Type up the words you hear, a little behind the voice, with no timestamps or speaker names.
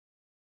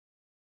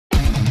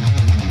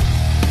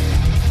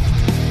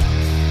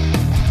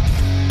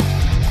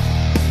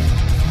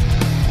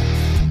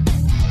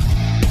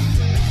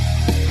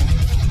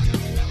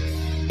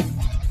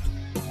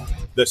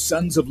The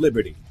Sons of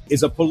Liberty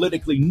is a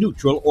politically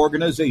neutral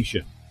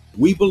organization.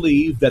 We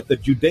believe that the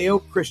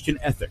Judeo-Christian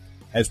ethic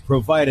has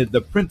provided the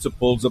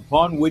principles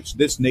upon which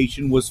this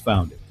nation was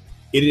founded.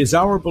 It is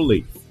our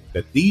belief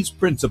that these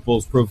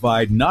principles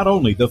provide not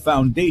only the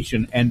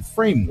foundation and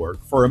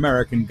framework for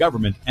American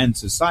government and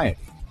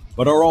society,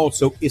 but are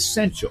also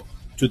essential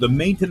to the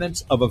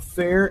maintenance of a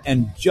fair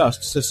and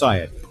just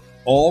society.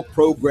 All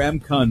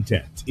program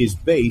content is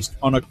based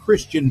on a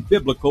Christian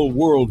biblical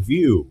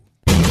worldview.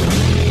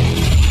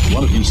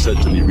 One of you said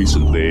to me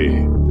recently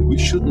that we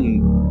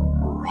shouldn't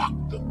rock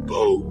the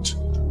boat.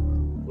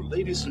 Well,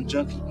 ladies and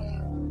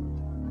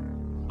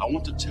gentlemen, I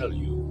want to tell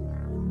you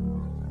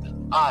that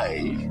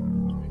I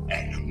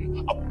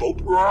am a boat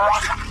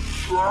rocker.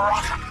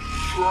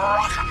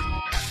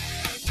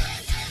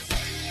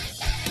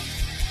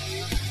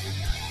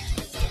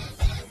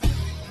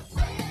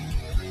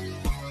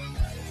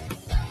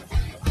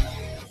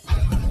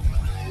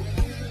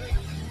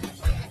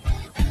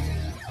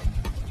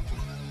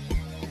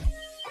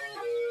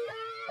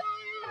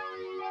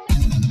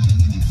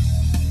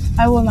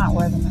 I will not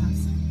wear the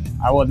mask.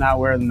 I will not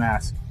wear the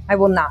mask. I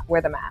will not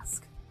wear the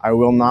mask. I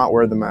will not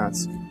wear the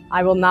mask.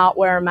 I will not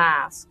wear a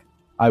mask.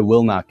 I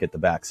will not get the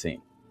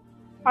vaccine.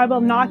 I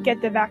will not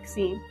get the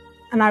vaccine.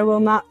 And I will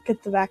not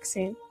get the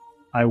vaccine.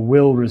 I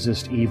will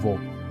resist evil.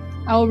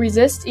 I will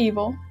resist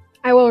evil.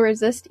 I will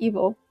resist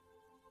evil.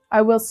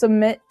 I will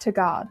submit to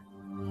God.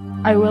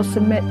 I will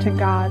submit to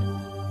God.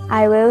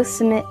 I will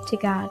submit to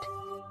God.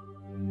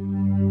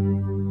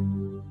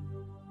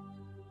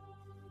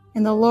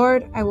 In the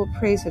Lord I will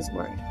praise his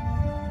word.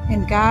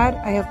 In God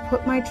I have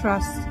put my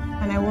trust,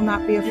 and I will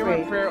not be afraid. Hear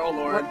my prayer, O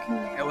Lord,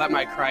 and let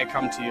my cry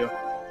come to you.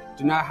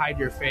 Do not hide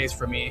your face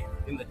from me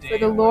in the day. For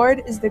the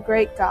Lord is the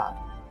great God,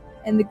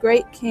 and the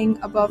great King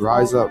above all.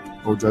 Rise up,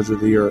 O judge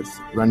of the earth,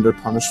 render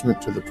punishment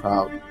to the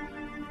proud.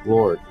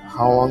 Lord,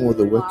 how long will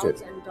the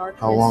wicked,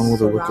 how long will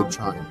the wicked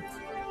triumph?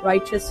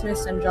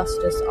 Righteousness and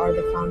justice are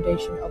the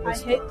foundation of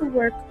his I hate the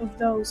work of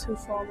those who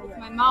fall away. With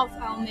my mouth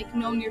I will make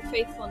known your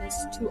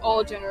faithfulness to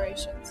all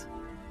generations.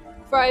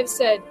 For I have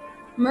said,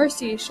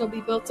 mercy shall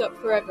be built up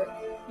forever.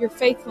 Your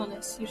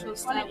faithfulness you shall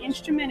establish. On an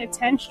instrument of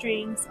 10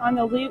 strings, on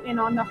the lute and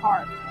on the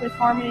harp, with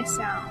harmonious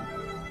sound.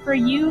 For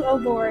you, O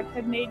Lord,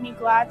 have made me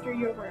glad through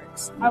your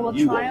works. I will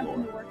triumph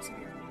in the works of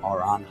your hands.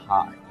 Are on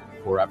high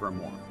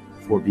forevermore.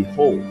 For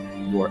behold,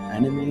 your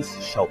enemies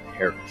shall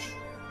perish.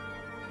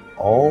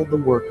 All the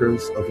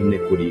workers of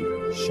iniquity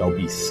shall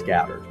be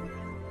scattered.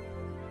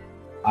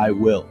 I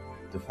will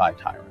defy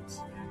tyrants.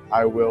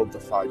 I will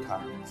defy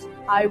tyrants.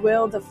 I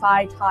will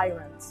defy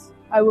tyrants.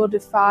 I will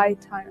defy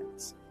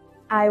tyrants.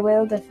 I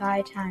will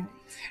defy tyrants.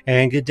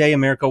 And good day,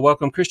 America.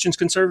 Welcome, Christians,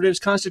 conservatives,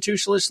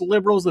 constitutionalists,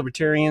 liberals,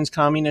 libertarians,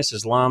 communists,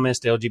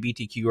 Islamists,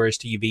 LGBTQ,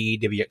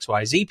 RSTUV,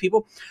 WXYZ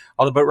people,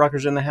 all the boat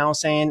rockers in the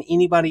house, and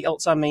anybody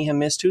else I may have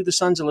missed to the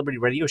Sons of Liberty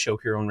radio show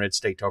here on Red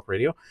State Talk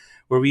Radio,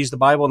 where we use the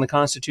Bible and the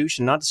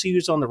Constitution not to see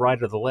who's on the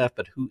right or the left,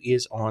 but who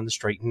is on the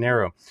straight and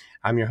narrow.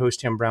 I'm your host,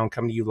 Tim Brown,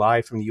 coming to you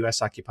live from the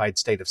U.S.-occupied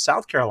state of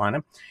South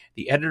Carolina,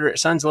 the editor at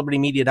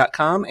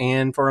sonsoflibertymedia.com,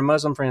 and for our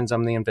Muslim friends,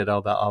 I'm the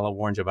infidel that Allah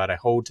warns you about. I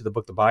hold to the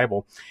book, the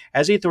Bible,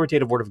 as the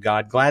authoritative word of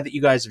God. Glad that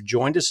you guys have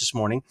joined us this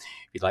morning.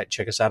 If you'd like to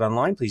check us out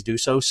online, please do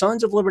so.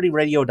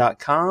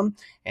 sonsoflibertyradio.com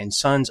and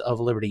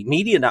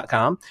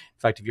sonsoflibertymedia.com. In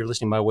fact, if you're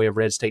listening by way of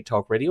Red State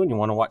Talk Radio and you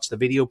want to watch the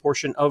video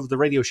portion of the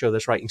radio show,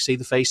 that's right, you can see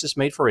the faces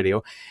made for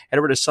radio, head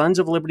over to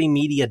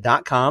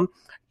sonsoflibertymedia.com.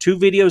 2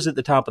 videos at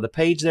the top of the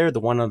page there. The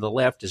one on the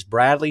left is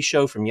Bradley's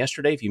show from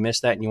yesterday. If you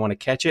missed that and you want to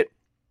catch it,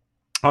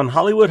 on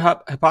Hollywood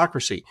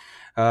hypocrisy,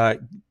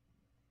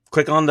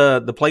 click on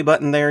the play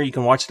button there. You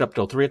can watch it up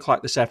till 3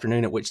 o'clock this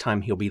afternoon, at which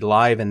time he'll be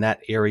live in that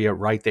area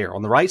right there.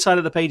 On the right side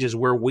of the page is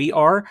where we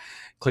are.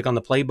 Click on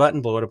the play button,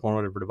 blow it up on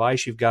whatever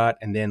device you've got,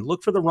 and then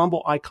look for the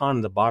Rumble icon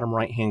in the bottom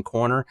right-hand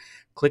corner.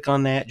 Click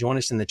on that. Join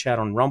us in the chat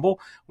on Rumble.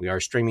 We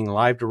are streaming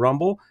live to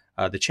Rumble.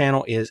 The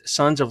channel is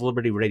Sons of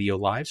Liberty Radio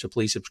Live, so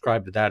please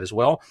subscribe to that as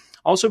well.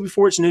 Also,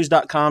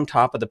 beforeitsnews.com,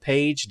 top of the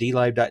page,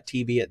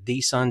 dlive.tv at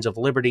The Sons of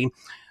Liberty.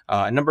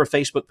 A number of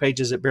Facebook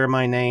pages that bear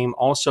my name.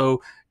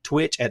 Also,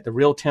 Twitch at The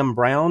Real Tim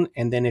Brown.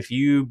 And then if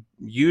you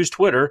use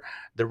Twitter,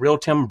 The Real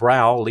Tim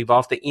Brow, leave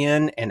off the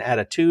N and add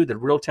a 2, The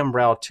Real Tim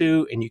Brow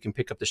 2, and you can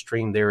pick up the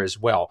stream there as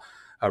well.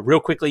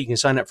 Real quickly, you can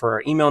sign up for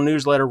our email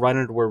newsletter right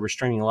under where we're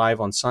streaming live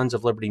on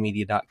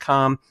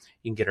sonsoflibertymedia.com.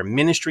 You can get our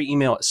ministry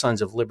email at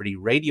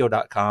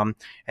sonsoflibertyradio.com.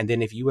 And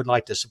then if you would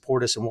like to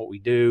support us in what we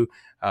do,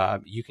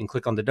 you can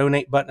click on the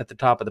donate button at the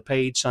top of the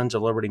page,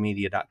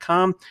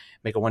 sonsoflibertymedia.com,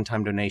 make a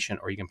one-time donation,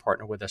 or you can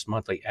partner with us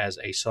monthly as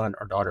a son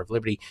or daughter of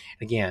liberty.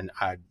 Again,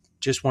 I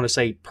just want to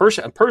say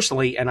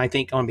personally, and I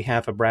think on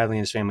behalf of Bradley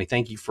and his family,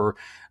 thank you for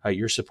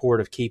your support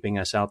of keeping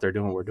us out there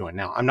doing what we're doing.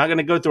 Now, I'm not going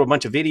to go through a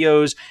bunch of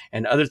videos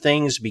and other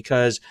things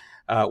because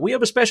we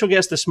have a special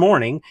guest this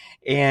morning,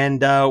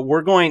 and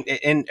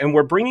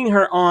we're bringing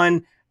her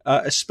on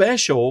a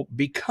special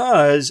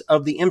because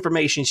of the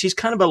information. She's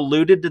kind of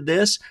alluded to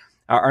this.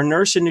 Our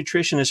nurse and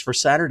nutritionist for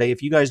Saturday,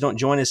 if you guys don't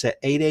join us at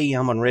 8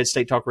 a.m. on Red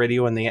State Talk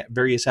Radio and the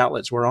various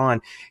outlets we're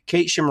on,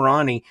 Kate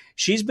Shemirani,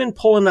 she's been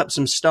pulling up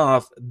some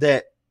stuff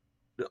that,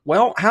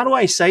 well, how do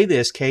I say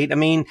this, Kate? I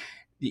mean,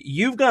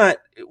 we've got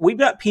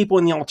people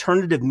in the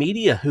alternative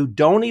media who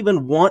don't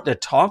even want to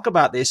talk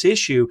about this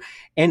issue.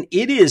 And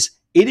it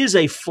is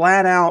a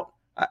flat out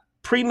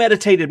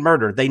premeditated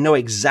murder. They know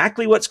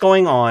exactly what's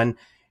going on,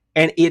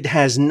 and it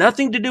has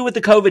nothing to do with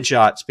the COVID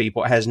shots,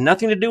 people. It has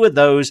nothing to do with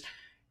those.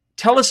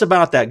 Tell us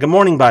about that. Good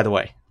morning, by the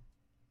way.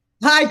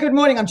 Hi, good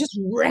morning. I'm just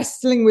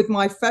wrestling with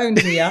my phone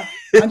here.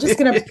 I'm just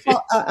going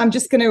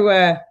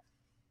to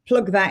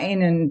plug that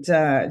in, and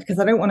because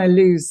I don't want to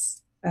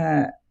lose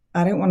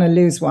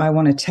what I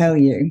want to tell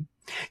you.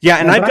 Yeah,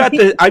 and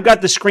I've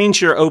got the screen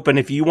share open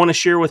if you want to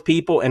share with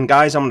people. And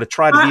guys, I'm going to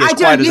try to be as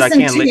quiet as I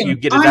can, let you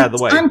get it out of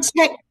the way.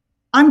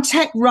 I'm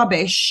tech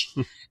rubbish.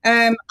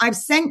 I've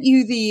sent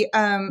you the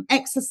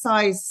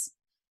exercise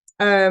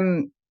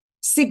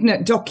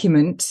signet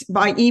document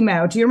by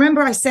email. Do you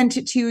remember I sent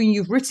it to you, and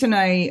you've written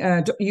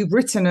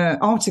an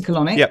article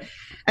on it? Yep.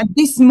 And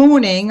this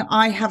morning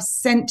I have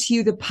sent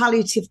you the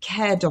palliative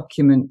care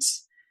document.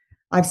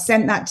 I've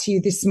sent that to you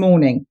this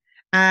morning.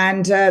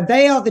 And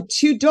they are the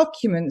two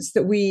documents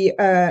that we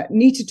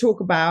need to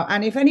talk about.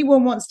 And if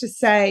anyone wants to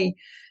say,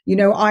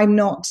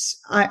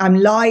 I'm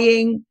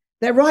lying,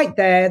 they're right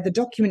there. The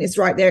document is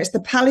right there. It's the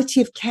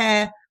palliative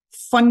care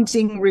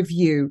funding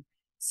review.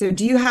 So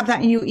do you have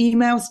that in your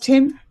emails,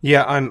 Tim?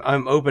 Yeah,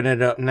 I'm opening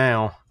it up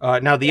now.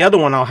 Now the other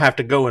one I'll have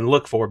to go and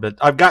look for, but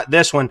I've got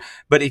this one.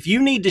 But if you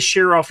need to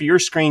share off your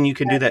screen, you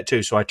can do that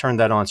too. So I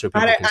turned that on so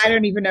people can see. I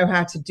don't even know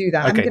how to do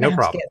that. Okay, I'm no going to have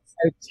problem. to get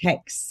so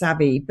tech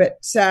savvy, but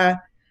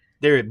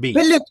there it be.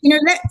 But look,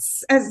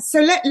 let's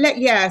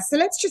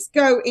let's just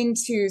go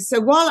into.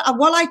 So while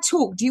I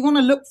talk, do you want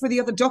to look for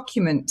the other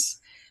document?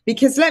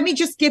 Because let me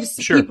just give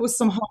people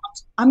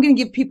I'm going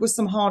to give people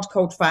some hard,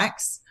 cold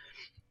facts.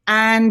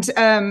 And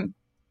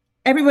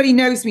everybody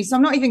knows me, so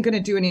I'm not even going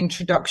to do an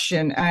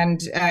introduction.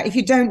 And if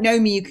you don't know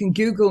me, you can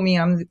Google me.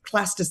 I'm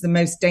classed as the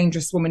most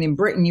dangerous woman in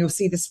Britain. You'll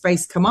see this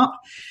face come up.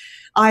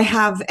 I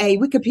have a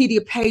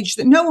Wikipedia page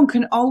that no one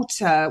can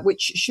alter,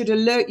 which should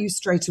alert you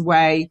straight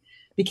away,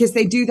 because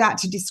they do that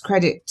to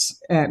discredit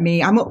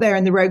me. I'm up there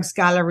in the Rogues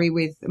Gallery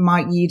with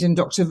Mike Yeadon,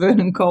 Dr.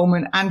 Vernon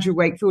Coleman, Andrew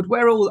Wakefield.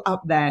 We're all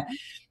up there.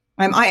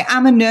 I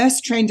am a nurse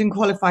trained and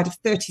qualified of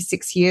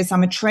 36 years.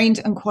 I'm a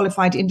trained and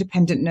qualified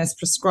independent nurse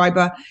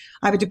prescriber.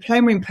 I have a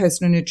diploma in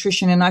personal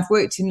nutrition, and I've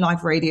worked in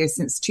live radio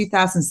since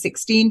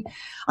 2016.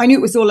 I knew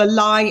it was all a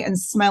lie and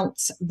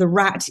smelt the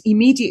rat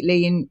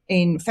immediately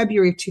in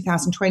February of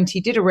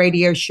 2020, did a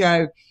radio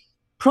show,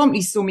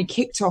 promptly saw me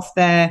kicked off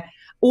there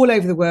all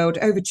over the world,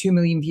 over 2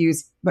 million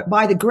views. But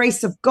by the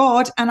grace of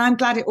God, and I'm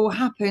glad it all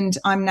happened,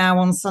 I'm now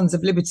on Sons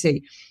of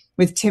Liberty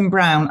with Tim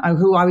Brown,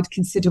 who I would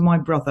consider my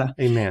brother.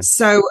 Amen.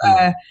 So,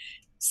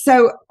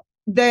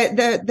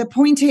 the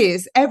point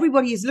is,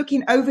 everybody is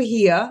looking over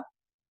here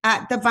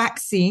at the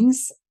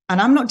vaccines, and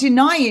I'm not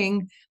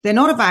denying they're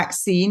not a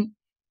vaccine.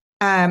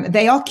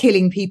 They are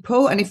killing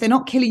people, and if they're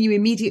not killing you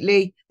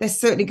immediately, they're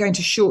certainly going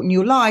to shorten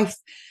your life.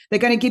 They're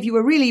going to give you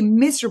a really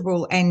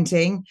miserable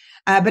ending,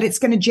 but it's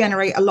going to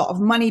generate a lot of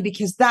money,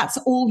 because that's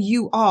all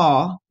you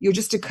are. You're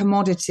just a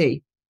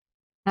commodity.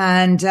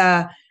 And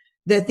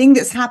the thing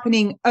that's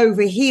happening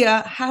over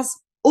here has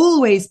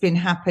always been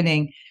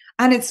happening,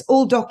 and it's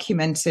all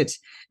documented.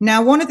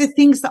 Now, one of the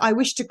things that I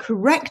wish to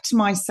correct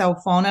myself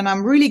on, and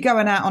I'm really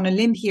going out on a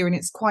limb here, and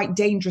it's quite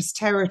dangerous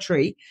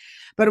territory,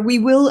 but we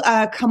will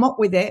come up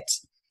with it.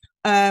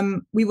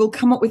 We will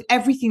come up with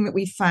everything that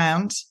we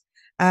found.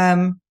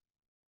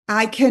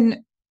 I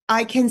can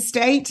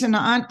state, and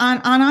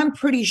I'm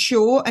pretty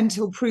sure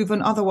until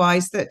proven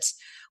otherwise, that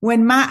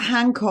when Matt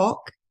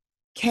Hancock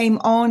came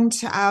on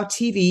to our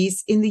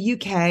TVs in the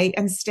UK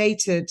and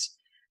stated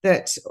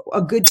that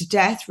a good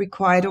death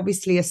required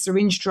obviously a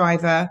syringe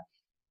driver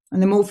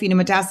and the morphine and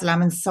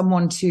midazolam and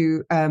someone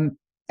to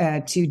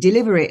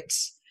deliver it.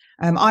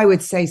 I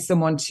would say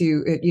someone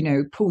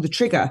to, pull the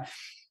trigger.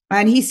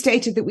 And he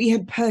stated that we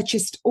had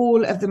purchased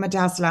all of the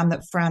midazolam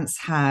that France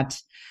had.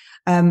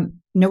 No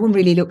one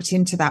really looked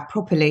into that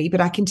properly, but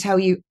I can tell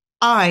you,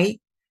 I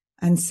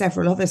and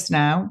several others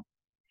now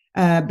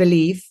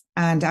believe,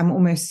 and I'm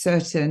almost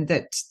certain,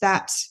 that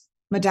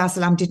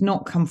midazolam did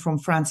not come from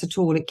France at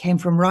all. It came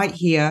from right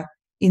here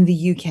in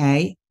the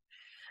UK.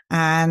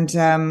 And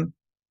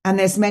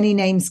there's many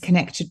names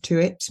connected to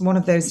it. One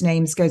of those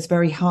names goes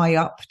very high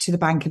up to the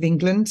Bank of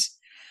England,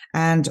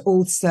 and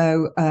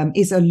also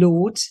is a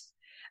lord.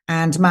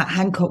 And Matt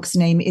Hancock's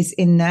name is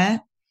in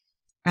there.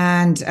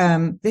 And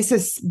this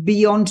is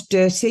beyond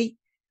dirty.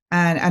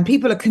 And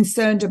people are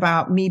concerned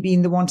about me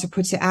being the one to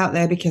put it out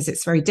there because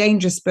it's very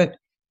dangerous. But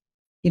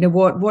you know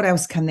what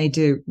else can they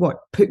do? What,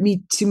 put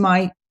me to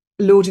my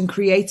Lord and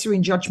Creator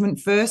in judgment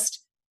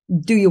first?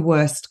 Do your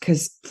worst,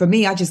 because for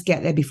me, I just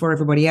get there before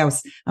everybody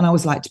else, and I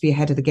always like to be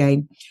ahead of the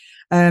game.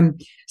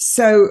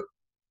 So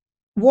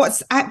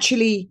what's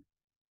actually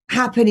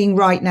happening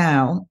right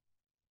now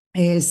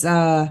is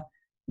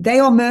they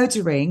are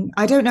murdering.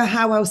 I don't know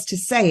how else to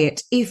say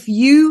it. If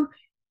you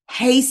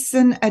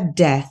hasten a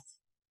death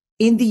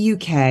in the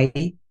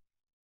UK,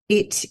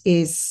 it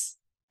is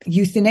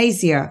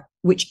euthanasia,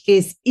 which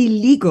is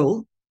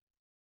illegal,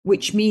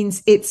 which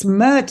means it's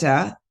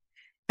murder.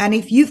 And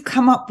if you've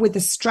come up with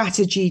a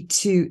strategy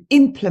to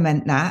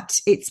implement that,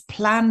 it's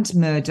planned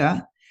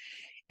murder.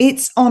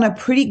 It's on a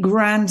pretty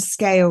grand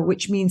scale,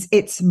 which means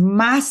it's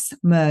mass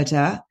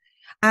murder.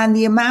 And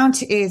the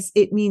amount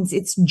it means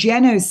it's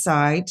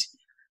genocide,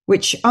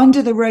 which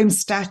under the Rome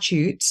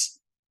Statute,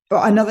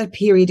 or another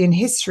period in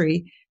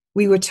history,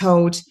 we were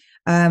told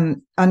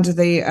under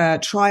the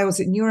trials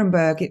at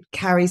Nuremberg, it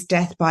carries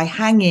death by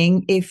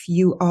hanging if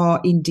you are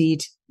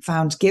indeed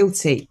found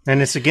guilty.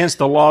 And it's against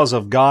the laws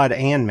of God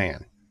and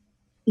man.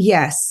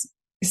 Yes.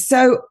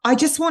 So I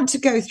just want to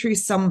go through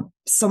some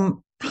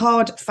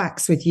hard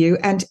facts with you,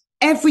 and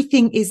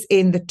everything is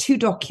in the 2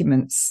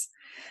 documents.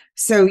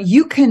 So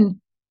you can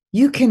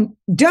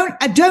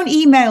don't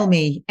email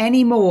me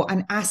anymore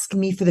and ask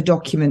me for the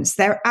documents.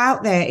 They're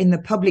out there in the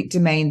public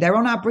domain. They're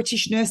on our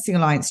British Nursing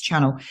Alliance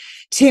channel.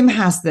 Tim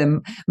has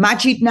them.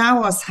 Majid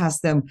Nawaz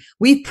has them.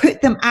 We've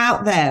put them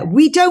out there.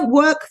 We don't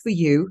work for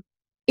you.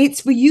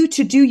 It's for you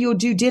to do your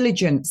due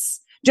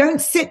diligence.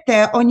 Don't sit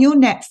there on your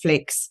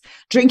Netflix,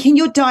 drinking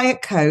your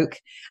Diet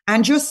Coke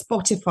and your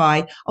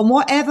Spotify and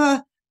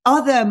whatever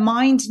other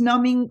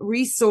mind-numbing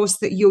resource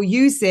that you're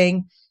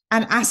using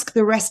and ask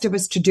the rest of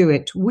us to do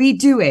it. We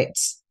do it.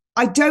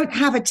 I don't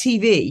have a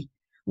TV.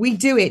 We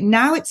do it.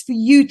 Now it's for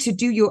you to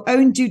do your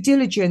own due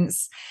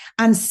diligence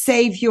and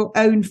save your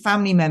own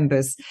family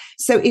members.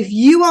 So if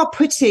you are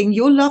putting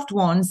your loved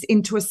ones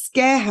into a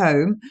scare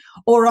home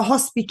or a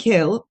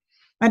hospital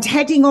and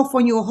heading off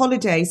on your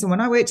holidays, and when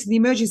I worked in the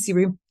emergency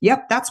room,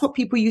 yep, that's what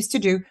people used to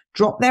do,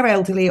 drop their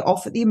elderly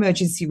off at the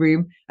emergency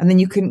room, and then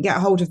you couldn't get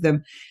a hold of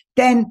them.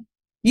 Then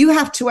you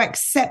have to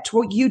accept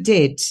what you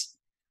did.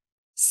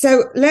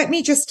 So let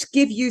me just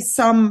give you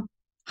some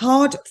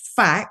hard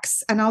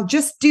facts, and I'll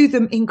just do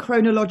them in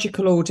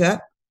chronological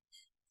order.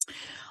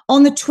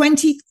 On the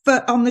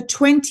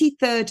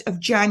 23rd of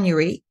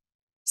January,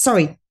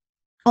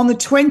 on the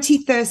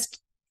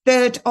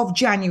 23rd of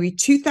January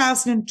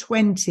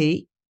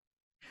 2020,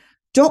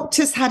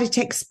 doctors had it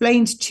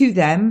explained to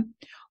them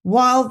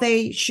why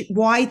they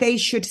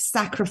should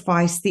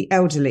sacrifice the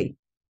elderly.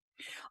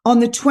 On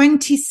the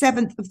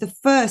 27th of the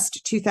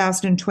 1st,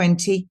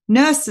 2020,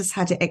 nurses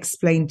had it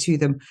explained to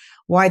them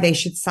why they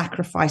should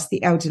sacrifice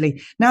the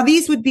elderly. Now,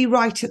 these would be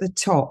right at the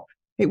top.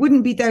 It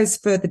wouldn't be those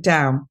further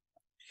down.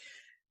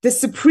 The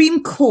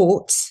Supreme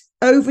Court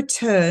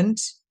overturned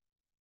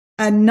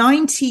a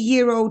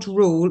 90-year-old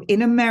rule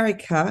in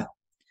America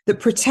that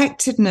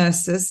protected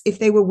nurses if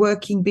they were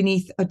working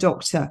beneath a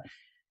doctor.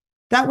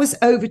 That was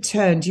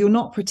overturned. You're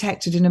not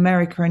protected in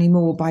America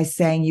anymore by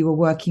saying you were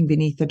working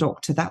beneath a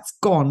doctor. That's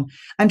gone.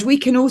 And we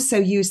can also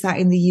use that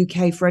in the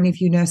UK for any of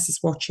you nurses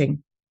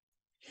watching.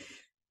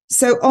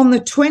 So on the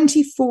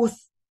 24th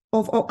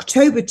of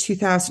October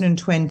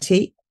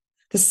 2020,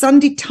 the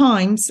Sunday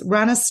Times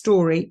ran a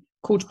story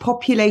called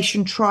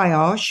Population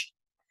Triage,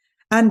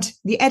 and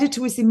the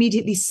editor was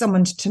immediately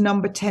summoned to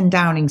number 10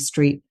 Downing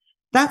Street.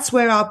 That's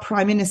where our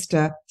Prime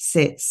Minister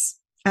sits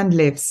and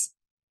lives,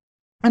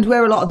 and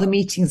where a lot of the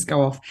meetings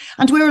go off,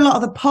 and where a lot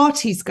of the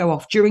parties go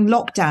off during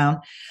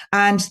lockdown,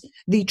 and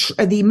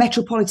the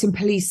Metropolitan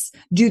Police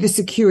do the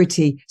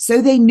security.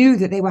 So they knew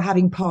that they were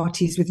having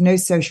parties with no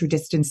social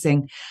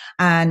distancing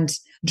and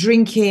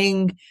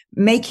drinking,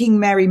 making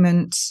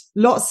merriment,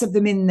 lots of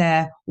them in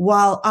there,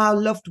 while our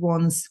loved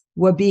ones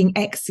were being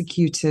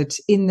executed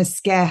in the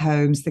scare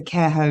homes, the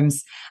care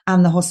homes,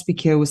 and the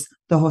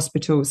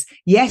hospitals.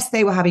 Yes,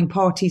 they were having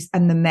parties,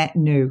 and the Met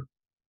knew.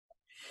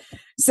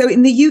 So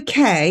in the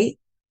UK,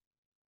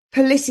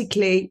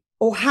 politically,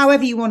 or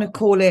however you want to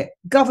call it,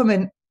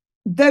 government,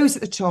 those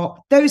at the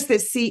top, those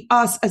that see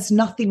us as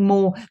nothing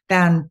more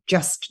than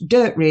just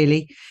dirt,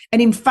 really.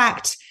 And in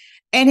fact,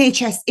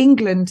 NHS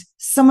England,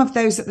 some of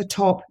those at the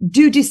top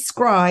do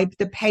describe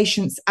the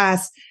patients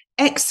as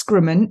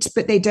excrement,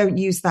 but they don't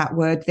use that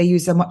word. They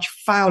use a much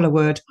fouler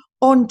word,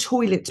 on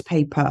toilet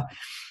paper.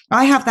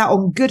 I have that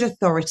on good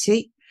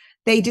authority.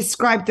 They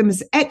describe them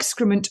as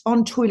excrement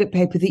on toilet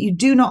paper that you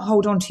do not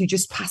hold on to, you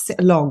just pass it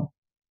along.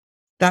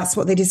 That's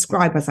what they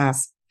describe us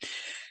as.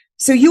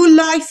 So your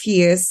life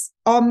years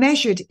are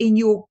measured in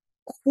your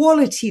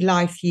quality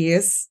life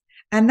years,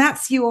 and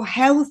that's your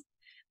health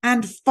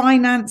and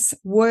finance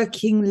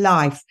working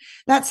life.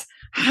 That's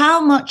how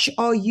much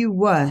are you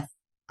worth?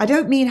 I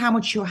don't mean how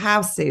much your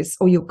house is,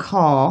 or your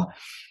car,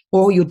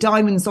 or your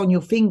diamonds on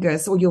your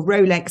fingers, or your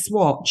Rolex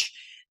watch.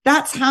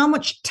 That's how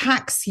much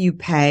tax you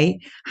pay,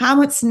 how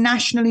much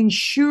national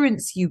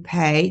insurance you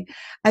pay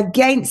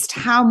against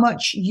how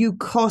much you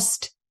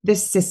cost the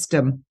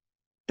system.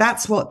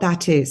 That's what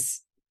that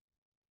is.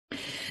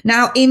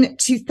 Now, in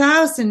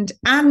 2000,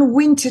 Anne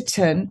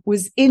Winterton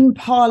was in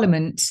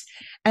Parliament,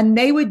 and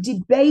they were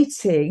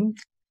debating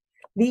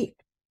the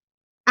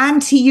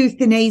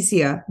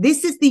anti-euthanasia.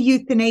 This is the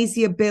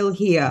euthanasia bill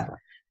here.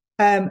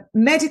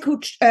 medical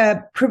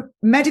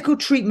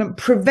treatment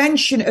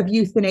prevention of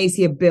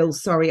euthanasia bill.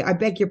 Sorry, I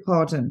beg your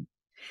pardon.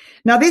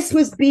 Now, this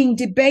was being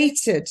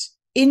debated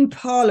in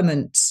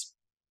Parliament,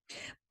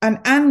 and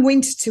Anne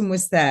Winterton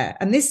was there.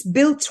 And this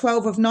Bill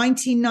 12 of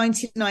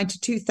 1999 to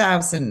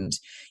 2000,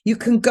 you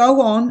can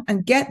go on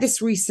and get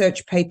this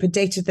research paper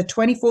dated the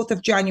 24th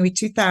of January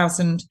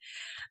 2000,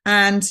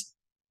 and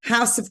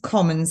House of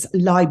Commons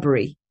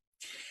Library.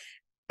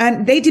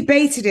 And they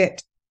debated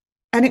it.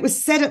 And it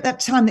was said at that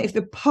time that if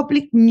the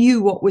public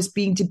knew what was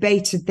being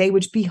debated, they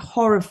would be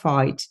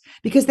horrified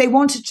because they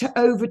wanted to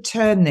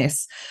overturn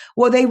this.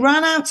 Well, they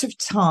ran out of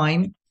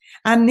time,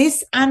 and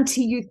this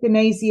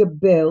anti-euthanasia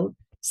bill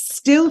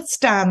still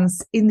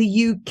stands in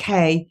the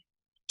UK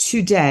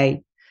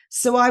today.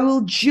 So I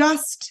will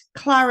just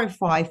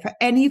clarify for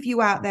any of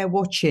you out there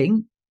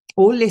watching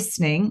or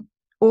listening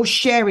or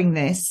sharing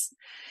this.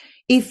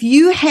 If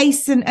you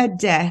hasten a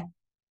death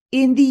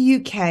in the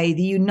UK,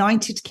 the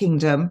United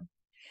Kingdom,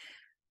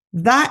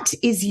 that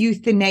is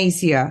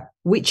euthanasia,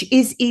 which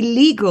is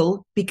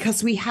illegal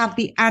because we have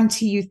the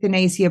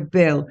anti-euthanasia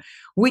bill,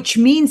 which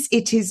means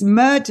it is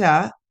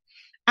murder.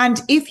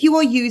 And if you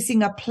are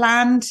using a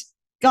planned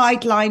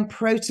guideline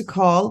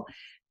protocol,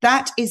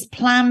 that is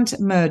planned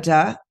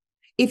murder.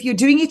 If you're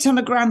doing it on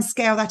a grand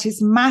scale, that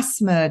is mass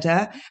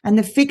murder. And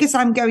the figures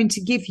I'm going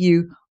to give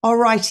you are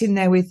right in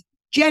there with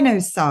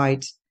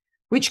genocide,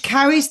 which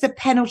carries the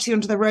penalty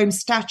under the Rome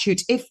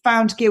Statute, if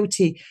found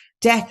guilty,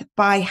 death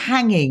by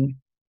hanging.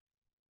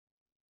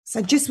 So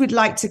I just would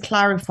like to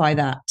clarify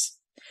that.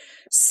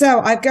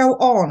 So I go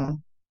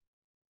on.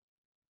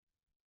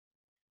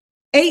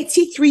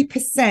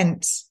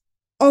 83%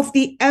 of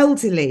the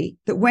elderly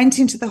that went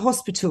into the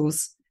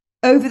hospitals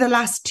over the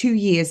last 2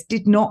 years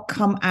did not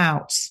come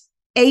out.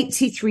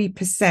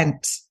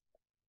 83%.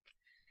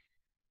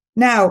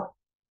 Now,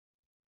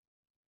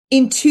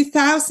 in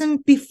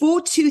 2000, before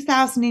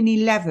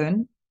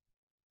 2011,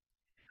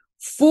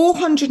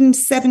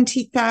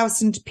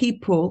 470,000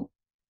 people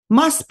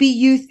must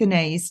be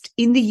euthanized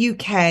in the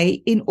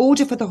UK in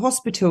order for the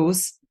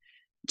hospitals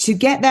to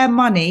get their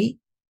money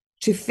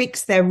to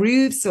fix their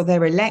roofs or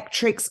their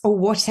electrics or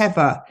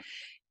whatever.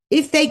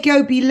 If they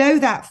go below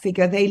that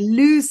figure, they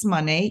lose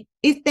money.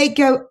 If they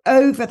go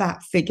over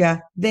that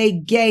figure, they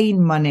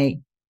gain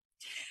money.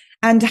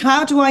 And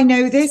how do I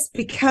know this?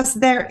 Because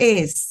there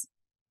is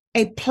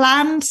a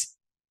planned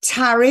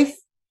tariff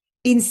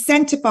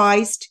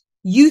incentivized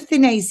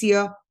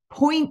euthanasia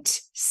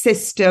point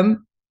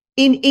system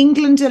in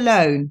England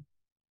alone.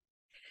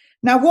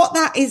 Now, what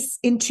that is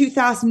in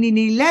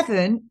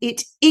 2011,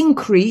 it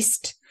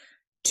increased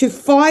to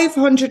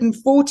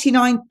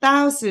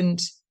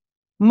 549,000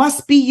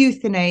 must be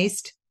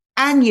euthanized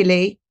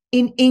annually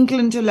in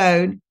England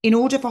alone in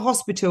order for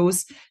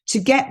hospitals to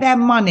get their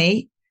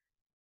money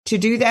to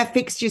do their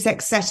fixtures,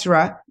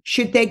 etc.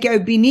 Should they go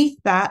beneath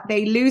that,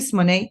 they lose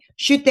money.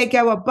 Should they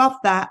go above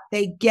that,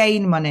 they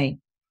gain money.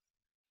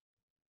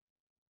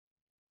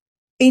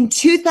 In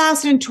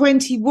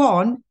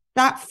 2021,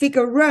 that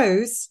figure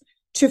rose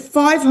to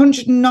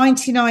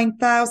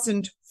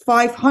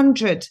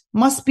 599,500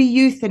 must be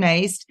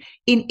euthanized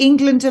in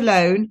England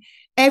alone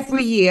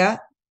every year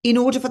in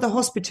order for the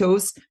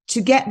hospitals to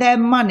get their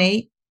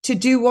money to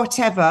do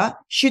whatever.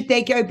 Should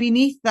they go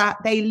beneath that,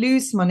 they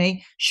lose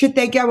money. Should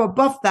they go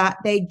above that,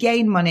 they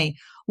gain money.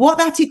 What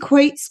that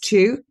equates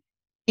to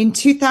in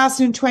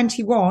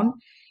 2021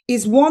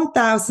 is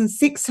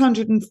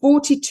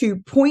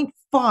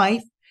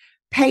 1,642.5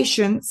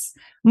 patients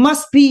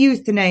must be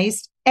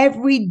euthanized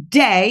every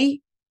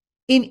day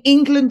in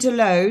England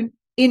alone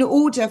in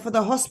order for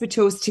the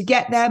hospitals to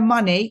get their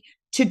money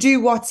to do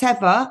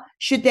whatever.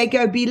 Should they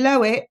go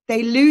below it,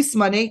 they lose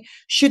money.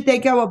 Should they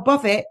go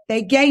above it,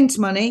 they gained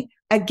money,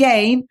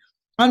 again,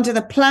 under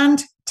the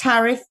planned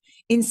tariff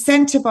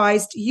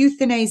incentivized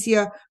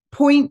euthanasia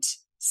point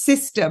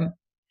system.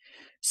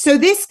 So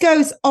this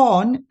goes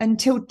on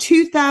until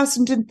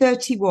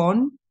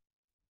 2031.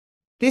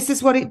 This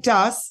is what it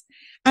does.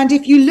 And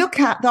if you look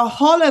at the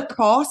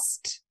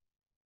Holocaust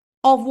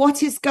of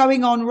what is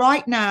going on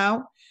right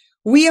now,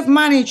 we have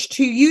managed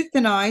to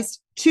euthanize,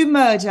 to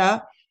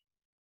murder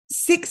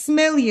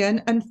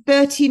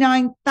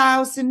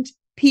 6,039,000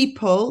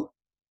 people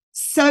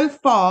so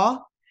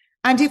far.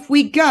 And if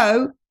we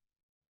go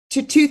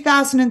to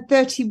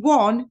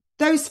 2031,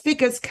 those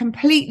figures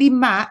completely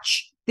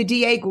match the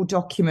Diego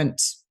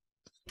document.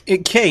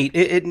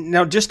 Kate,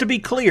 now just to be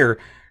clear,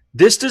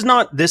 this is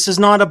not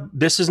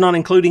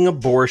including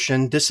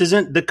abortion. This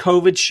isn't the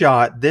COVID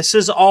shot. This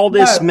is all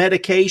this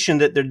medication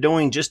that they're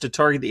doing just to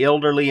target the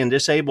elderly and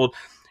disabled.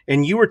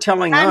 And you were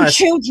telling us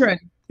children.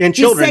 And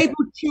children.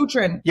 Disabled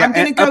children. Yeah, I'm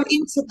going to go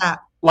into that.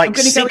 Like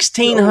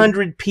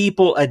 1,600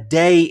 people a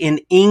day in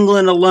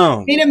England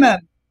alone. Minimum.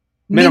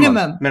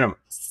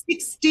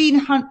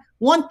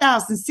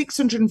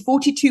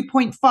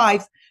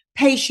 1,642.5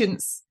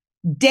 patients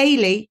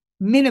daily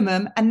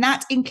minimum. And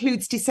that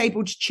includes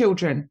disabled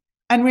children.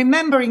 And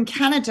remember, in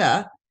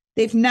Canada,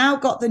 they've now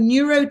got the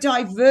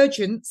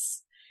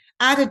neurodivergence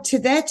added to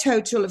their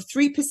total of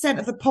 3%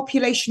 of the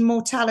population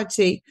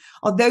mortality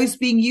are those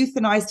being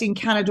euthanized in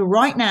Canada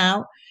right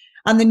now.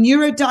 And the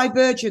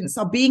neurodivergents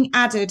are being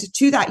added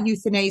to that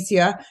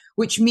euthanasia,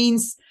 which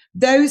means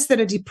those that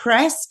are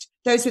depressed,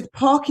 those with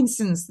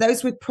Parkinson's,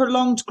 those with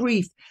prolonged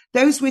grief,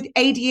 those with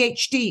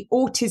ADHD,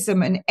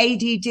 autism, and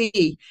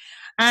ADD.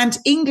 And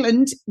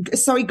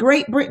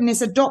Great Britain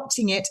is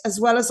adopting it, as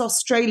well as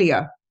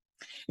Australia.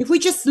 If we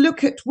just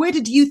look at where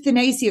did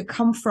euthanasia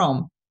come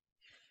from?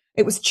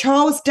 It was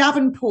Charles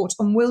Davenport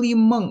and William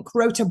Monk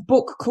wrote a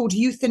book called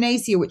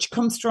Euthanasia, which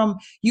comes from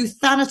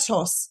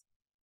euthanatos,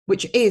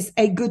 which is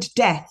a good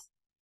death.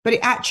 But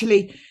it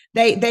actually,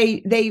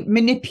 they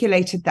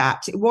manipulated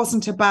that. It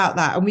wasn't about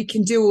that. And we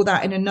can do all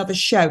that in another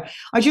show.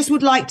 I just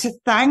would like to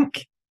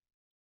thank,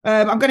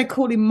 I'm going to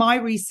call him my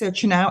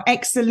researcher now,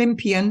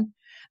 ex-Olympian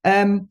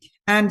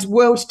and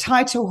world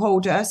title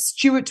holder,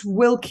 Stuart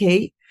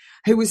Wilkie,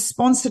 who was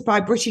sponsored by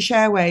British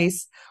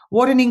Airways.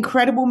 What an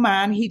incredible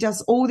man. He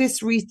does all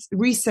this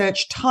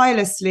research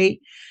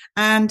tirelessly.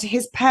 And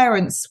his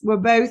parents were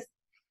both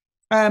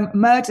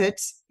murdered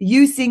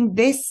using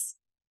this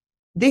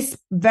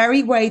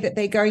very way that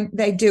they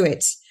do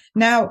it.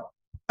 Now,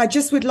 I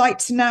just would like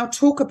to now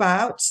talk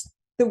about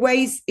the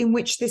ways in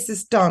which this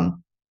is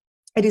done.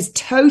 It is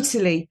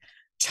totally,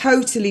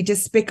 totally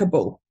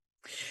despicable.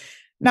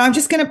 Now, I'm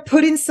just going to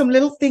put in some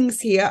little things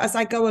here as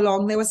I go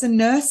along. There was a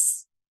nurse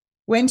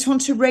went on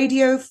to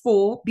Radio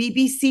 4,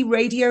 BBC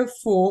Radio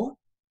 4,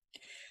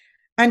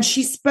 and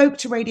she spoke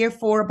to Radio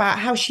 4 about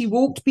how she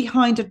walked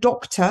behind a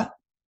doctor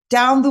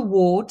down the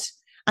ward,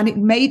 and it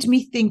made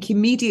me think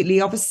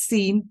immediately of a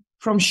scene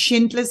from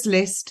Schindler's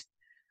List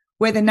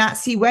where the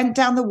Nazi went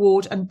down the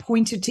ward and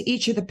pointed to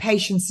each of the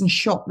patients and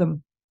shot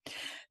them.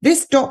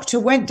 This doctor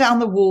went down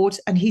the ward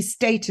and he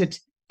stated,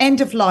 end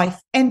of life,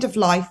 end of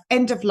life,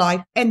 end of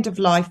life, end of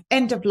life,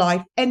 end of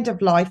life, end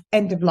of life,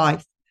 end of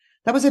life.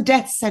 That was a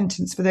death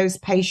sentence for those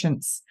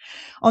patients.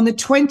 On the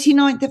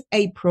 29th of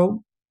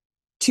April,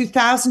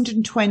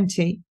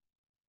 2020,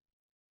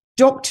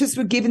 doctors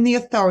were given the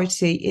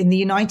authority in the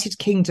United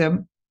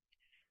Kingdom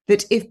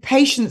that if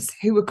patients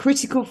who were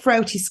critical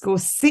frailty score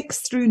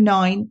 6 through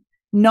 9,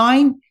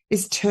 9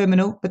 is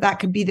terminal, but that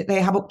could be that they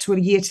have up to a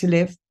year to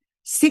live.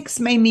 6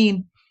 may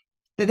mean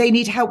that they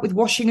need help with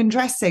washing and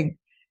dressing.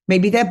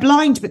 Maybe they're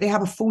blind, but they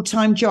have a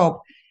full-time job.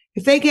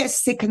 If they get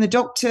sick and the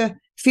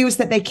doctor feels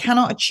that they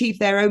cannot achieve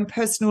their own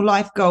personal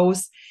life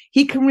goals,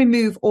 he can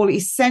remove all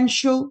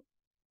essential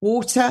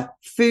water,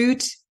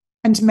 food,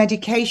 and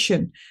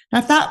medication. Now,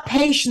 if that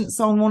patient's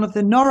on one of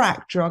the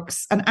NORAC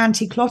drugs, an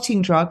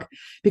anti-clotting drug,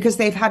 because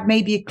they've had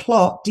maybe a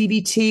clot,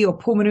 DVT, or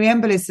pulmonary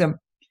embolism,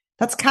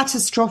 that's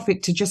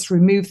catastrophic to just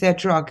remove their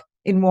drug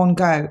in one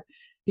go,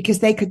 because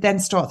they could then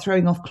start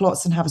throwing off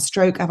clots and have a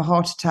stroke, have a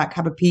heart attack,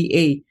 have a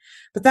PE.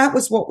 But that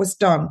was what was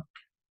done.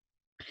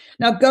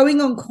 Now, going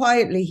on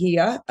quietly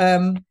here,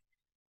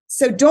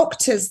 so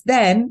doctors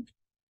then,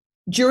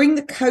 during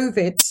the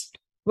COVID,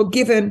 were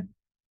given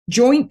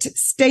joint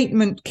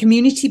statement,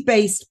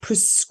 community-based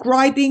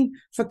prescribing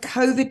for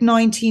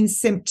COVID-19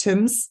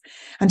 symptoms.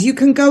 And you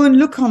can go and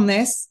look on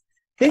this.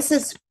 This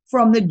is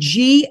from the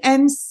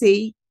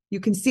GMC. You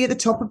can see at the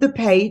top of the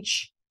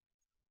page,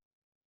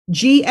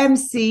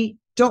 gmc.org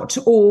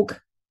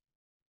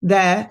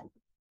there,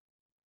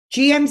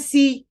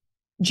 gmc-uk.org.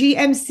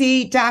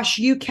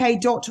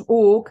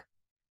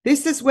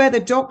 This is where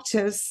the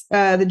doctors,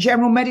 the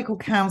General Medical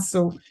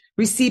Council,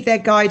 receive their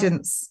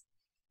guidance.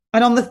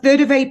 And on the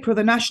 3rd of April,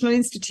 the National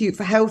Institute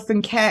for Health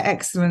and Care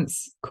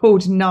Excellence,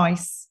 called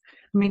NICE.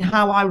 I mean,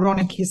 how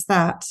ironic is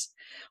that?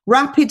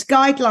 Rapid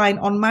guideline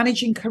on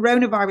managing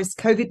coronavirus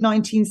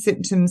COVID-19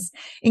 symptoms,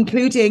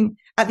 including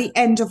at the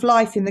end of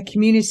life in the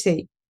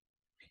community.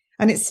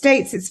 And it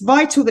states it's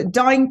vital that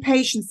dying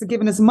patients are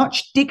given as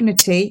much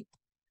dignity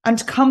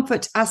and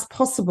comfort as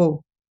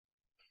possible.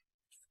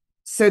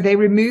 So they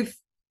remove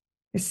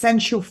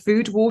essential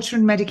food, water,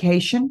 and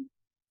medication.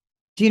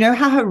 Do you know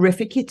how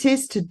horrific it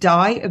is to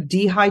die of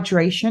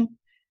dehydration?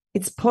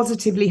 It's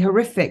positively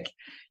horrific.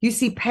 You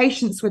see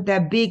patients with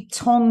their big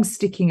tongues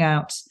sticking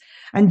out.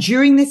 And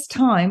during this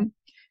time,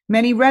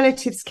 many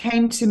relatives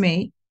came to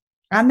me,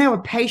 and there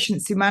were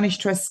patients who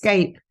managed to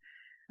escape.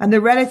 And the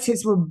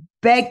relatives were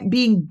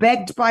being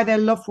begged by their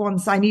loved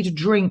ones, I need a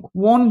drink.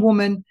 One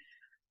woman,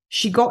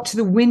 she got to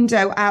the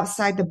window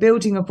outside the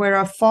building of where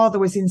her father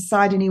was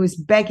inside, and he was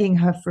begging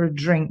her for a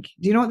drink.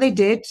 Do you know what they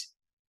did?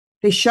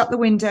 They shut the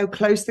window,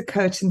 closed the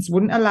curtains,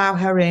 wouldn't allow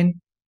her in,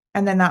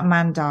 and then that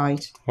man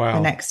died the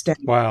next day.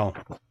 Wow.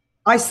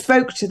 I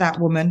spoke to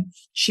that woman.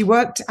 She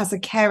worked as a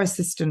care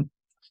assistant.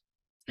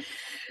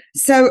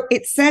 So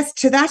it says,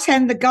 to that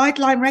end, the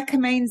guideline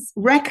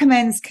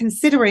recommends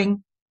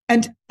considering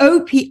an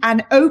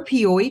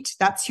opioid,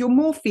 that's your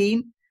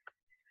morphine,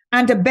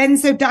 and a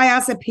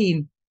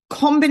benzodiazepine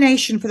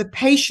combination for the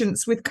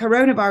patients with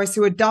coronavirus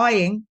who are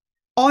dying,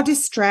 are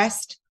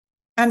distressed,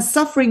 and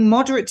suffering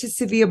moderate to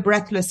severe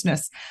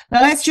breathlessness.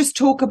 Now, let's just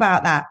talk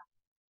about that.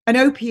 An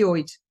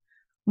opioid.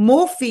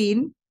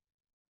 Morphine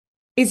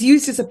is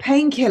used as a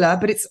painkiller,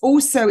 but it's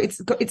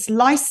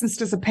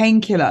licensed as a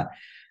painkiller,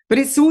 but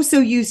it's also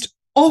used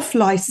off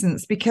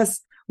license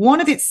because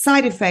one of its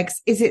side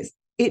effects is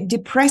it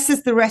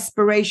depresses the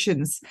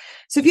respirations.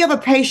 So if you have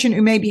a patient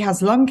who maybe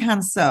has lung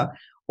cancer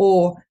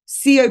or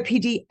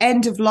COPD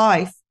end of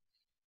life,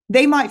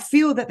 they might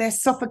feel that they're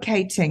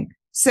suffocating.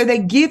 So they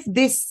give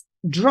this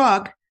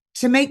drug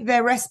to make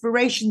their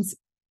respirations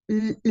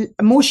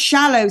more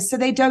shallow so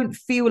they don't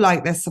feel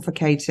like they're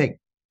suffocating.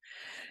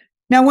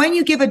 Now, when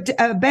you give a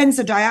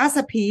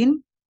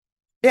benzodiazepine,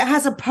 it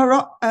has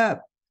a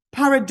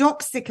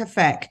paradoxic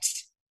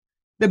effect.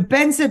 The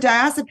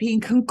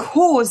benzodiazepine can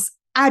cause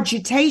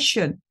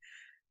agitation.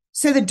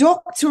 So the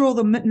doctor or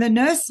the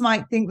nurse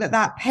might think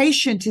that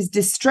patient is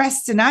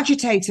distressed and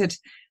agitated,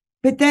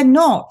 but they're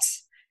not.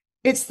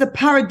 It's the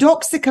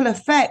paradoxical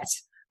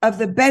effect of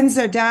the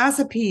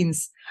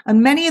benzodiazepines.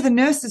 And many of the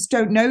nurses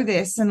don't know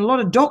this, and a lot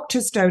of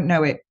doctors don't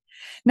know it.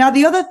 Now,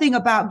 the other thing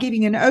about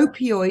giving an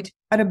opioid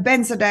and a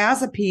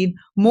benzodiazepine,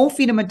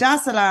 morphine and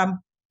midazolam,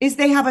 is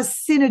they have a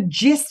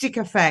synergistic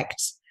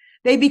effect.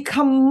 They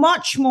become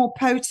much more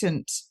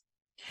potent.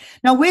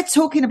 Now, we're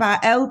talking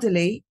about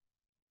elderly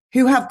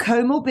who have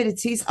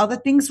comorbidities, other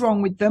things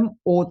wrong with them,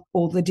 or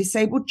the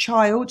disabled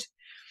child.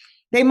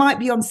 They might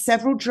be on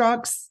several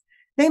drugs.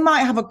 They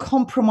might have a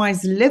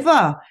compromised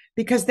liver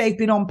because they've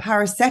been on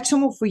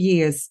paracetamol for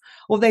years,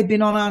 or they've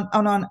been on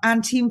an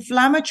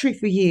anti-inflammatory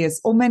for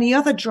years, or many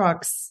other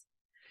drugs.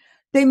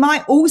 They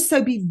might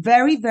also be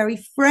very, very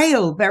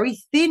frail,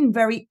 very thin,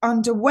 very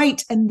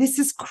underweight. And this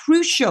is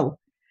crucial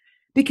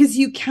because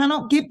you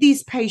cannot give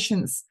these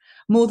patients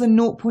more than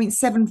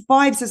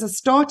 0.75s as a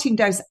starting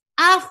dose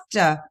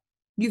after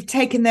you've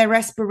taken their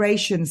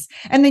respirations.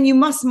 And then you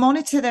must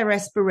monitor their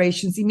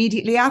respirations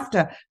immediately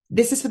after.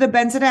 This is for the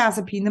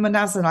benzodiazepine, the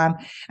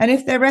midazolam. And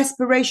if their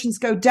respirations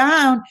go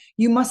down,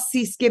 you must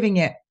cease giving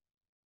it.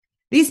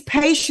 These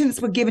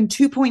patients were given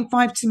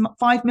 2.5 to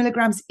 5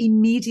 milligrams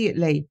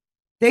immediately.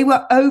 They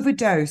were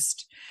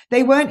overdosed.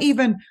 They weren't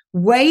even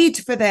weighed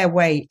for their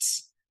weight.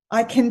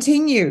 I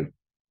continue.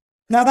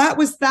 Now that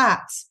was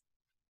that.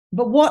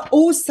 But what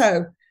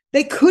also,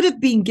 they could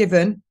have been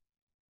given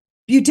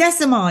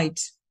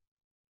budesonide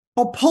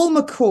or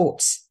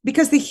Pulmicort,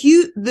 because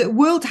the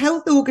World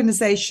Health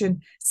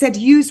Organization said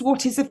use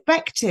what is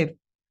effective.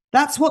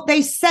 That's what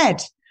they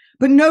said.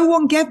 But no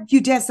one gave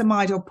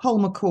budesonide or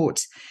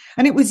Pulmicort.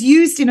 And it was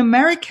used in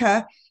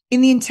America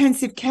in the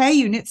intensive care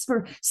units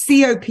for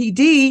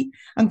COPD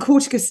and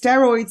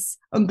corticosteroids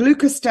and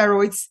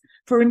glucosteroids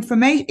for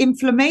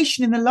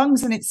inflammation in the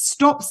lungs, and it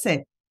stops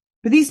it.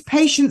 But these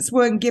patients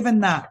weren't given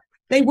that.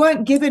 They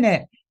weren't given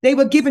it. They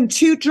were given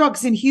 2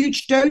 drugs in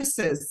huge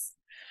doses.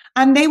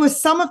 And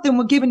some of them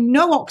were given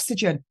no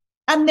oxygen,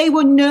 and they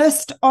were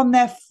nursed on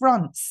their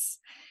fronts.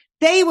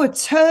 They were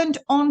turned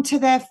onto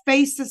their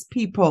faces,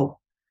 people.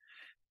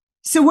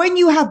 So when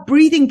you have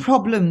breathing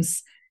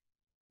problems,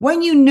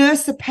 when you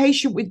nurse a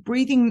patient with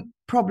breathing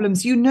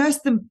problems, you nurse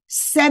them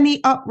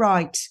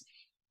semi-upright,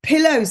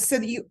 pillows so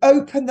that you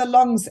open the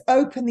lungs,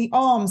 open the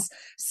arms.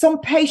 Some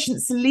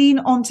patients lean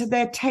onto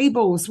their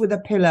tables with a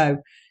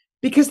pillow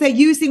because they're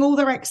using all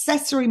their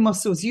accessory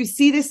muscles. You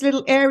see this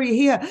little area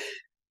here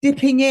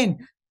dipping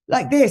in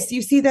like this.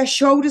 You see their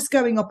shoulders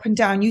going up and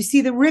down. You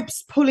see the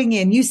ribs pulling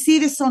in. You see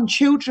this on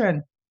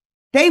children.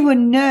 They were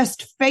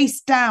nursed face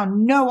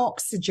down, no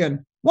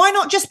oxygen. Why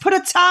not just put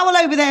a towel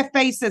over their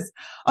faces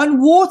and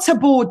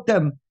waterboard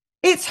them?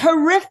 It's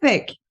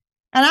horrific.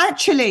 And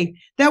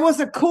actually, there was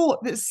a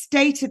court that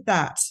stated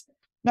that.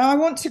 Now, I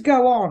want to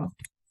go on.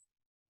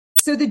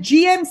 So the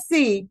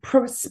GMC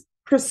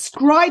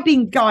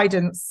prescribing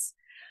guidance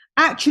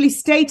actually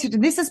stated,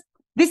 and this is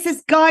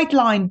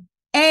guideline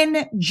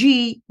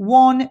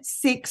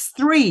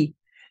NG163.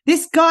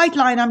 This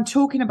guideline I'm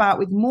talking about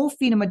with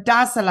morphine and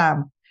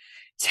midazolam.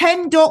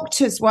 10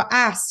 doctors were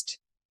asked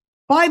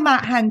by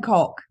Matt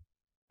Hancock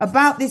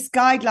about this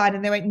guideline,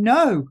 and they went,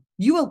 no,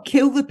 you will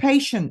kill the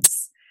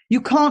patients. You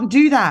can't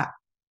do that.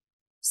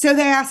 So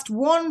they asked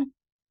one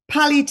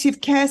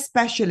palliative care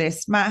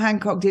specialist, Matt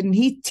Hancock did, and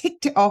he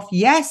ticked it off.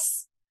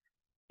 Yes,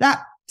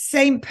 that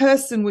same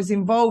person was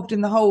involved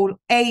in the whole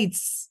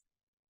AIDS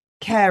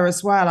care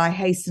as well. I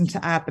hasten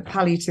to add the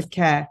palliative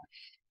care.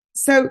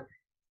 So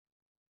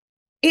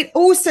it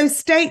also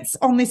states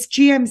on this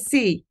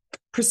GMC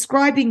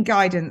prescribing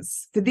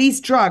guidance for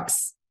these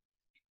drugs,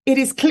 it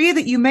is clear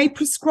that you may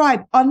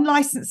prescribe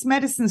unlicensed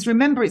medicines.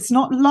 Remember, it's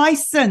not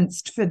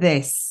licensed for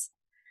this.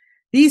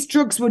 These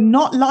drugs were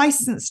not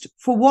licensed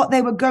for what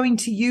they were going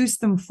to use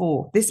them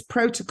for, this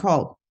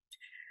protocol.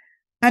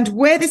 And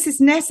where this is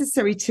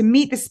necessary to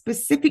meet the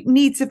specific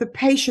needs of the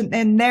patient,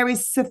 then there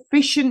is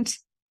sufficient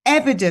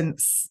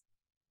evidence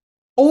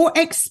or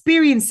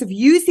experience of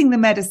using the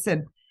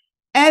medicine.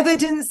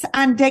 Evidence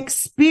and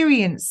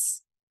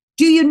experience.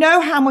 Do you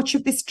know how much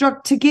of this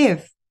drug to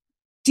give?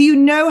 Do you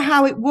know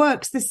how it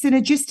works, the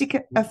synergistic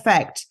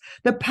effect,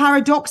 the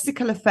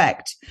paradoxical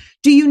effect?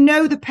 Do you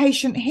know the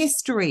patient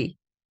history?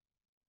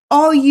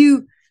 Are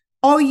you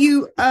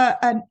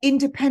an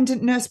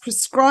independent nurse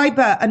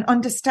prescriber and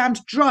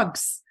understand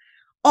drugs?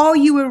 Are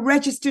you a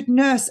registered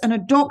nurse and a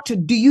doctor?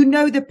 Do you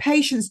know the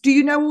patients? Do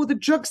you know all the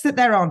drugs that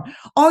they're on?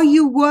 Are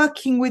you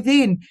working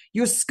within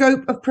your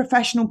scope of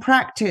professional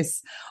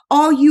practice?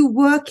 Are you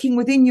working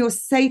within your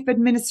safe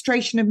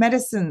administration of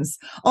medicines?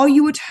 Are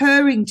you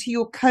adhering to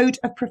your code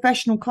of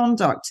professional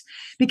conduct?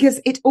 Because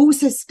it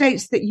also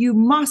states that you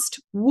must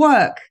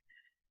work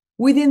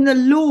within the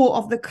law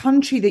of the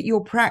country that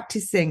you're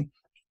practicing.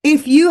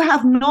 If you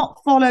have not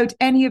followed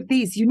any of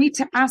these, you need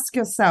to ask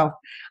yourself,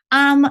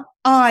 am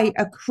I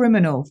a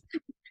criminal?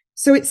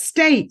 So it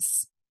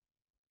states,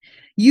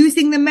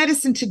 using the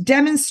medicine to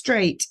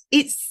demonstrate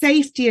its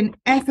safety and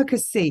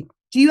efficacy.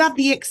 Do you have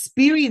the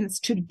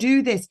experience to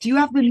do this? Do you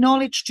have the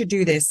knowledge to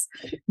do this?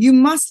 You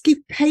must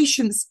give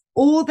patients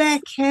or their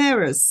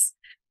carers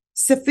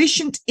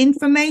sufficient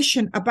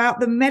information about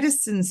the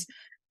medicines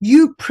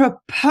you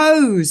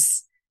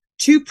propose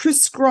to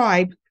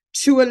prescribe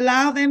to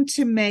allow them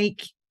to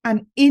make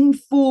an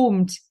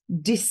informed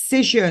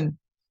decision.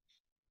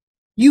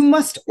 You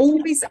must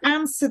always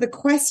answer the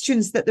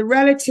questions that the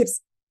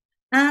relatives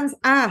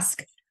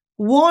ask.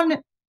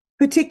 One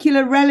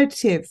particular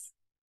relative,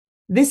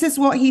 this is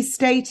what he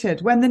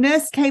stated. When the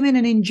nurse came in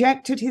and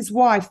injected his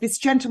wife, this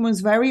gentleman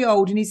was very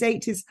old in his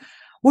 80s.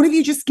 What have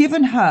you just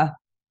given her?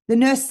 The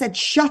nurse said,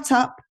 shut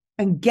up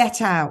and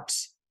get out.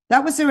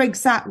 That was her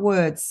exact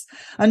words.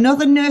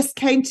 Another nurse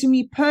came to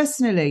me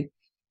personally.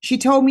 She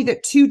told me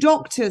that 2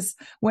 doctors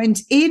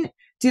went in,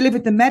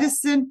 delivered the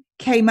medicine,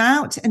 came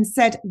out and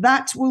said,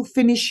 that will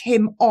finish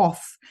him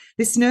off.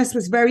 This nurse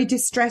was very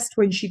distressed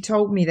when she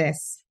told me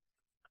this.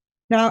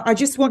 Now, I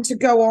just want to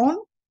go on.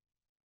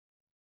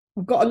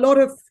 I've got a lot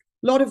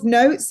of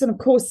notes. And of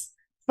course,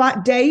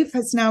 Fat Dave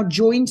has now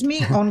joined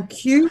me on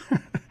cue.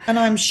 And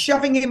I'm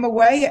shoving him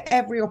away at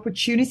every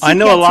opportunity. I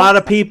know a lot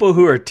of people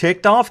who are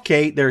ticked off,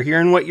 Kate. They're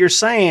hearing what you're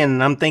saying.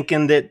 And I'm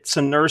thinking that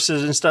some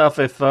nurses and stuff,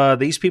 if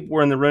these people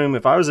were in the room,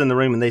 if I was in the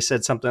room and they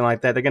said something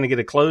like that, they're going to get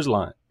a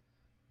clothesline.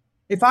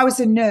 If I was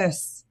a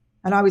nurse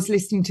and I was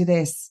listening to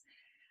this,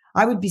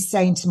 I would be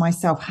saying to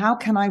myself, how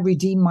can I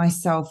redeem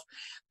myself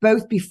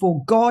both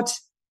before God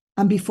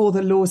and before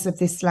the laws of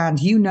this land?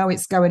 You know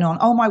it's going on.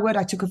 Oh, my word,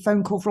 I took a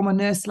phone call from a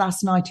nurse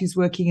last night who's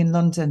working in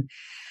London.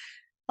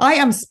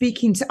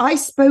 I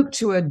spoke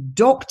to a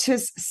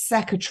doctor's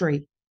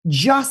secretary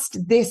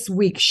just this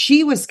week.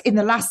 She was, in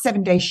the last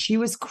 7 days, she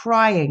was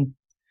crying.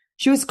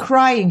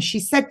 She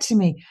said to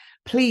me,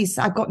 please,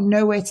 I've got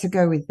nowhere to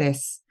go with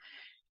this.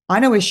 I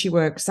know where she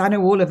works. I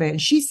know all of it.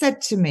 And she said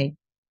to me,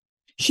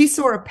 she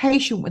saw a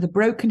patient with a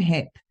broken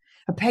hip,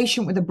 a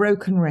patient with a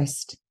broken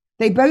wrist.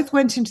 They both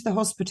went into the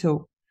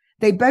hospital.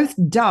 They both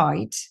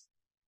died.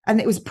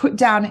 And it was put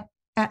down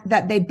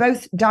that they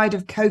both died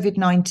of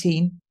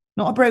COVID-19.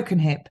 Not a broken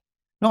hip,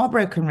 not a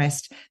broken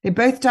wrist. They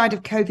both died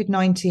of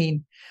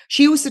COVID-19.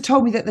 She also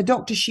told me that the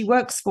doctor she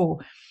works for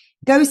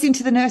goes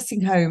into the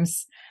nursing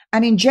homes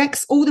and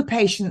injects all the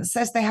patients,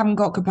 says they haven't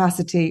got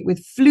capacity,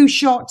 with flu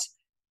shot,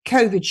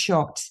 COVID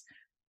shot.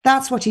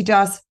 That's what he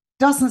does.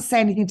 Doesn't say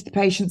anything to the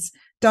patients,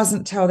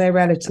 doesn't tell their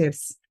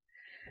relatives.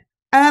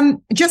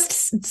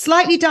 Just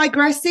slightly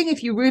digressing,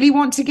 if you really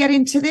want to get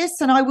into this,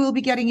 and I will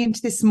be getting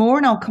into this more,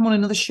 and I'll come on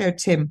another show,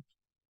 Tim.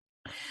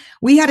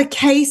 We had a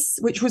case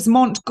which was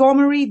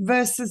Montgomery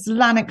versus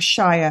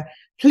Lanarkshire.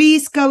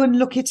 Please go and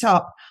look it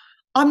up.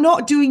 I'm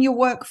not doing your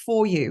work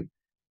for you.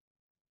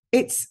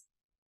 It's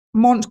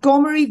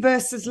Montgomery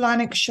versus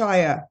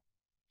Lanarkshire.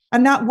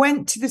 And that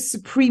went to the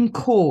Supreme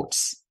Court.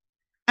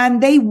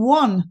 And they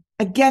won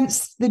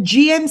against the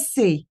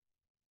GMC,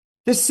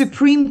 the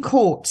Supreme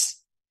Court.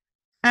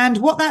 And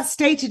what that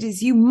stated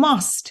is you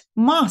must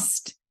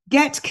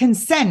get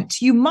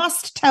consent. You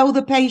must tell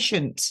the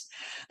patient.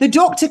 The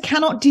doctor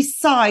cannot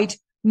decide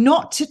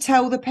not to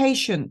tell the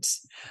patient.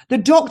 The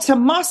doctor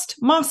must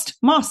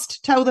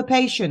tell the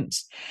patient.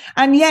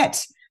 And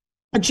yet,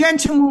 a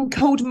gentleman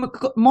called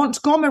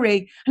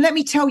Montgomery, and let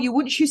me tell you,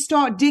 once you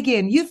start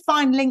digging, you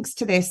find links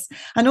to this.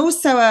 And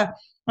also,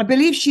 I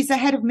believe she's the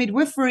head of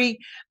midwifery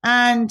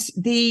and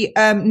the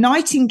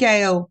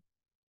Nightingale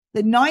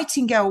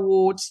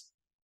ward.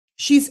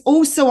 She's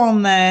also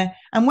on there.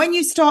 And when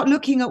you start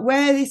looking at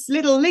where this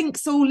little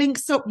all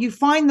links up, you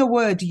find the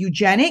word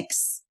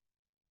eugenics.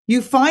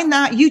 You find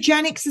that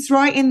eugenics is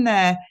right in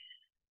there.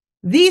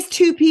 These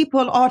 2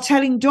 people are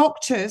telling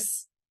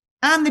doctors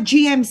and the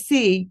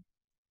GMC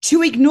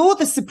to ignore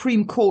the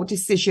Supreme Court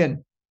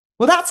decision.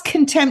 Well, that's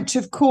contempt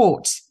of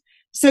court.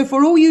 So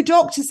for all you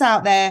doctors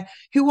out there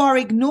who are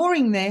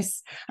ignoring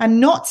this and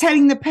not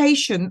telling the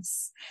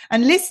patients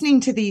and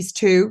listening to these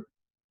 2,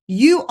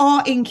 you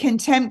are in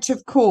contempt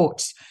of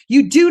court.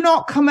 You do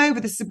not come over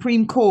the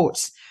Supreme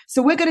Court.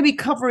 So we're going to be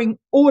covering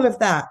all of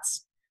that.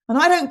 And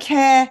I don't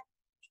care.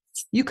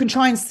 You can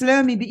try and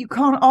slur me, but you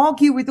can't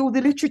argue with all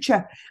the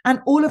literature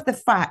and all of the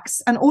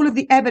facts and all of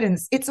the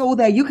evidence. It's all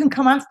there. You can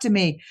come after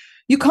me.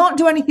 You can't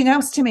do anything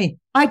else to me.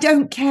 I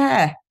don't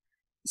care.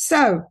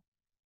 So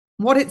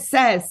what it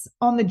says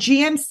on the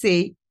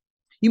GMC,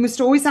 You must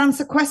always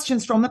answer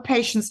questions from the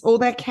patients or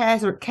their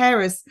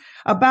carers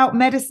about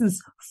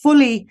medicines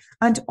fully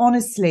and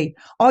honestly.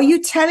 Are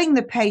you telling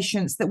the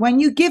patients that when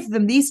you give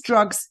them these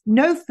drugs,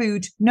 no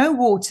food, no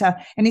water,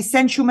 and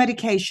essential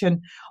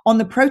medication on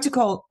the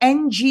protocol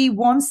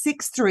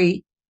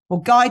NG163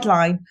 or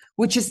guideline,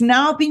 which has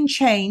now been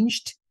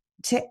changed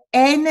to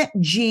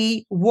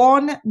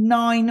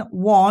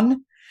NG191,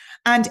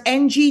 and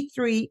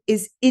NG3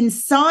 is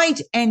inside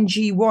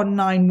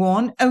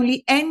NG191.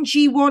 Only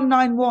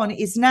NG191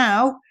 is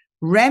now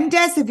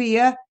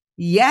remdesivir.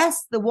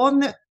 Yes, the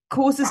one that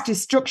causes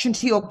destruction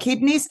to your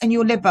kidneys and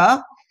your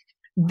liver.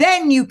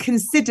 Then you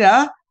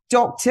consider,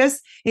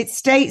 doctors, it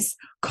states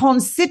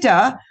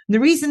consider. The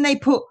reason they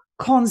put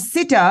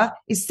consider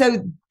is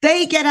so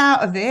they get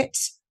out of it,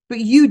 but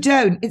you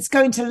don't. It's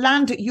going to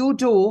land at your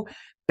door.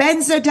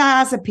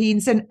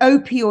 Benzodiazepines and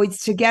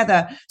opioids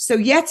together. So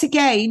yet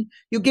again,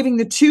 you're giving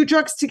the two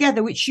drugs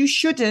together, which you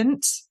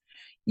shouldn't.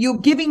 You're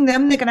giving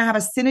them, they're going to have a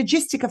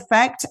synergistic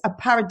effect, a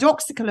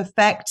paradoxical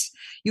effect.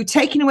 You're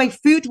taking away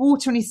food,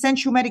 water, and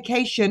essential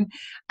medication,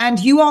 and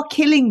you are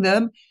killing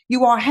them.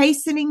 You are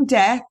hastening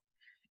death.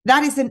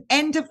 That is an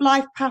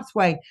end-of-life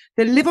pathway.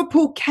 The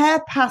Liverpool Care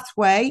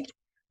Pathway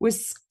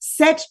was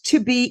said to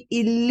be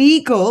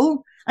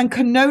illegal and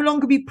can no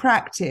longer be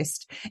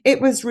practiced. It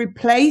was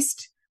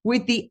replaced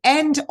with the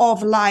end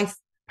of life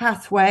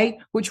pathway,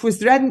 which was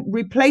then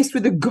replaced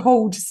with the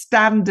gold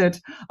standard.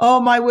 Oh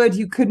my word,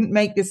 you couldn't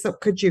make this up,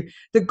 could you?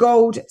 The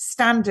gold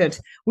standard.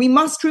 We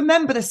must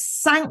remember the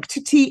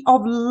sanctity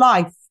of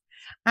life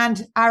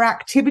and our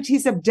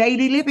activities of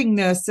daily living,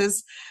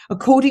 nurses,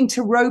 according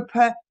to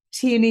Roper,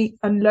 Tierney,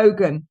 and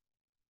Logan.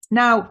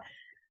 Now,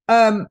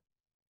 so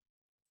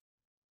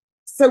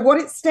what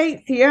it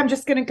states here, I'm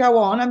just going to go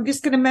on. I'm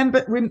just going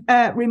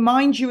to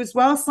remind you as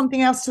well,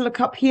 something else to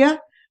look up here.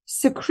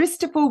 Sir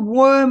Christopher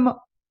Wormold,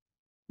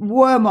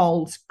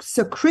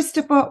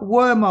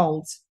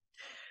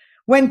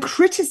 when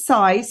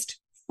criticized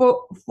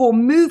for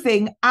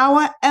moving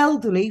our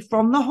elderly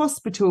from the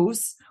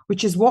hospitals,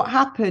 which is what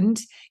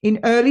happened in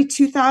early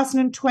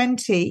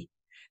 2020,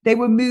 they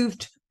were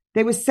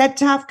said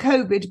to have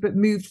COVID, but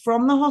moved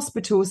from the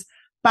hospitals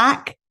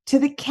back to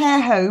the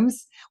care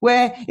homes,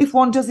 where if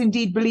one does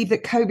indeed believe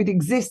that COVID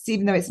exists,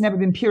 even though it's never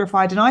been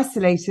purified and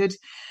isolated,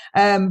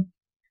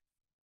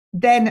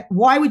 then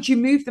why would you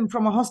move them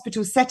from a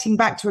hospital setting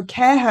back to a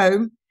care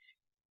home?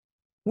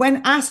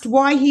 When asked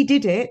why he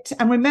did it,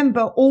 and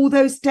remember, all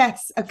those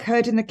deaths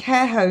occurred in the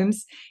care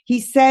homes, he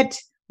said,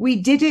 we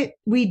did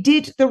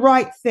the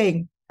right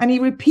thing. And he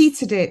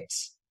repeated it.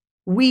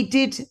 We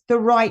did the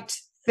right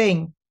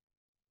thing.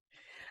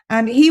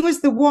 And he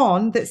was the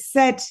one that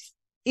said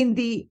in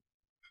the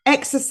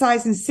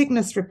exercise and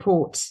sickness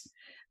report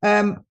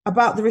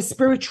about the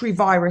respiratory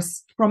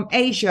virus from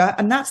Asia,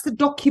 and that's the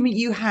document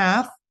you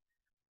have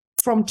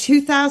from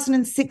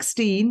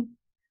 2016,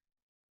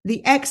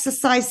 the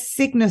exercise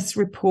sickness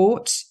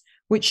report,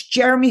 which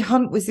Jeremy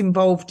Hunt was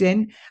involved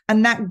in,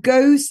 and that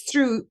goes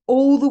through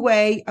all the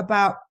way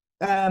about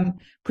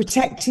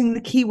protecting the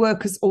key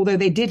workers, although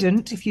they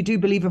didn't, if you do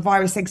believe a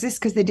virus exists,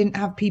 because they didn't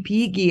have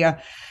PPE gear.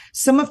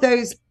 Some of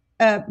those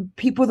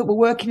people that were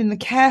working in the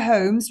care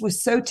homes were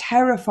so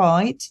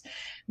terrified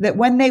that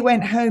when they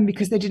went home,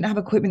 because they didn't have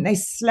equipment, they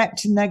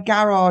slept in their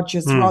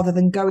garages rather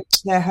than go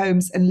to their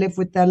homes and live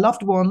with their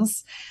loved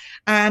ones.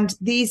 And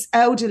these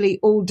elderly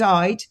all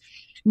died.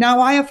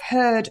 Now, I have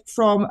heard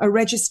from a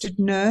registered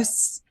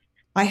nurse.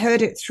 I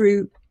heard it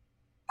through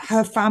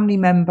her family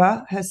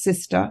member, her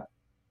sister.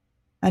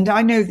 And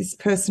I know this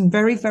person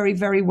very, very,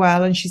 very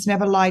well. And she's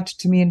never lied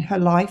to me in her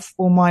life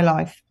or my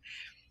life.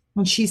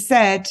 And she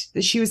said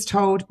that she was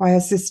told by her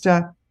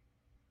sister,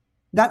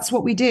 that's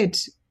what we did.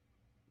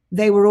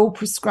 They were all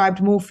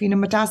prescribed morphine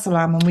and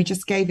midazolam, and we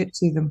just gave it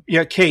to them.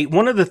 Yeah, Kate,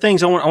 one of the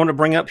things I want to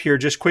bring up here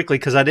just quickly,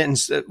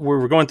 because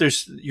you're going through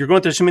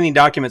so many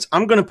documents.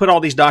 I'm going to put all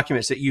these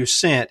documents that you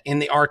sent in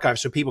the archive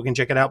so people can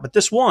check it out. But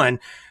this is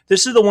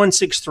the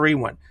 163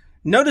 one.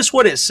 Notice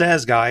what it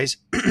says, guys.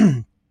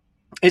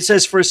 It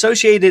says, for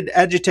associated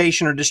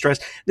agitation or distress.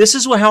 This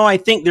is how I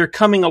think they're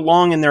coming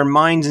along in their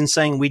minds and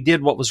saying we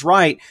did what was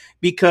right,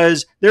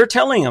 because they're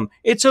telling them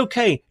it's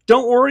okay.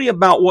 Don't worry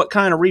about what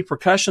kind of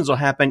repercussions will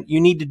happen.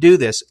 You need to do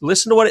this.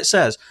 Listen to what it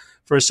says.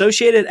 For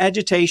associated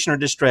agitation or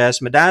distress,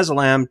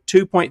 midazolam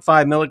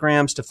 2.5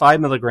 milligrams to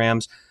 5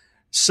 milligrams,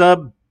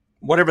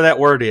 whatever that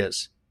word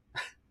is.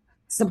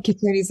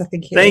 Subcutaneous, I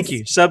think. Thank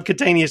you.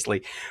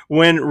 Subcutaneously,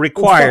 when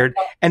required.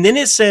 And then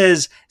it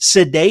says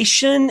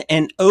sedation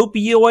and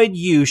opioid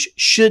use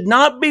should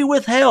not be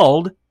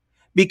withheld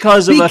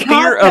because of a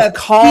fear of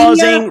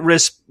causing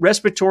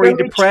respiratory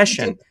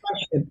depression.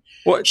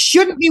 What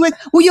shouldn't be well,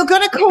 you're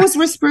going to cause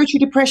respiratory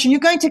depression.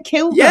 You're going to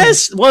kill them.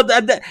 Yes. Well,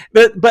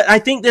 but I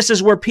think this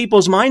is where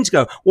people's minds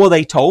go. Well,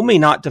 they told me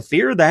not to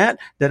fear that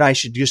I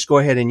should just go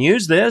ahead and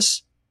use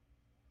this.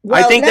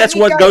 Well, I think that's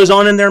what goes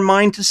on in their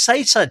mind to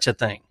say such a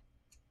thing.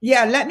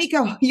 Yeah, let me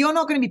go. You're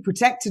not going to be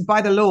protected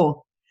by the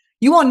law.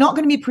 You are not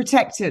going to be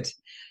protected,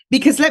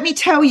 because let me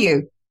tell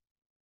you,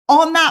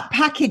 on that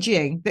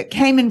packaging that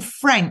came in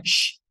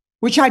French,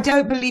 which I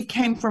don't believe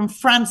came from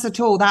France at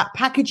all. That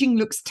packaging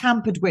looks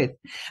tampered with.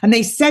 And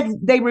they said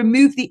they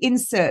removed the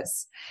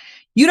inserts.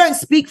 You don't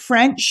speak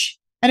French.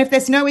 And if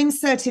there's no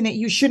insert in it,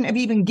 you shouldn't have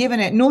even given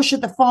it, nor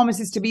should the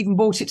pharmacist have even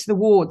brought it to the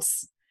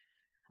wards.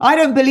 I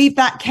don't believe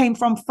that came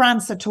from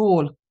France at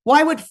all.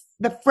 Why would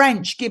the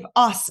French give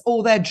us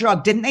all their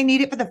drug? Didn't they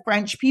need it for the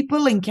French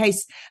people in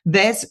case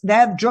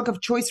their drug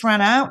of choice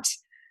ran out?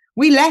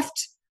 We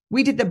left.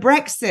 We did the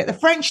Brexit. The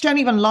French don't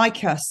even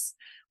like us.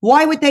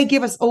 Why would they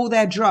give us all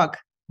their drug?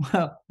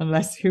 Well,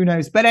 unless, who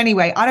knows? But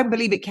anyway, I don't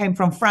believe it came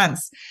from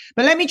France.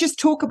 But let me just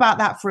talk about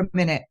that for a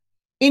minute.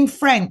 In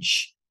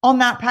French, on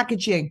that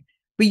packaging.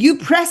 But you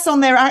press on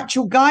their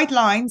actual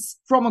guidelines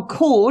from a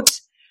cord,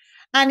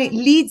 and it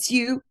leads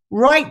you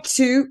right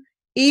to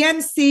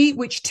EMC,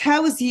 which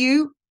tells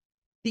you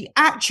the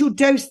actual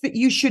dose that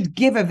you should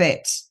give of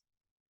it.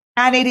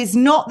 And it is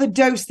not the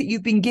dose that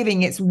you've been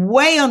giving. It's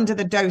way under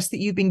the dose that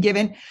you've been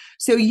given.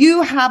 So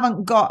you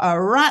haven't got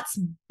a rat's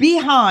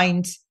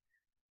behind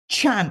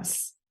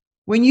chance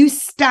when you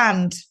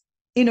stand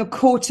in a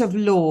court of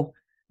law.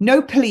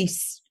 No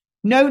police,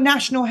 no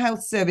National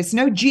Health Service,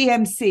 no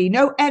GMC,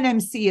 no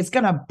NMC is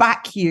going to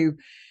back you,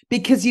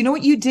 because you know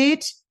what you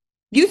did?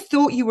 You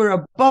thought you were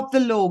above the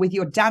law with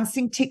your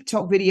dancing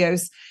TikTok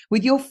videos,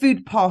 with your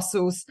food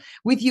parcels,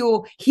 with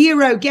your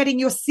hero getting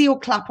your seal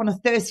clap on a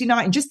Thursday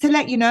night. And just to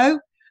let you know,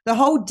 the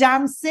whole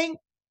dancing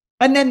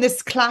and then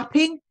this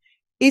clapping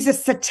is a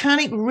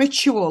satanic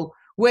ritual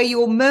where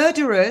your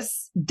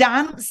murderers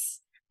dance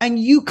and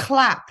you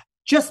clap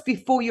just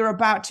before you're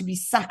about to be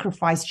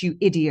sacrificed, you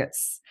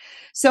idiots.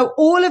 So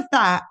all of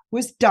that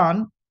was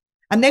done.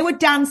 And they were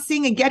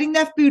dancing and getting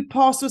their food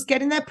parcels,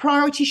 getting their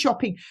priority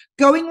shopping,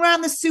 going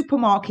around the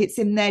supermarkets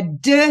in their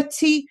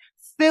dirty,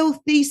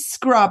 filthy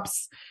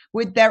scrubs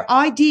with their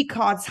ID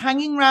cards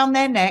hanging around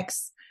their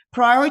necks,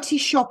 priority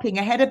shopping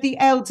ahead of the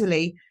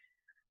elderly.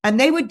 And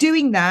they were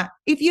doing that.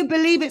 If you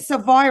believe it's a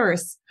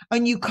virus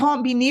and you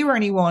can't be near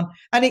anyone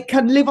and it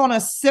can live on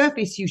a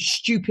surface, you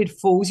stupid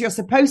fools, you're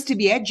supposed to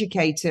be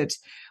educated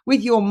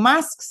with your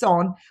masks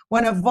on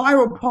when a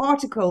viral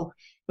particle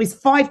is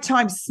 5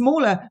 times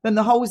smaller than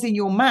the holes in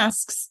your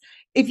masks.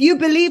 If you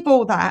believe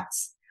all that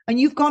and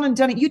you've gone and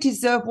done it, you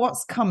deserve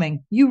what's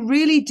coming. You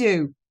really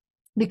do,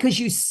 because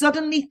you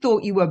suddenly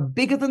thought you were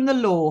bigger than the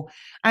law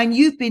and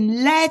you've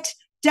been led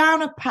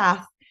down a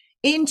path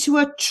into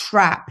a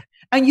trap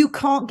and you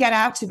can't get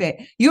out of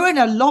it. You're in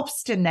a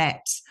lobster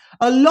net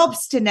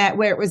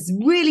where it was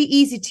really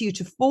easy to you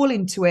to fall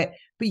into it,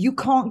 but you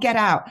can't get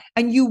out,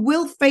 and you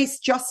will face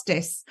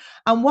justice.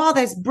 And while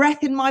there's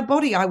breath in my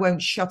body, I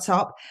won't shut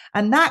up.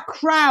 And that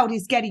crowd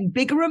is getting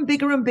bigger and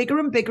bigger and bigger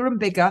and bigger and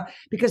bigger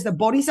because the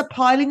bodies are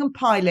piling and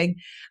piling.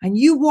 And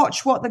you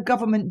watch what the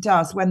government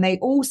does when they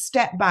all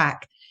step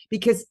back,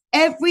 because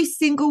every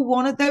single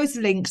one of those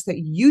links that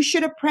you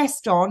should have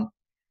pressed on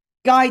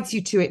guides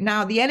you to it.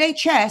 Now, the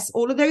NHS,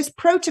 all of those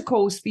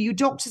protocols for you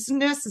doctors and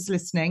nurses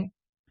listening,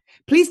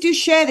 please do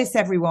share this,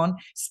 everyone,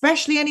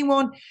 especially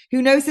anyone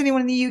who knows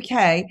anyone in the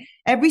UK.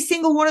 Every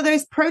single one of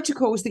those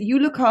protocols that you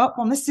look up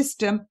on the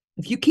system,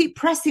 if you keep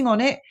pressing on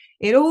it,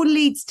 it all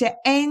leads to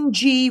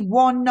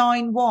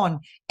NG191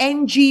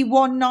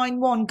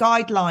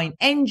 guideline,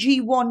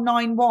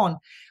 NG191,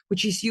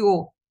 which is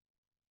your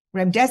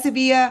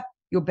remdesivir,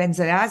 your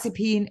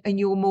benzodiazepine, and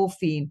your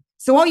morphine.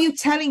 So are you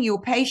telling your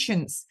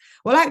patients,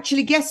 well,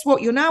 actually, guess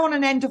what? You're now on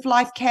an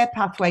end-of-life care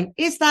pathway.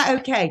 Is that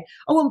okay?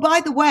 Oh, and by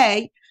the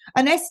way,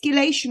 an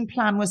escalation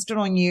plan was done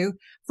on you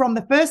from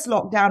the first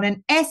lockdown,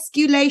 an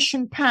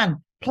escalation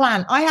plan.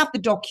 I have the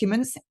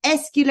documents,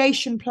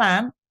 escalation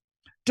plan.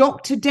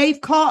 Dr.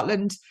 Dave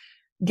Cartland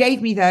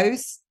gave me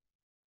those,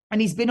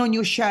 and he's been on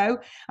your show.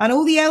 And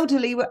all the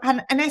elderly,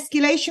 and an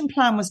escalation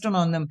plan was done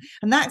on them.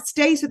 And that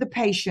stays with the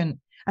patient.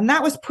 And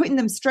that was putting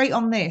them straight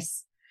on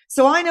this.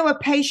 So I know a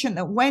patient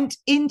that went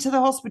into the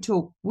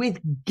hospital with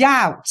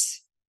gout.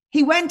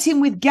 He went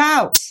in with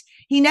gout.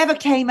 He never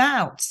came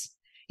out.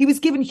 He was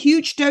given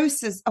huge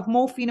doses of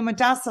morphine and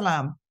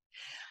midazolam.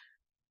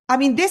 I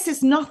mean, this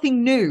is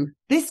nothing new.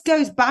 This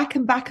goes back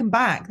and back and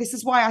back. This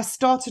is why I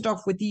started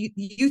off with the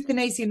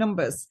euthanasia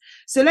numbers.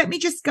 So let me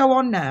just go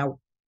on now.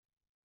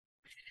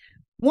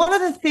 One of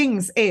the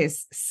things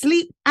is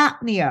sleep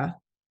apnea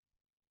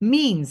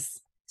means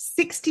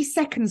 60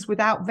 seconds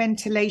without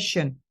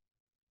ventilation.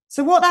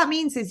 So what that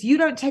means is you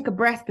don't take a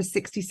breath for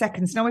 60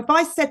 seconds. Now, if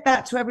I said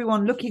that to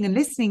everyone looking and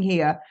listening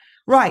here,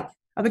 right,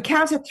 at the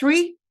count of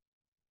 3,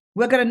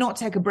 we're going to not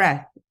take a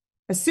breath.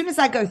 As soon as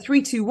I go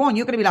 3, 2, 1,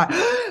 you're going to be like,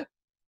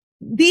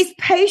 these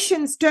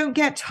patients don't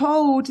get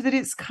told that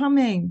it's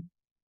coming.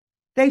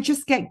 They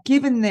just get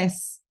given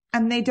this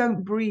and they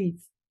don't breathe.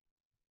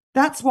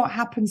 That's what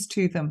happens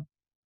to them.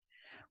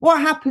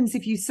 What happens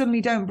if you suddenly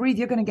don't breathe?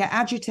 You're going to get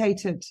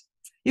agitated.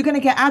 You're going to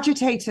get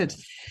agitated.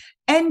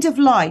 End of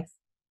life.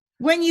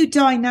 When you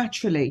die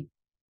naturally,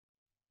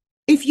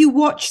 if you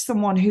watch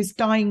someone who's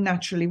dying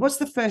naturally, what's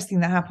the first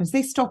thing that happens?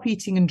 They stop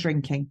eating and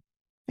drinking.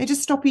 They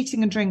just stop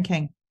eating and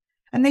drinking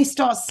and they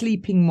start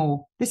sleeping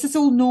more. This is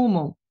all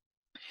normal.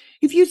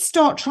 If you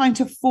start trying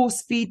to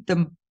force feed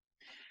them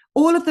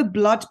all of the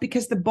blood,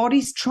 because the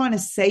body's trying to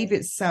save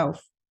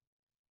itself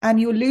and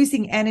you're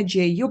losing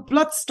energy, your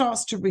blood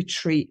starts to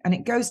retreat and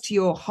it goes to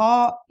your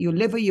heart, your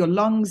liver, your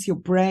lungs, your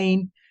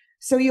brain.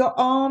 So your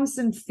arms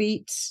and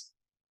feet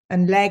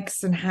and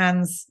legs and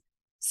hands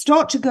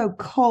start to go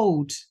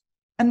cold,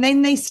 and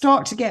then they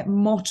start to get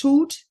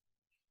mottled.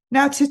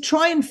 Now, to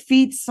try and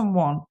feed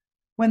someone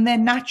when they're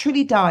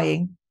naturally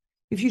dying,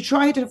 if you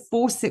try to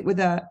force it with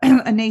a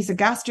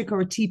nasogastric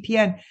or a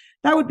TPN,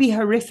 that would be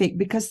horrific,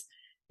 because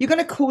you're going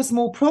to cause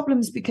more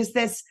problems, because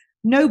there's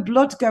no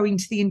blood going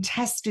to the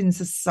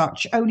intestines as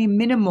such, only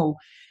minimal,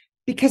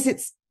 because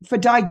it's for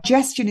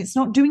digestion. It's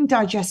not doing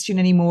digestion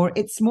anymore.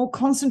 It's more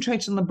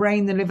concentrated on the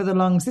brain, the liver, the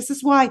lungs. This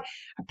is why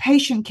a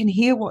patient can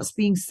hear what's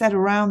being said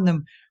around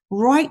them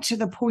right to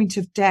the point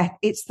of death.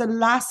 It's the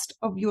last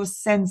of your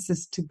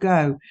senses to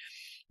go.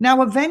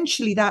 Now,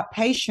 eventually that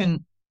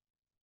patient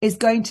is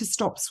going to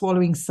stop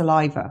swallowing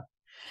saliva,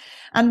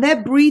 and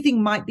their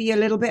breathing might be a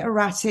little bit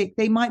erratic.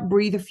 They might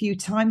breathe a few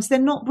times,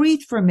 then not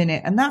breathe for a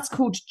minute. And that's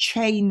called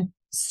chain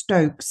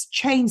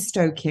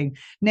stoking,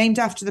 named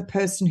after the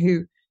person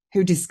who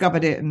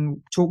discovered it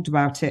and talked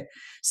about it.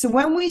 So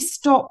when we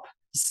stop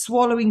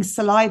swallowing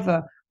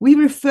saliva, we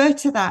refer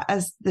to that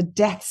as the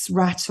death's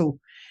rattle.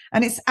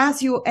 And it's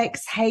as you're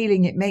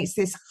exhaling, it makes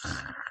this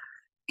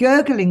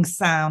gurgling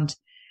sound.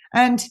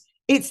 And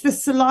it's the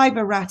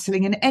saliva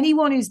rattling. And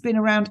anyone who's been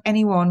around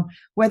anyone,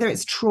 whether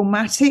it's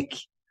traumatic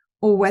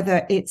or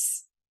whether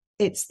it's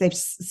they've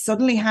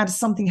suddenly had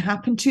something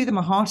happen to them,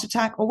 a heart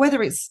attack, or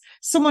whether it's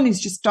someone who's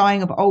just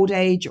dying of old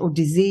age or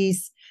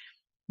disease,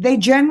 they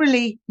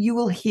generally, you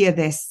will hear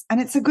this, and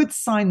it's a good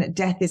sign that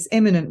death is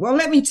imminent. Well,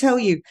 let me tell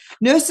you,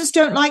 nurses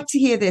don't like to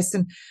hear this,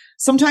 and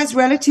sometimes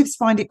relatives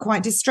find it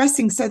quite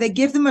distressing, so they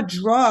give them a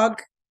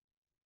drug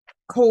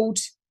called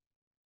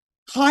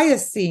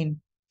hyoscine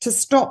to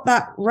stop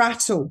that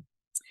rattle.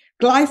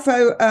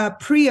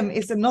 Glyphosate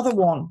is another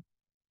one.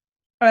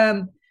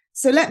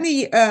 So let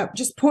me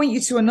just point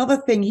you to another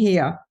thing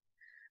here.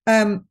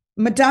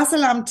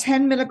 Midazolam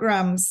 10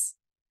 milligrams,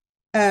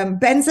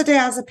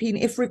 benzodiazepine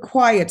if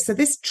required. So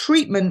this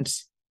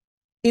treatment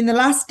in the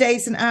last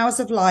days and hours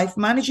of life,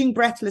 managing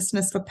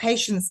breathlessness for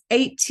patients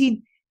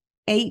 18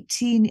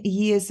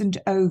 years and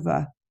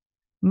over.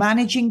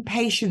 Managing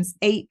patients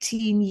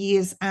 18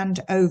 years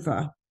and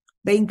over.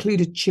 They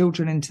included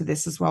children into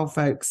this as well,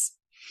 folks.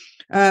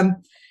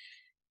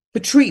 The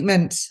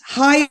treatment,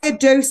 higher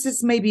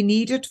doses may be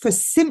needed for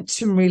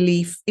symptom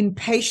relief in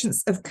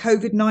patients of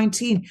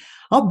COVID-19.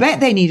 I'll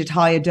bet they needed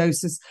higher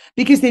doses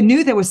because they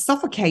knew they were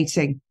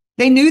suffocating.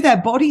 They knew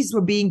their bodies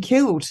were being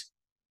killed.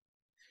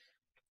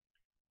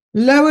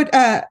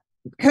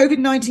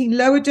 COVID-19,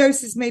 lower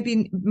doses may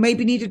be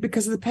needed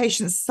because of the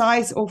patient's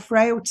size or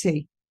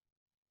frailty.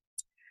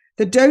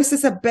 The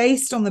doses are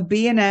based on the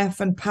BNF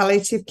and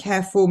palliative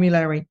care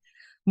formulary.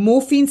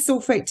 Morphine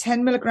sulfate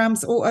 10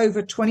 milligrams or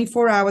over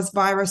 24 hours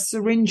via a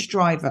syringe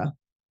driver,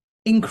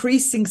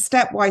 increasing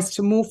stepwise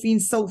to morphine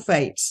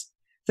sulfate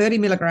 30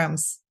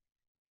 milligrams.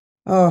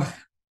 Midazolam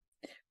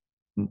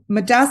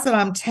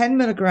 10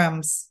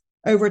 milligrams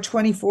over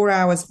 24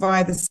 hours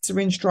via the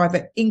syringe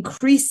driver,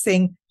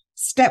 increasing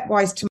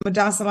stepwise to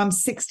midazolam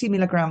 60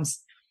 milligrams.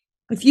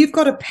 If you've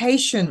got a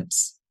patient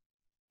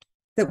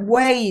that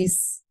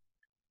weighs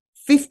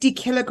 50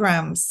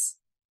 kilograms,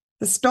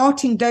 the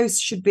starting dose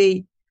should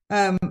be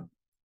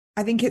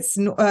I think it's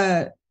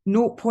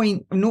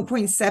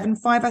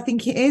 0.75, I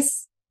think it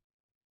is.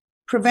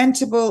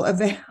 Preventable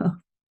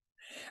avail.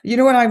 You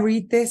know, when I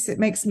read this, it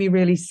makes me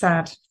really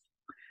sad.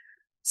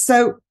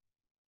 So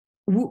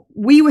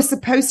we were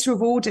supposed to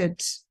have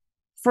ordered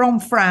from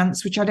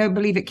France, which I don't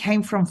believe it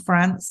came from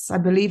France. I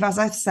believe, as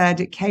I've said,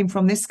 it came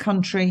from this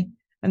country.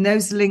 And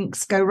those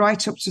links go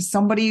right up to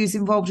somebody who's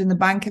involved in the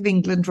Bank of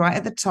England, right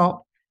at the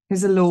top,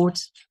 who's a lord.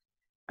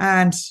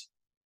 And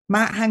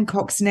Matt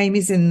Hancock's name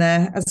is in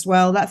there as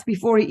well. That's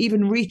before he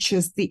even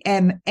reaches the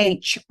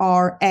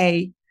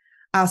MHRA,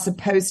 as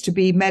opposed to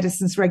be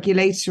Medicines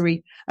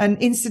Regulatory. And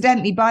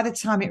incidentally, by the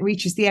time it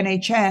reaches the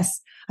NHS,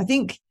 I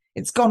think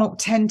it's gone up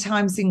 10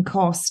 times in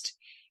cost,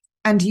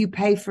 and you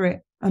pay for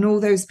it. And all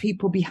those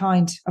people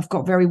behind have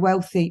got very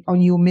wealthy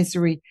on your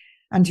misery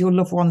and your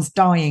loved ones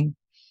dying.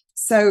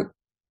 So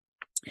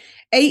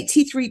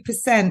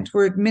 83%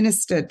 were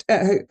administered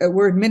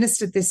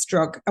this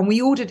drug, and we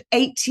ordered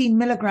 18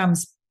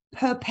 milligrams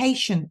per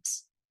patient.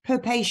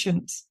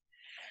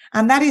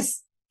 And that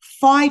is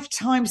 5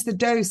 times the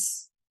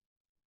dose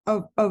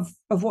of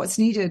what's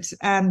needed.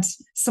 And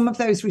some of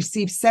those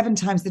received 7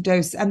 times the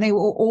dose, and they were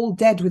all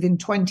dead within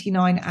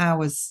 29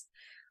 hours.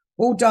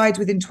 All died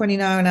within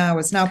 29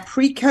 hours. Now,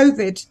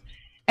 pre-COVID,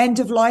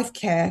 end-of-life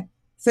care,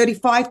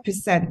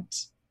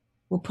 35%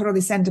 were put on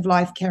this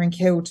end-of-life care and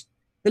killed.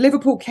 The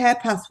Liverpool Care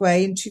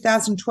Pathway in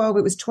 2012,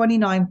 it was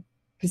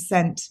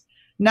 29%.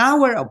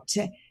 Now we're up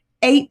to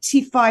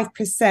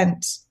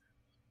 85%.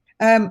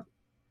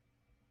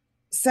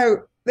 So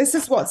this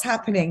is what's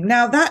happening.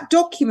 Now, that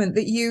document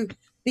that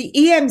the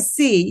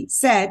EMC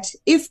said,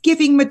 if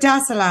giving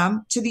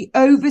midazolam to the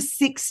over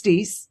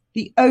 60s,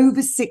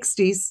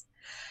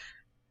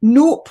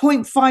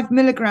 0.5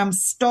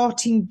 milligrams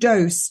starting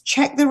dose.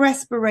 Check the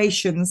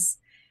respirations.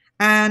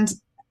 And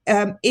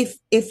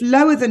if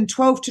lower than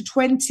 12 to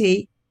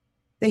 20,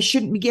 they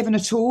shouldn't be given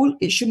at all.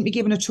 It shouldn't be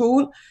given at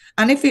all.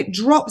 And if it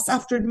drops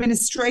after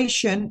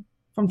administration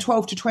from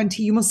 12 to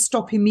 20, you must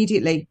stop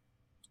immediately.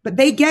 But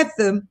they gave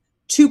them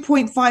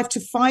 2.5 to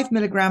 5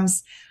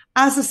 milligrams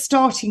as a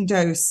starting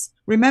dose.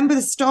 Remember,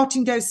 the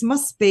starting dose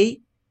must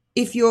be,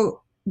 if you're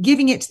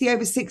giving it to the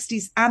over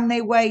 60s and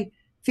they weigh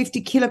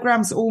 50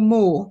 kilograms or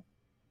more,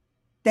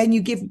 then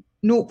you give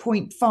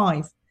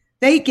 0.5.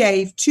 They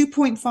gave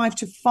 2.5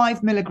 to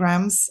 5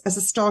 milligrams as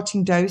a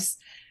starting dose.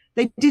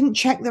 They didn't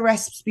check the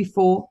resps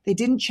before. They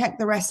didn't check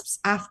the resps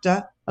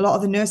after. A lot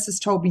of the nurses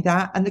told me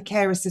that, and the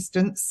care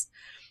assistants.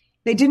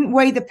 They didn't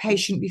weigh the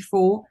patient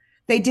before.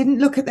 They didn't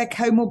look at their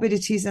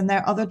comorbidities and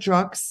their other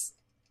drugs.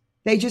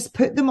 They just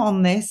put them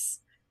on this.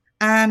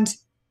 And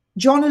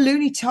John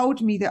O'Looney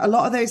told me that a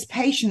lot of those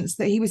patients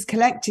that he was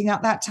collecting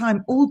at that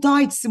time all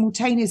died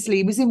simultaneously.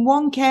 He was in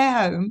one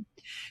care home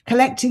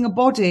collecting a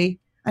body,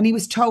 and he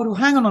was told, oh,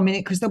 hang on a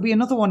minute, because there'll be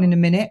another one in a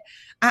minute.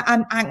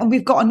 And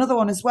we've got another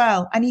one as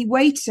well. And he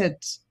waited.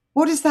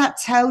 What does that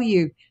tell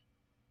you?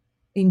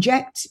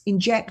 Inject,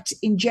 inject,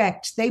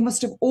 inject. They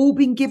must have all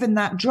been given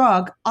that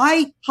drug.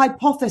 I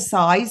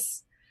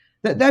hypothesize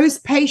that those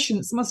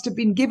patients must have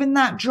been given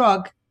that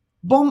drug,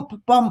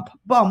 bump, bump,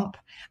 bump,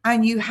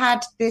 and you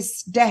had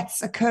this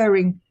deaths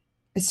occurring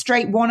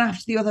straight one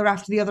after the other,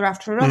 after the other,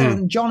 after another.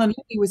 And John and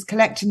Lee was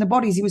collecting the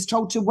bodies. He was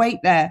told to wait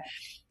there.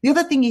 The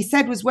other thing he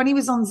said was when he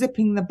was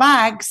unzipping the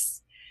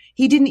bags,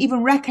 he didn't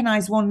even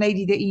recognize one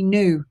lady that he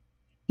knew.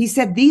 He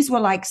said these were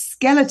like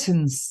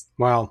skeletons.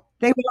 Wow.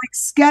 They were like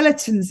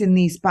skeletons in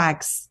these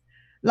bags,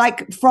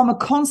 like from a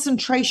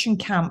concentration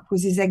camp,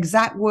 was his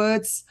exact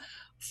words,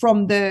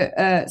 from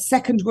the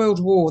Second World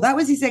War. That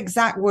was his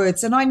exact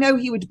words. And I know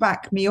he would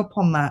back me up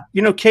on that.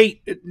 You know,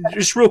 Kate,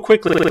 just real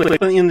quickly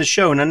in the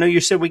show, and I know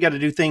you said we got to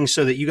do things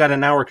so that you got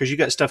an hour because you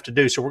got stuff to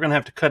do. So we're going to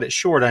have to cut it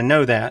short. I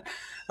know that.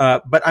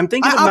 But I'm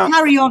thinking I'll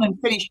carry on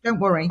and finish. Don't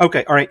worry.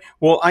 Okay. All right.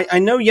 Well, I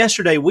know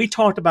yesterday we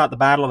talked about the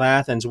Battle of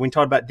Athens, and we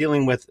talked about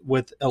dealing with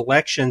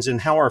elections and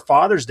how our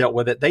fathers dealt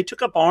with it. They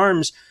took up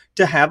arms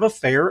to have a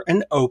fair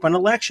and open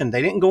election.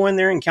 They didn't go in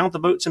there and count the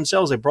votes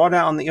themselves. They brought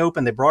out in the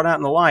open. They brought out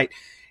in the light.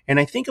 And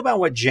I think about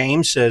what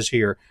James says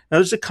here. Now,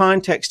 there's a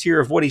context here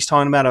of what he's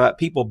talking about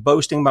people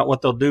boasting about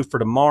what they'll do for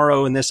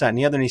tomorrow and this, that, and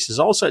the other. And he says,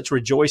 all such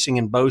rejoicing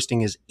and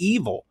boasting is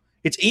evil.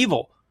 It's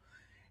evil.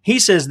 He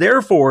says,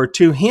 therefore,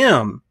 to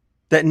him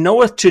that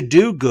knoweth to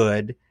do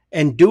good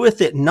and doeth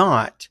it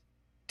not,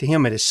 to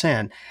him it is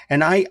sin.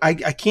 And I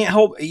can't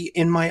help,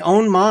 in my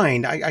own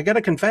mind, I got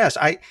to confess,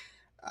 I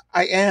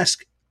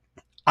ask,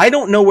 I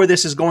don't know where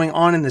this is going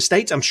on in the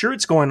States. I'm sure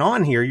it's going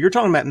on here. You're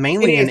talking about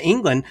mainly in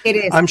England. It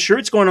is. I'm sure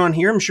it's going on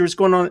here. I'm sure it's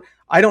going on.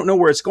 I don't know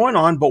where it's going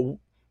on, but, you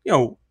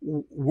know,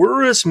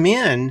 we're as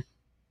men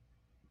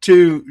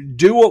to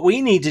do what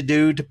we need to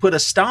do to put a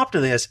stop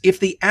to this. If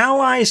the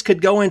Allies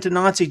could go into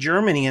Nazi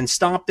Germany and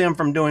stop them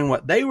from doing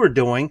what they were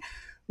doing,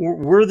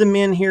 we're the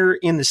men here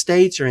in the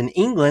States or in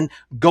England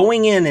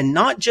going in and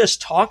not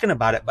just talking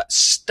about it, but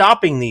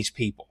stopping these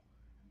people.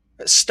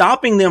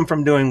 Stopping them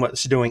from doing what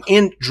it's doing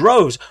in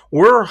droves.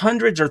 We're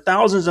hundreds or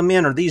thousands of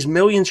men, or these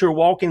millions who are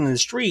walking in the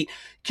street.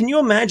 Can you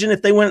imagine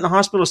if they went in the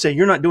hospital and said,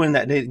 "You're not doing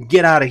that.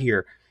 Get out of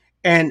here,"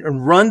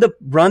 and run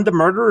the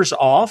murderers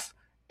off,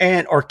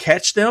 or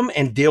catch them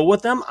and deal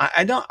with them?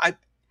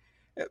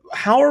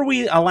 How are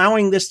we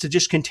allowing this to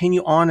just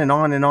continue on and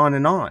on and on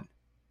and on?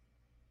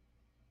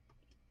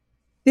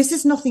 This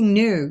is nothing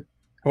new.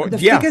 Well, the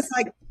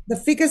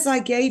figures I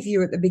gave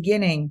you at the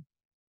beginning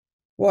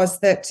was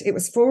that it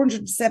was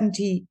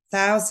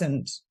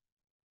 470,000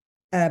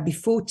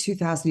 before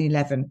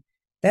 2011.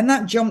 Then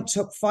that jumped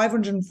up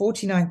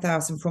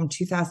 549,000 from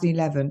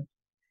 2011.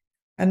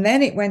 And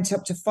then it went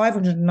up to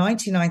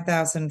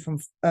 599,000 from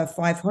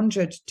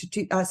 500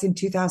 to that's in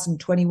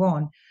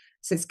 2021.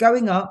 So it's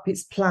going up,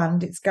 it's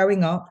planned, it's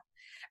going up.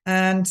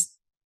 And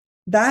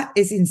that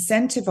is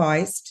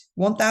incentivized,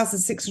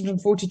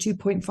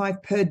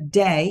 1,642.5 per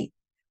day.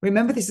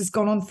 Remember, this has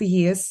gone on for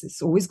years.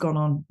 It's always gone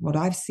on, what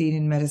I've seen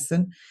in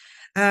medicine.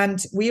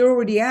 And we're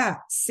already at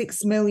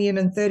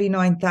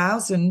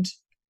 6,039,000.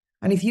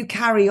 And if you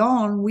carry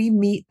on, we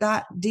meet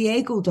that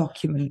Diego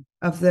document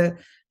of the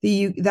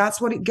that's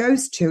what it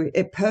goes to.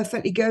 It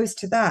perfectly goes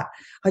to that.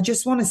 I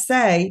just want to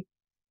say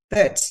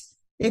that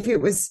if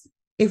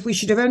we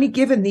should have only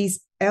given these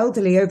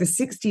elderly over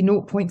 60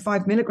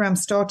 0.5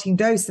 milligrams starting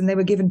dose, and they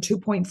were given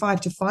 2.5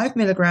 to 5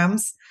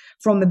 milligrams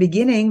from the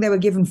beginning, they were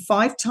given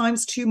 5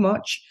 times too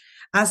much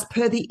as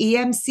per the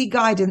EMC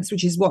guidance,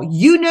 which is what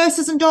you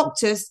nurses and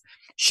doctors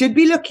should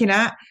be looking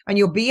at. And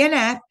your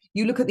BNF,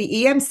 you look at the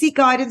EMC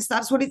guidance.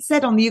 That's what it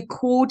said on the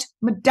Accord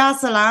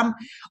Midazolam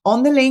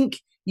on the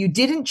link. You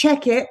didn't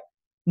check it.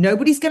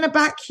 Nobody's going to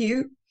back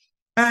you.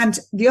 And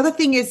the other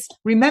thing is,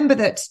 remember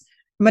that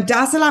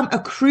Midazolam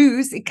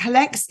accrues, it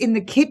collects in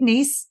the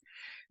kidneys.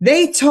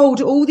 They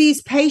told all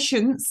these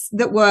patients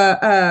that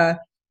were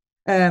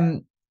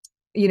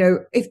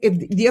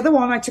if the other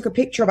one I took a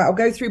picture of it, I'll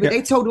go through, but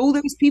they told all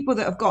those people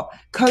that have got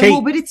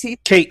comorbidity.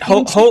 Kate,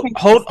 hold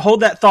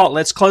that thought.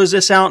 Let's close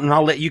this out, and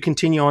I'll let you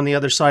continue on the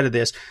other side of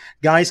this.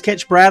 Guys,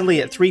 catch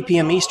Bradley at 3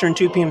 p.m. Eastern,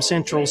 2 p.m.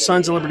 Central,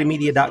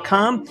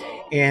 sonsoflibertymedia.com,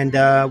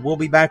 and we'll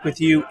be back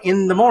with you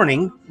in the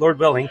morning, Lord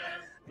willing.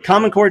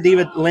 Common Core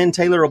Diva Lynn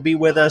Taylor will be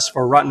with us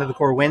for Rotten to the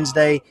Core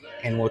Wednesday,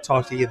 and we'll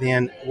talk to you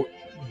then.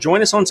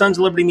 Join us on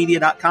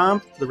sonsoflibertymedia.com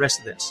for the rest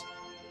of this.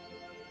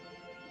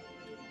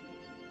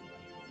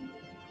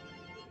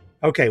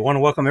 Okay, want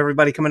to welcome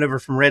everybody coming over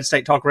from Red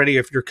State Talk Radio.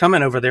 If you're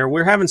coming over there,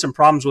 we're having some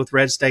problems with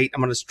Red State.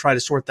 I'm going to try to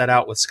sort that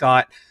out with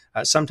Scott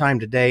sometime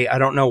today. I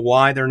don't know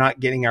why they're not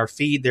getting our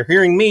feed. They're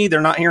hearing me.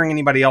 They're not hearing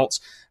anybody else.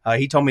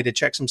 He told me to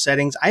check some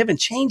settings. I haven't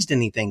changed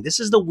anything.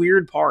 This is the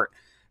weird part.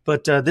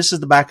 But this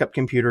is the backup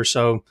computer,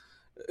 so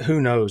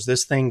who knows?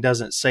 This thing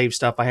doesn't save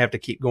stuff. I have to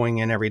keep going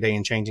in every day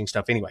and changing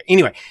stuff.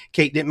 Anyway,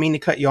 Kate, didn't mean to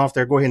cut you off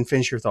there. Go ahead and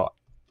finish your thought.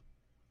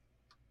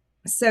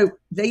 So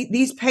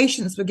these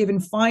patients were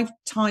given 5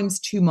 times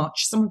too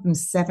much, some of them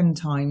 7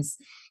 times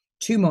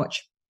too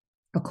much,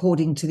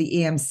 according to the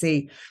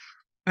EMC.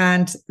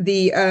 And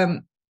the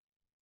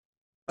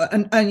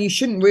and you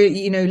shouldn't really,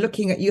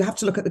 you have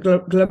to look at the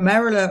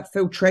glomerular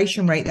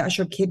filtration rate, that's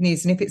your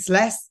kidneys. And if it's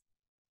less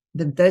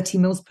than 30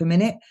 mils per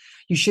minute,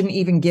 you shouldn't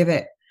even give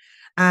it.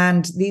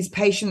 And these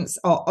patients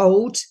are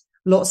old.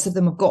 Lots of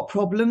them have got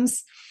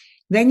problems.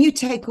 Then you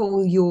take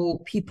all your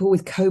people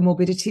with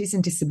comorbidities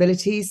and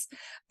disabilities,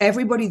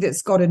 everybody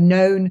that's got a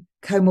known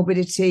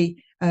comorbidity,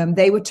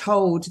 they were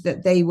told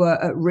that they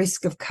were at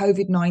risk of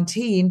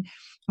COVID-19,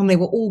 and they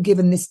were all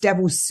given this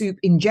devil's soup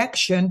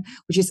injection,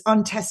 which is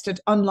untested,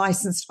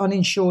 unlicensed,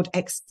 uninsured,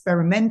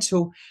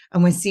 experimental.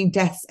 And we're seeing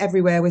deaths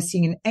everywhere. We're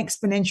seeing an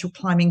exponential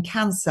climb in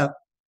cancer,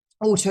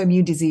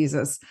 autoimmune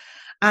diseases.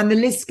 And the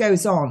list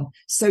goes on.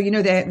 So,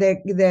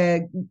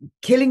 they're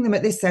killing them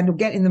at this end or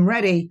getting them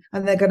ready,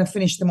 and they're going to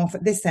finish them off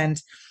at this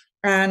end.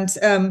 And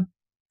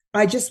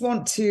I just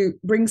want to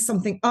bring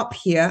something up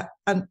here.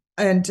 And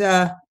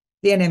the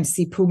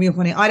NMC pulled me up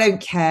on it. I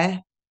don't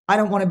care. I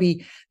don't want to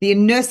be. The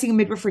Nursing and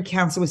Midwifery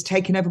Council was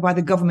taken over by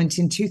the government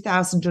in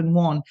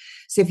 2001.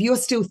 So if you're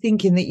still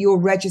thinking that you're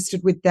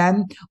registered with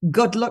them,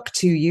 good luck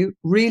to you.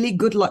 Really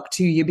good luck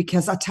to you,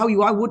 because I tell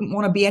you, I wouldn't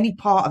want to be any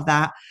part of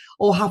that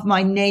or have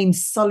my name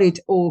sullied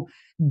or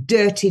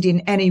dirtied in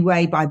any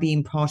way by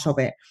being part of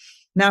it.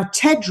 Now,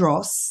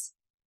 Tedros,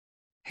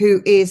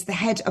 who is the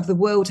head of the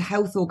World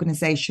Health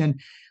Organization,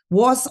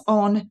 was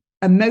on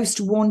a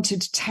most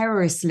wanted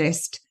terrorist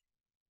list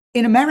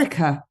in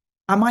America.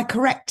 Am I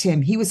correct,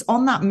 Tim? He was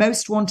on that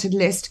most wanted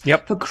list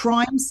for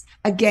crimes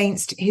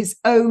against his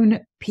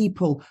own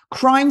people,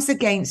 crimes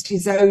against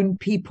his own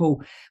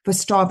people for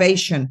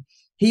starvation.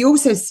 He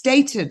also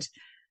stated,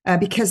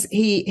 because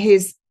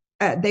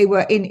they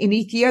were in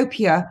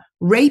Ethiopia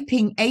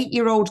raping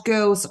 8-year-old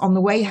girls on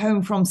the way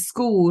home from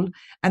school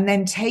and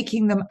then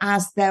taking them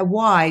as their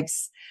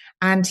wives.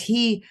 And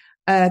he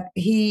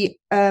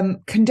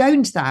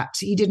condoned that.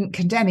 He didn't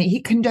condemn it.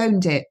 He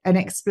condoned it and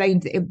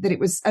explained that it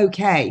was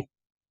okay.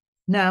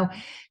 Now,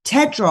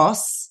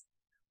 Tedros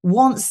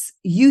wants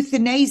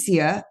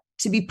euthanasia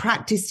to be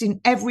practiced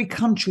in every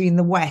country in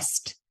the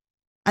West.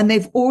 And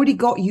they've already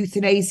got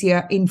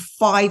euthanasia in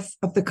 5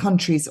 of the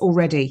countries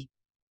already.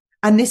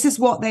 And this is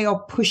what they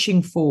are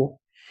pushing for.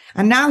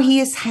 And now he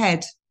is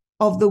head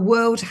of the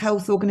World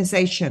Health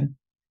Organization.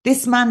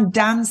 This man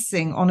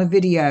dancing on a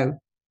video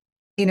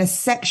in a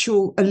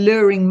sexual,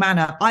 alluring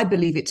manner. I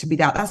believe it to be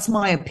that. That's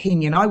my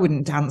opinion. I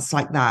wouldn't dance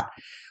like that,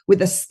 with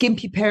a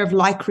skimpy pair of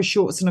lycra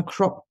shorts and a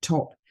crop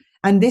top.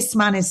 And this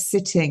man is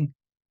sitting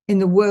in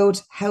the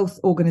World Health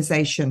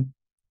Organization,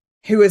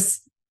 who was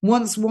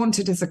once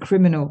wanted as a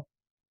criminal,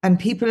 and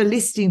people are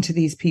listening to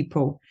these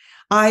people.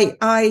 I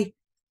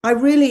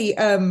really,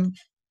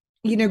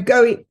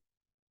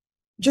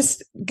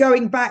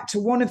 going back to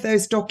one of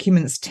those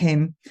documents,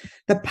 Tim,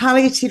 the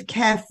Palliative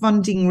Care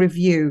Funding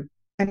Review.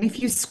 And if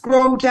you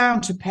scroll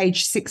down to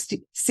page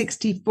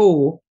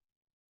 64,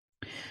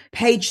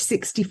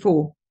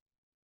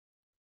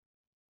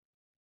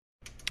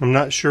 I'm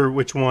not sure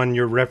which one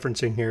you're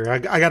referencing here.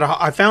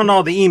 I found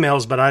all the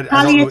emails, but I don't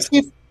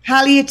know.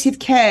 Palliative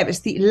care. It's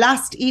the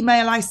last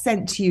email I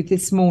sent to you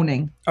this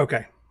morning.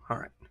 Okay. All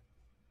right.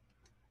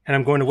 And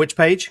I'm going to which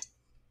page?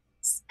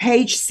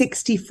 Page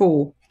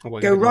 64.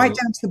 Go right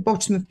down to the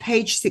bottom of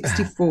page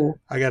 64.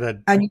 I got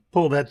to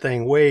pull that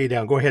thing way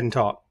down. Go ahead and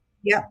talk.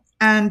 Yeah.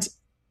 And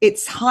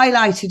it's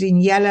highlighted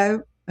in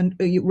yellow and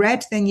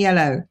red, then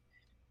yellow.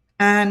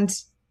 And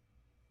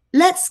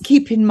let's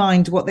keep in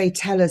mind what they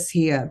tell us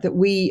here, that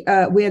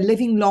we're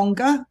living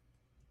longer.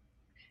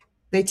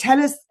 They tell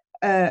us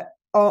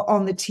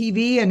on the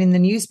TV and in the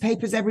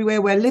newspapers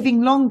everywhere, we're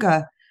living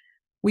longer.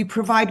 We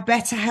provide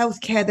better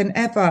healthcare than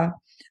ever.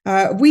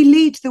 We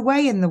lead the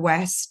way in the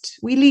West.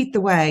 We lead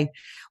the way.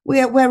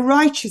 We're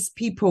righteous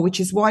people,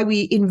 which is why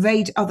we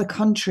invade other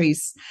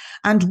countries,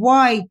 and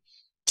why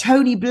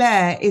Tony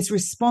Blair is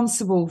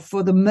responsible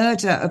for the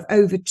murder of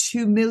over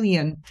 2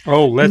 million.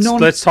 Oh,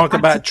 let's talk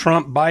about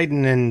Trump,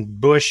 Biden, and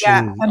Bush,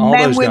 and all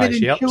those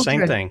guys. Yep, children.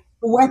 Same thing.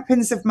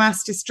 weapons of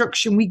mass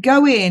destruction. We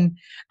go in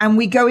and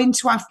we go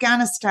into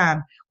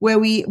Afghanistan, where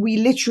we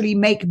literally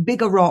make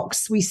bigger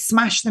rocks. We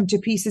smash them to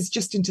pieces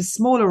just into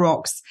smaller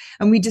rocks,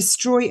 and we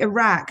destroy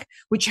Iraq,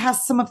 which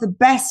has some of the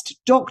best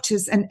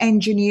doctors and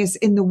engineers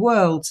in the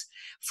world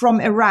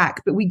from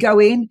Iraq. But we go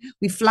in,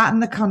 we flatten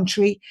the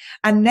country,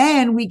 and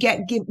then we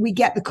get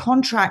the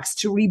contracts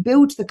to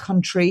rebuild the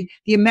country.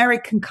 The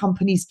American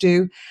companies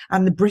do,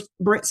 and the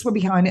Brits were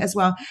behind it as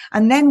well.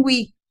 And then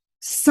we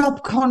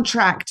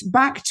subcontract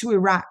back to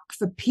Iraq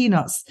for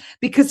peanuts,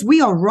 because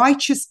we are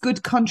righteous,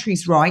 good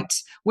countries, right?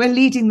 We're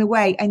leading the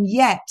way. And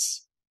yet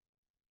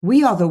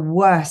we are the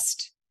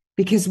worst,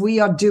 because we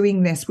are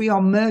doing this. We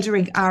are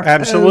murdering our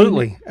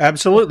Absolutely.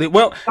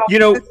 Well,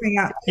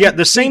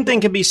 the same thing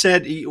can be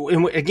said.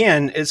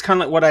 Again, it's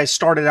kind of like what I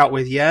started out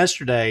with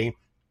yesterday,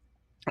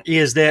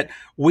 is that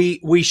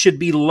we should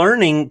be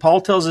learning.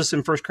 Paul tells us in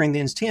 1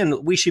 Corinthians 10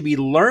 that we should be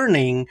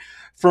learning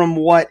from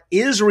what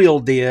Israel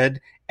did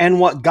and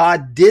what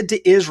God did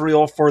to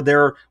Israel for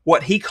their,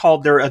 what he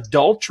called their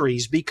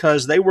adulteries,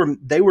 because they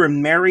were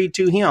married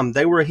to him.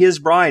 They were his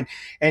bride,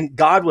 and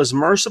God was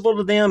merciful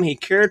to them. He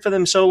cared for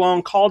them so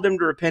long, called them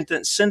to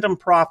repentance, sent them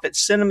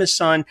prophets, sent them his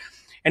son.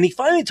 And he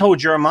finally told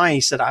Jeremiah,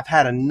 he said, I've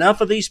had enough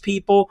of these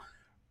people.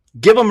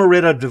 Give them a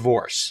writ of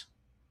divorce.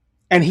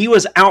 And he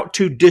was out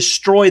to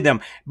destroy them.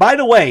 By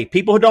the way,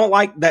 people who don't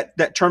like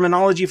that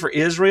terminology for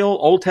Israel,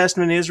 Old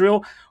Testament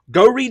Israel,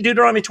 go read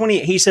Deuteronomy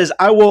 28. He says,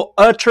 I will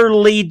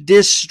utterly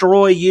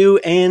destroy you.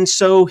 And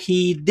so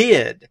he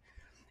did.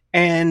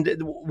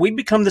 And we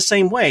become the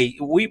same way.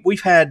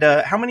 We've had,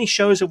 how many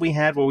shows have we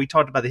had where we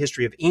talked about the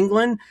history of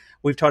England?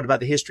 We've talked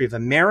about the history of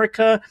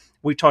America.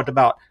 We talked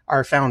about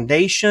our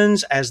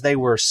foundations as they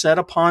were set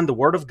upon the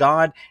word of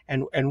God.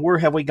 And where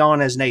have we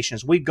gone as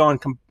nations? We've gone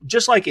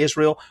just like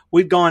Israel.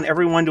 We've gone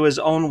everyone to his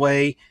own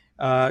way.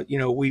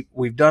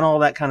 We've done all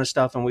that kind of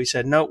stuff. And we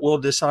said, no, we'll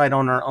decide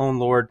on our own,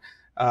 Lord,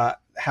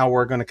 how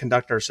we're going to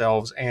conduct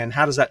ourselves. And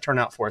how does that turn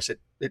out for us? It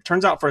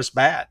turns out for us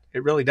bad.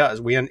 It really does.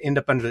 We end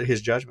up under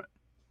his judgment.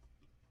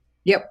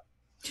 Yep.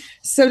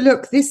 So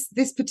look,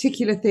 this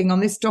particular thing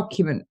on this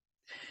document.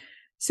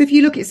 So if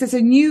you look, it says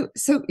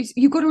so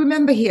you've got to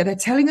remember here, they're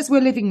telling us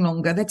we're living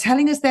longer. They're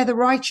telling us they're the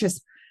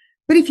righteous.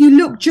 But if you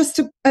look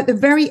just at the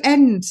very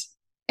end,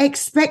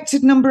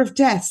 expected number of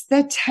deaths,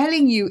 they're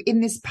telling you in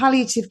this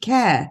palliative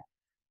care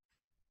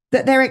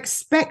that they're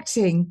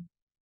expecting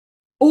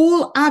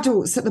all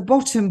adults at the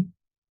bottom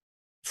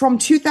from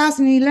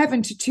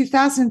 2011 to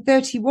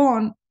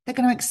 2031, they're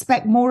going to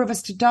expect more of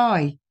us to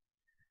die.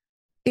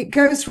 It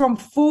goes from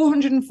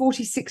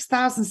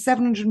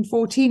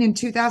 446,714 in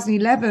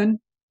 2011,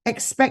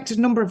 expected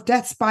number of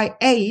deaths by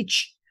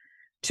age,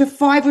 to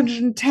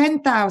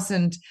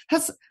 510,000.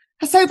 That's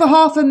over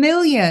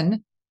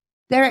 500,000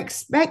 they're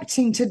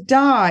expecting to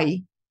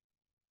die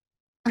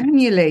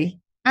annually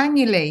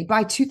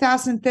by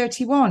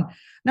 2031.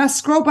 Now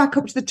scroll back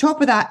up to the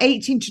top of that,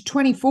 18 to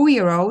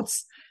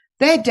 24-year-olds,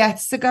 their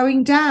deaths are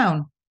going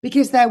down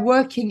because they're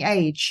working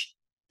age.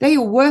 They're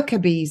your worker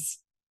bees.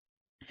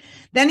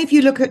 Then if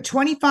you look at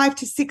 25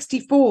 to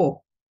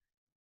 64,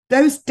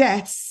 those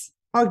deaths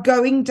are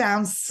going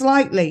down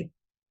slightly.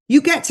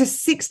 You get to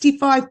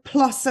 65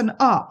 plus and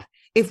up.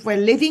 If we're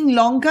living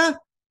longer,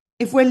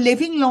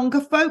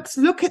 folks,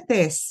 look at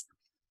this.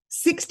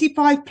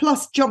 65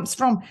 plus jumps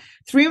from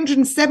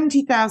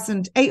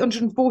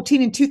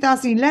 370,814 in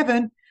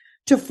 2011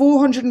 to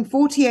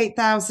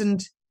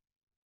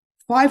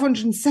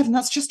 448,507.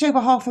 That's just over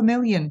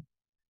 500,000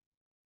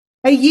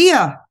 a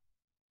year.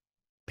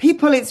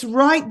 People, it's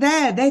right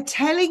there. They're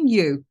telling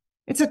you.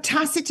 It's a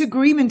tacit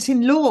agreement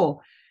in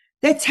law.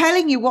 They're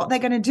telling you what they're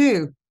going to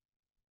do.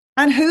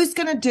 And who's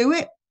going to do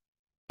it?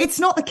 It's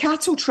not the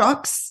cattle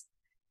trucks.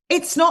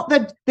 It's not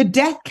the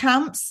death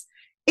camps.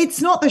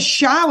 It's not the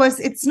showers.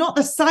 It's not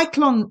the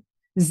Cyclone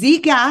Z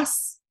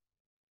gas.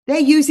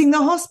 They're using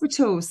the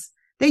hospitals.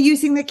 They're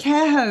using the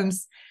care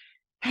homes.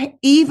 They're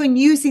even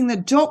using the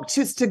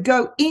doctors to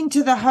go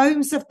into the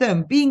homes of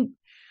them,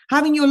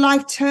 having your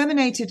life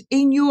terminated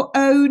in your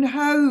own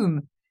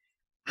home.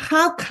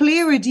 How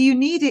clearer do you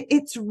need it?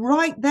 It's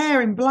right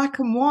there in black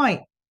and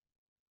white.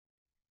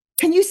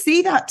 Can you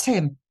see that,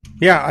 Tim?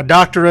 Yeah, a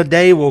doctor a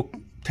day will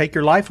take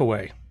your life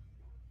away.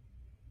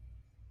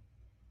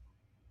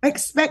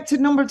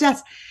 Expected number of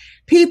deaths.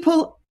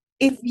 People,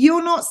 if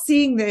you're not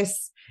seeing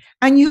this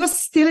and you're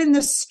still in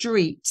the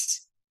street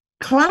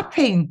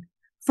clapping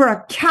for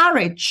a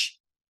carriage,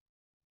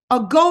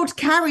 a gold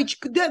carriage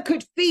that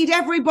could feed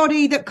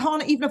everybody that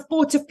can't even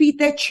afford to feed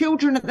their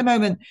children at the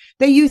moment.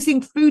 They're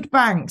using food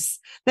banks.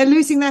 They're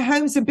losing their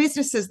homes and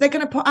businesses. They're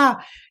going to put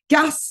our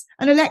gas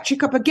and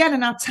electric up again,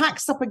 and our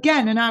tax up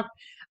again, and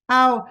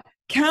our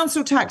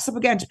council tax up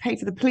again to pay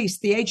for the police,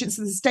 the agents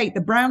of the state, the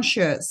brown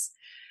shirts.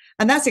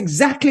 And that's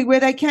exactly where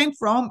they came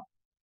from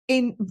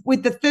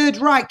with the Third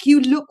Reich.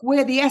 You look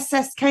where the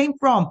SS came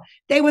from.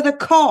 They were the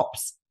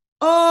cops.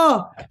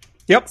 Oh,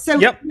 yep. So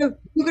yep. You're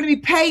going to be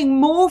paying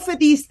more for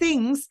these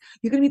things.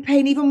 You're going to be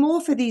paying even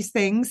more for these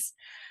things.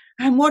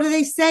 And what are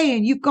they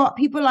saying? You've got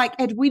people like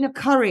Edwina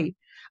Curry,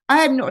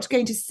 I am not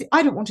going to sit.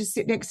 I don't want to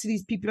sit next to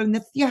these people in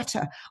the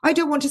theatre. I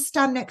don't want to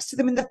stand next to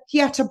them in the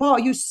theatre bar.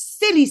 You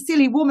silly,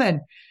 silly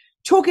woman.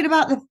 Talking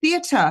about the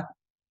theatre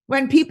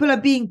when people are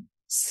being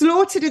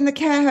slaughtered in the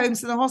care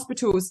homes and the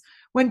hospitals,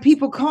 when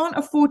people can't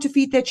afford to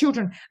feed their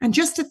children. And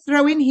just to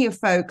throw in here,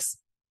 folks,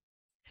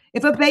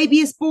 if a baby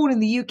is born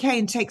in the UK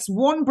and takes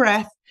one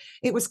breath,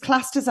 it was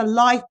classed as a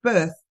live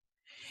birth.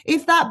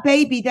 If that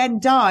baby then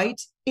died,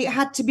 it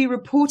had to be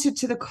reported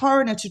to the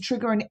coroner to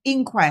trigger an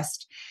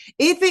inquest.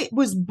 If it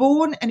was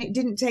born and it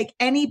didn't take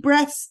any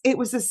breaths, it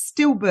was a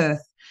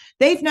stillbirth.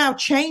 They've now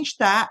changed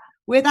that,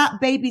 where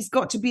that baby's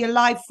got to be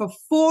alive for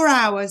 4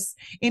 hours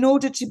in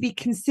order to be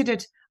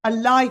considered a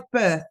live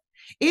birth.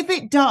 If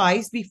it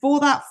dies before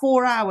that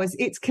 4 hours,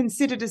 it's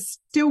considered a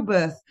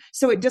stillbirth,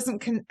 so it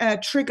doesn't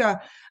trigger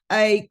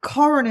a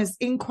coroner's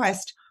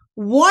inquest.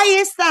 Why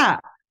is that?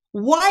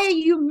 Why are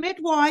you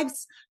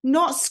midwives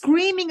not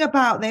screaming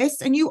about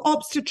this? And you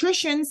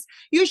obstetricians,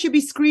 you should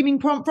be screaming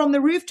from the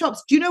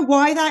rooftops. Do you know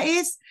why that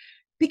is?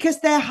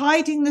 Because they're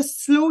hiding the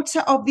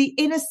slaughter of the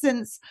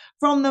innocents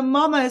from the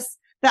mamas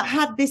that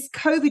had this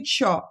COVID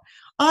shot.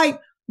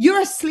 You're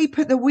asleep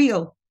at the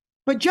wheel.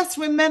 But just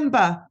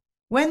remember,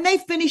 when they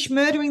finish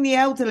murdering the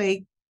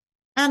elderly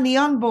and the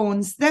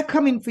unborns, they're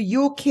coming for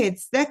your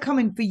kids. They're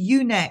coming for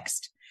you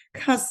next.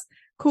 Because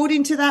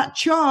according to that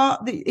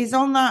chart that is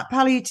on that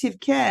palliative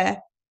care,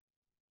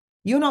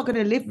 you're not going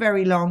to live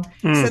very long.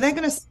 So they're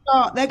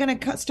going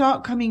to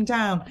start coming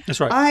down. That's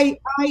right.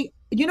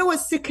 You know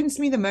what sickens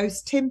me the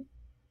most, Tim?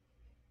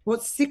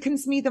 What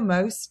sickens me the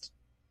most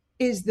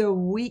is the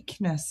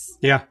weakness.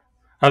 Yeah.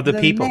 Of the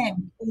people.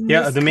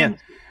 The men.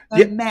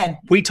 Men.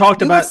 We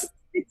talked about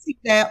sitting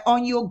there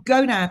on your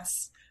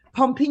gonads,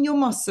 pumping your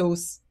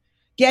muscles,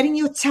 getting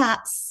your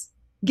tats,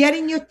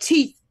 getting your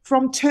teeth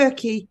from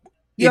Turkey.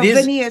 Your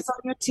veneers on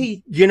your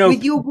teeth,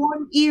 with your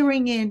one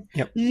earring in,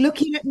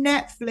 looking at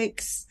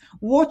Netflix,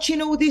 watching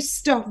all this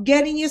stuff,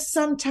 getting your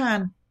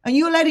suntan, and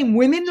you're letting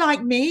women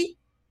like me,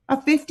 a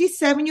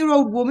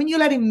 57-year-old woman, you're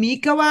letting me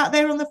go out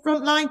there on the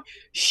front line?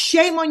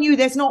 Shame on you.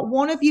 There's not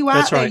one of you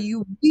out there,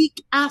 you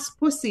weak-ass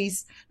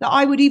pussies, that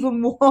I would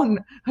even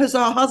want as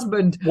our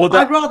husband. Well,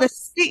 I'd rather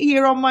sit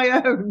here on my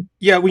own.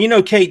 Yeah,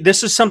 well, Kate,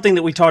 this is something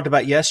that we talked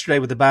about yesterday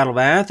with the Battle of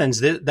Athens.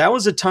 That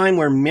was a time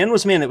where men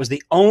was men. It was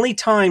the only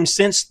time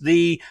since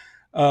the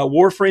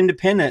War for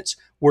Independence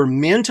where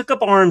men took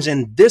up arms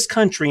in this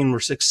country and were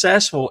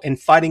successful in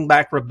fighting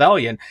back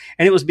rebellion.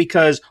 And it was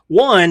because,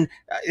 one,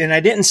 and I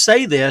didn't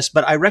say this,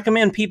 but I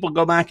recommend people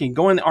go back and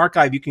go in the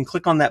archive. You can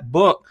click on that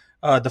book,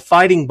 The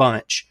Fighting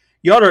Bunch.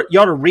 You ought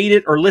to read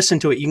it or listen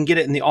to it. You can get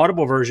it in the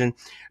Audible version.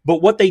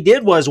 But what they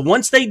did was,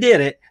 once they did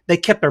it, they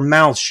kept their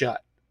mouths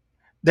shut.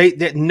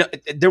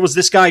 There was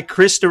this guy,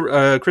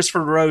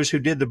 Christopher Rose, who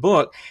did the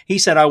book. He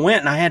said, I went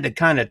and I had to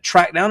kind of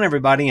track down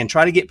everybody and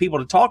try to get people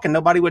to talk, and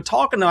nobody would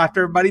talk until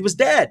after everybody was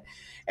dead.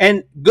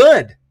 And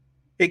good.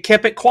 It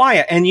kept it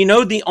quiet. And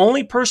the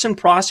only person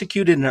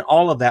prosecuted in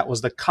all of that was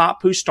the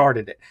cop who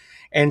started it.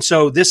 And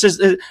so this is,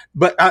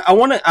 but I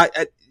want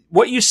to,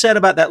 what you said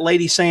about that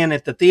lady saying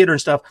at the theater and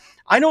stuff,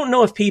 I don't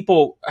know if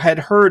people had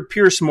heard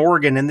Pierce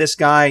Morgan and this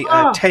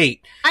guy,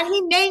 Tate. And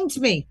he named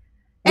me.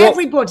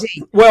 Everybody.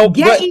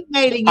 Get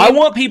emailing him. I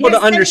want people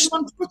to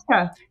understand.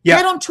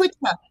 Get on Twitter.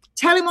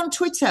 Tell him on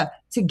Twitter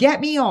to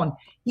get me on.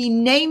 He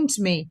named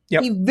me.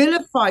 He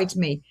vilified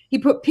me. He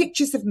put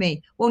pictures of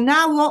me. Well,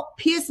 now what?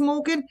 Piers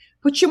Morgan,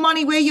 put your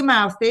money where your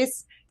mouth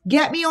is.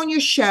 Get me on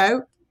your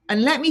show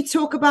and let me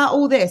talk about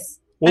all this.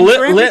 Well,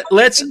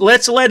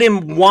 let's let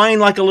him whine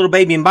like a little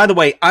baby. And by the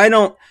way, I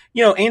don't,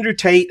 Andrew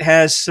Tate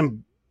has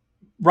some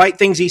right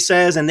things he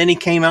says, and then he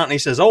came out and he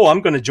says, oh,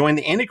 I'm going to join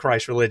the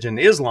Antichrist religion,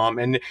 Islam.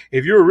 And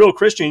if you're a real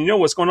Christian, you know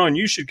what's going on,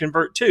 you should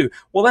convert too.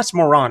 Well, that's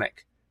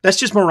moronic. That's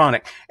just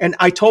moronic. And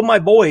I told my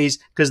boys,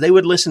 because they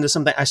would listen to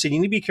something, I said, you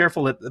need to be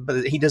careful.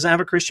 But he doesn't have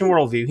a Christian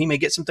worldview. He may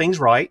get some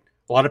things right.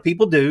 A lot of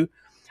people do.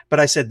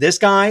 But I said, this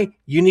guy,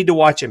 you need to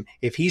watch him.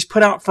 If he's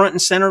put out front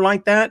and center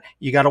like that,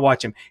 you got to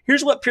watch him.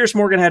 Here's what Pierce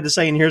Morgan had to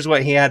say, and here's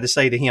what he had to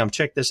say to him.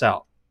 Check this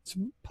out. It's a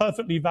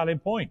perfectly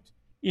valid point.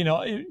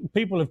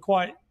 People have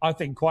quite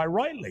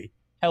rightly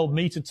held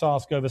me to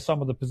task over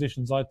some of the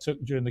positions I took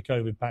during the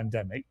COVID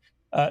pandemic,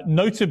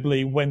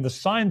 notably when the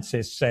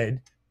scientists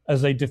said,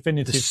 as a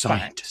definitive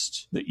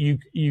fact, that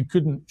you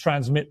couldn't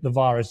transmit the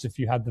virus if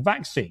you had the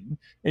vaccine.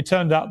 It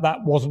turned out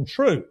that wasn't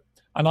true.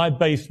 And I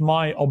based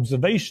my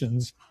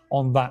observations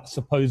on that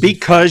supposed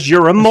because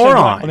you're a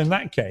moron. Well, in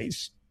that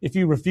case, if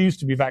you refuse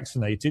to be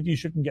vaccinated, you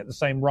shouldn't get the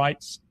same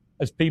rights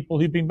as people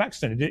who've been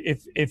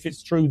vaccinated. If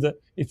it's true that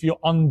if you're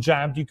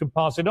unjabbed, you can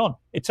pass it on.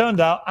 It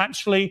turned out,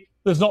 actually,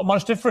 there's not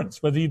much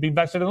difference whether you've been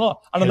vaccinated or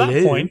not. And at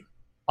that point,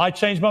 I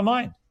changed my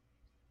mind.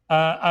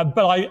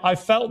 But I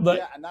felt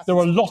that there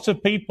were a lot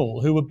of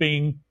people who were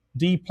being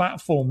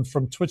deplatformed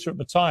from Twitter at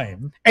the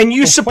time. And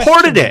you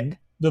supported it.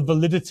 The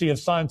validity of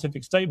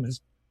scientific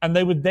statements. And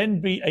they would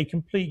then be a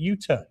complete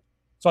U-turn.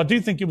 So I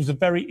do think it was a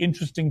very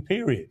interesting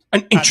period.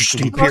 An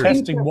interesting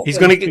period. He's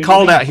going to get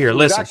called out here.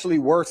 Listen. It's actually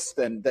worse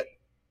than that.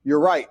 You're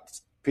right.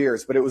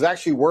 Piers, but it was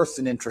actually worse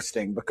than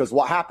interesting, because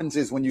what happens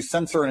is when you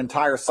censor an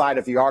entire side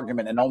of the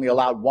argument and only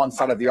allow one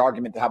side of the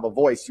argument to have a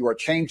voice, you are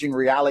changing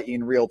reality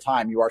in real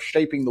time. You are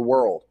shaping the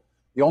world.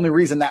 The only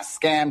reason that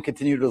scam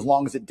continued as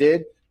long as it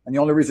did, and the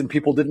only reason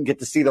people didn't get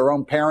to see their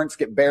own parents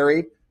get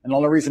buried, and the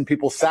only reason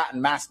people sat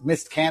and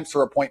missed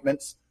cancer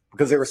appointments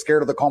because they were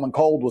scared of the common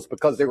cold, was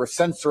because they were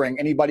censoring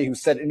anybody who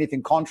said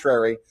anything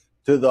contrary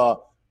to the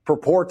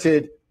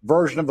purported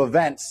version of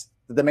events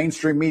that the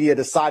mainstream media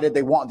decided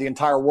they want the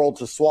entire world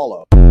to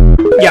swallow.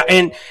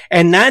 Yeah,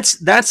 and that's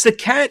the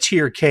catch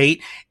here,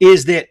 Kate,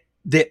 is that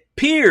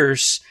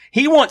Pierce,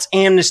 he wants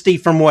amnesty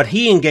from what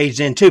he engaged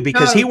in too,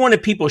 because he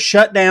wanted people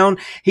shut down.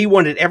 He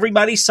wanted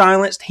everybody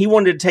silenced. He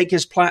wanted to take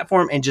his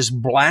platform and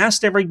just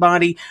blast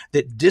everybody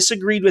that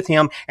disagreed with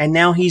him. And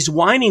now he's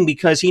whining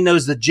because he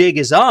knows the jig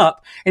is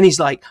up, and he's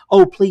like,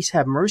 "Oh, please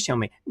have mercy on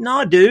me."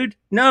 No, dude,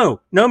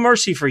 no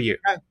mercy for you.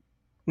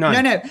 No.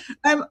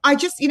 I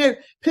just,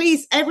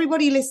 please,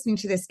 everybody listening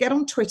to this, get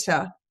on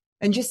Twitter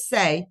and just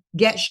say,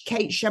 get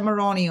Kate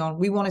Shemirani on.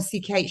 We want to see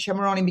Kate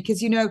Shemirani,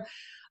 because,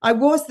 I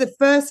was the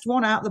first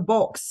one out the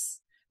box.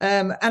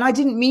 And I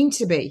didn't mean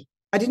to be.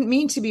 I didn't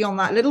mean to be on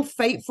that little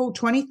fateful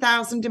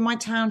 20,000 in my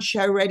town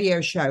radio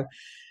show.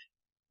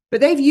 But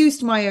they've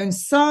used my own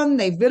son.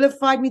 They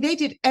vilified me. They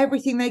did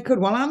everything they could.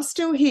 Well, I'm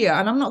still here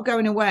and I'm not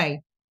going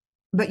away.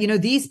 But,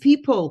 these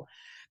people,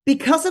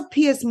 because of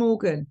Piers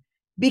Morgan,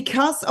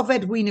 because of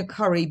Edwina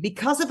Curry,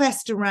 because of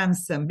Esther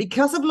Ransom,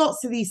 because of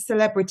lots of these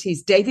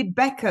celebrities, David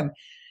Beckham,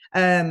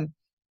 lots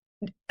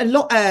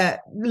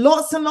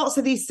and lots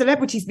of these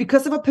celebrities,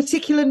 because of a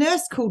particular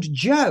nurse called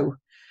Jo.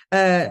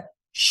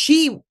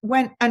 She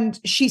went and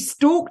she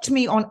stalked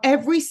me on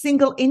every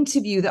single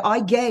interview that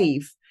I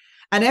gave,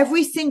 and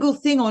every single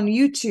thing on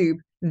YouTube.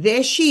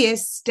 There she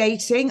is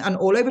stating, and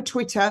all over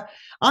Twitter,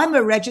 I'm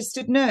a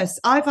registered nurse.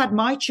 I've had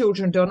my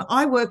children done.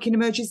 I work in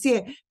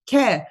emergency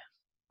care.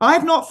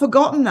 I've not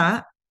forgotten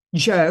that,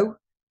 Jo,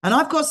 and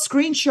I've got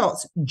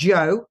screenshots,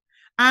 Jo.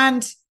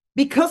 And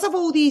because of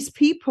all these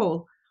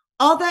people,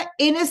 other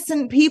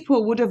innocent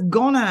people would have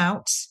gone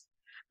out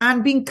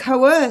and been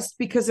coerced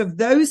because of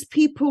those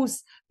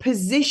people's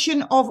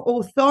position of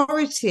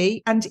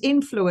authority and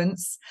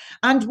influence,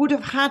 and would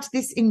have had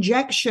this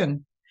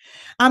injection.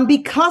 And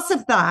because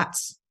of that,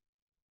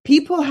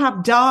 people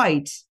have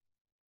died.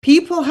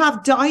 People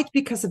have died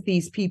because of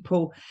these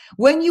people.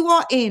 When you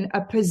are in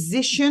a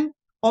position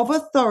of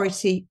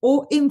authority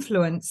or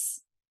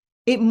influence,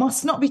 it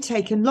must not be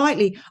taken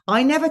lightly.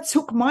 I never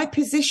took my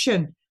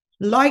position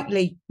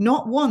lightly,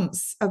 not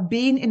once, of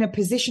being in a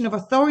position of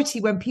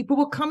authority when people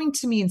were coming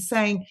to me and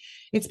saying,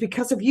 it's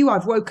because of you,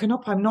 I've woken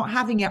up, I'm not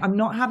having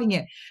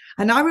it.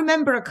 And I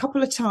remember a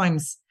couple of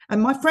times,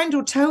 and my friend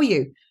will tell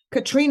you,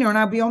 Katrina and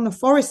I'll be on the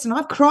forest, and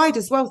I've cried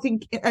as well,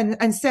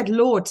 and said,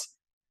 Lord,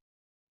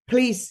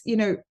 please,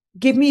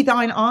 give me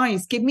thine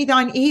eyes, give me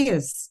thine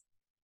ears.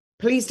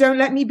 Please don't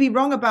let me be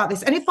wrong about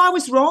this. And if I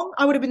was wrong,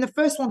 I would have been the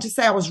first one to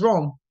say I was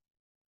wrong.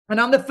 And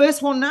I'm the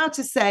first one now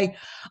to say,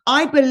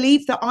 I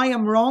believe that I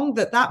am wrong,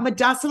 that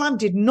midazolam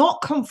did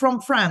not come from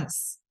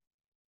France.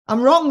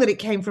 I'm wrong that it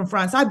came from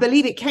France. I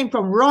believe it came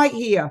from right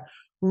here.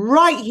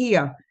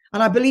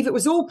 And I believe it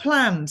was all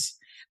planned.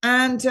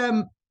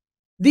 And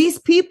these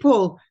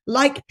people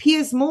like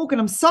Piers Morgan,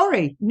 I'm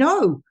sorry,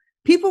 no,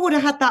 people would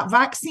have had that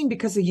vaccine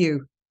because of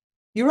you.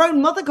 Your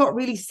own mother got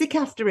really sick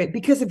after it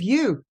because of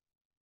you.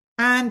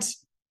 And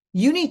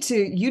you need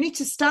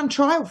to stand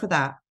trial for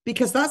that,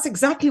 because that's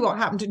exactly what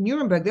happened at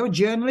Nuremberg. They were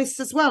journalists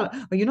as well.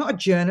 Oh, you're not a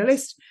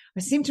journalist. I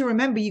seem to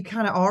remember you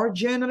kind of are a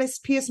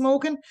journalist, Piers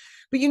Morgan.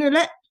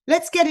 But,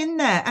 let's get in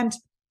there. And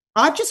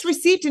I've just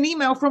received an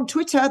email from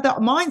Twitter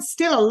that mine's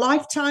still a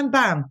lifetime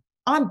ban.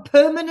 I'm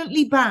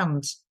permanently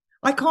banned.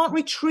 I can't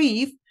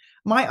retrieve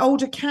my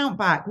old account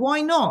back.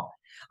 Why not?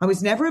 I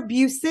was never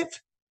abusive.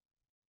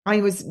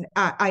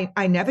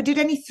 I never did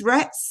any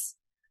threats.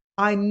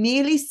 I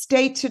merely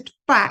stated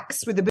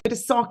facts with a bit of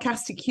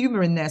sarcastic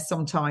humor in there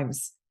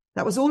sometimes.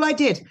 That was all I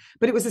did.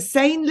 But it was a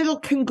sane little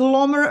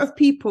conglomerate of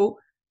people.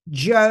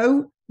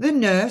 Jo, the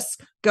nurse,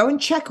 go and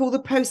check all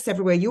the posts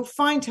everywhere. You'll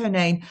find her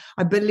name.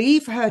 I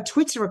believe her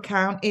Twitter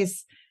account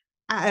is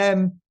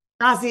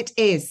As It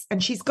Is.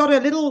 And she's got a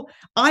little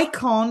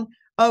icon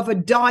of a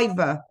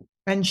diver.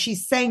 And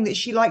she's saying that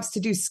she likes to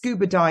do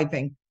scuba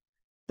diving.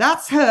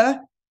 That's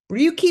her.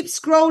 You keep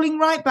scrolling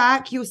right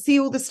back, you'll see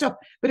all the stuff.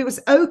 But it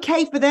was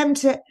okay for them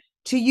to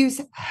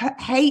use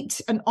hate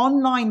and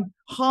online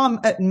harm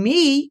at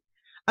me,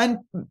 and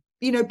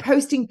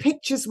posting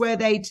pictures where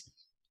they'd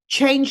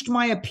changed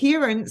my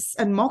appearance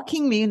and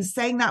mocking me and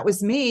saying that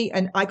was me.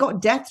 And I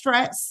got death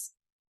threats.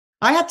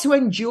 I had to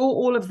endure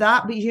all of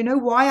that. But you know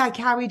why I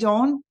carried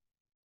on?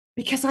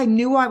 Because I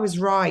knew I was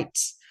right.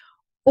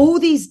 All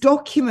these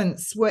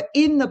documents were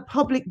in the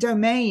public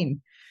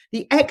domain.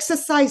 The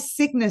exercise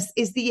sickness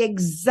is the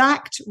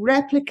exact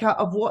replica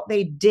of what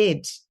they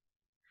did.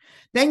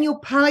 Then your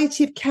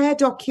palliative care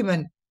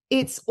document,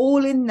 it's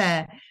all in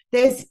there.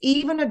 There's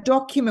even a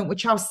document,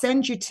 which I'll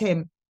send you,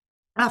 Tim,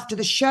 after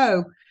the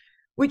show,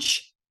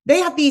 which They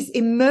had these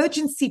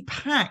emergency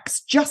packs,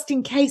 just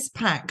in case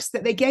packs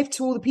that they gave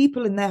to all the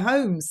people in their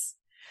homes.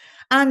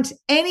 And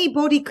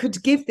anybody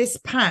could give this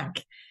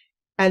pack.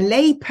 A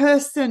lay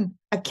person,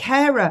 a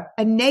carer,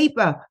 a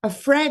neighbor, a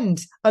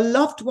friend, a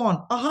loved one,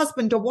 a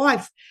husband, a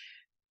wife.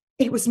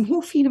 It was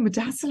morphine and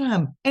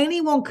midazolam.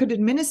 Anyone could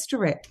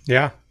administer it.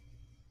 Yeah.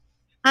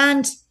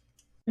 And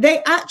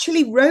they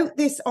actually wrote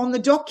this on the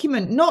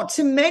document, not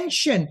to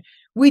mention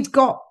we'd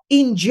got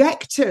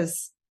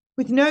injectors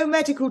with no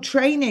medical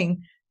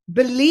training,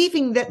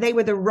 believing that they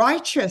were the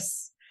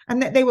righteous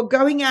and that they were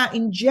going out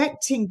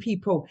injecting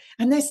people,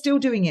 and they're still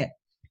doing it.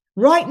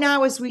 Right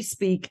now, as we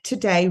speak,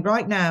 today,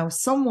 right now,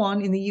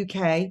 someone in the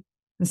UK,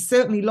 and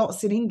certainly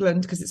lots in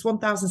England, because it's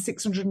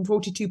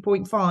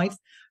 1,642.5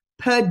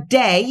 per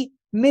day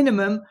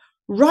minimum.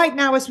 Right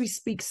now, as we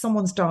speak,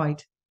 someone's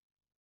died.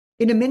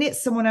 In a minute,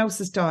 someone else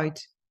has died.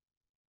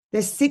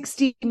 There's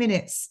 60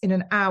 minutes in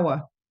an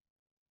hour,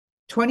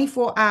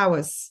 24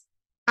 hours.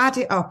 Add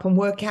it up and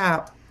work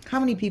out how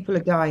many people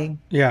are dying.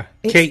 Yeah.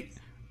 Kate,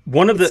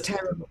 one of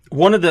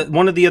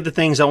the other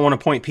things I want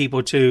to point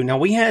people to. Now,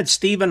 we had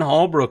Stephen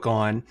Hallbrook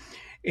on,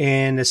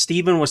 and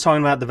Stephen was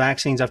talking about the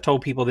vaccines. I've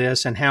told people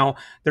this and how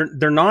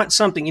they're not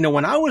something,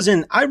 when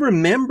I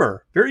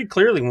remember very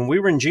clearly when we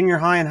were in junior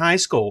high and high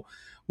school,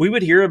 we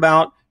would hear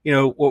about,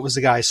 what was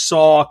the guy,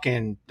 Salk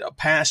and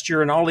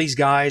Pasteur and all these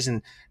guys,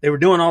 and they were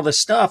doing all this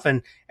stuff.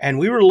 And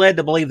we were led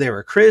to believe they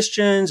were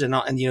Christians and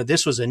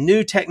this was a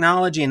new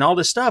technology and all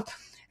this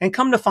stuff. And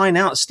come to find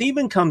out,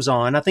 Stephen comes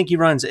on, I think he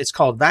runs, it's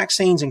called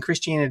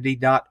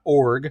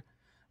vaccinesinchristianity.org,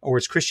 or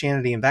it's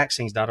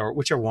christianityandvaccines.org,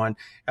 whichever one.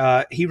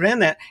 He ran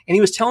that, and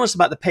he was telling us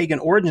about the pagan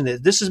origin.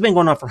 That this has been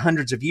going on for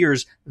hundreds of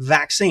years.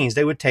 Vaccines,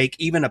 they would take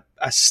even a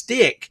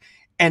stick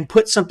and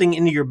put something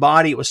into your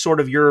body. It was sort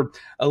of your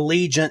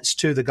allegiance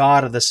to the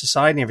God of the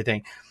society and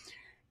everything.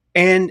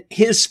 And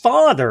his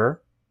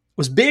father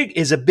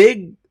is a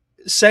big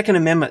Second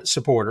Amendment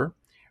supporter,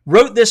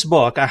 wrote this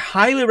book. I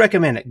highly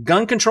recommend it,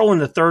 Gun Control in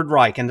the Third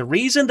Reich. And the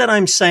reason that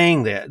I'm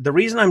saying that, the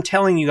reason I'm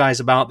telling you guys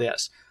about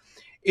this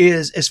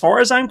is, as far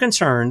as I'm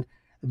concerned,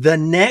 the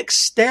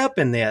next step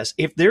in this,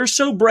 if they're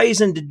so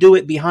brazen to do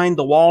it behind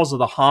the walls of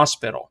the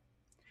hospital,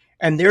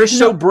 and they're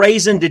so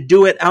brazen to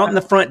do it out in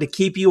the front to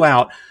keep you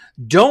out,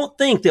 don't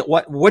think that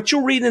what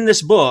you'll read in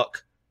this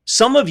book,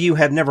 some of you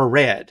have never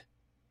read.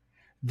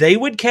 They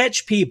would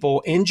catch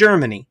people in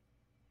Germany.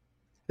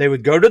 They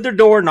would go to their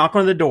door, knock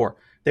on the door.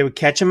 They would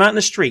catch them out in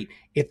the street.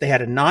 If they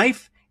had a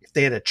knife, if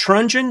they had a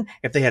truncheon,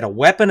 if they had a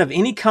weapon of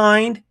any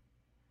kind,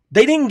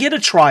 they didn't get a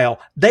trial.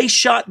 They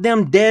shot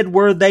them dead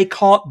where they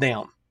caught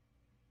them.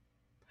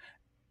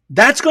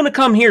 That's going to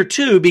come here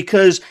too,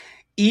 because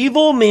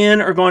evil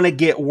men are going to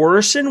get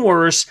worse and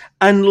worse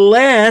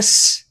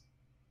unless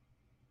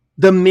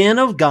the men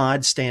of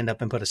God stand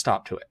up and put a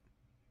stop to it.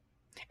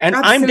 And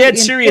absolutely. I'm dead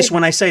serious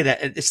when I say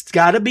that. It's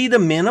got to be the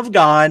men of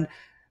God.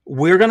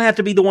 We're going to have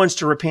to be the ones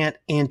to repent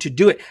and to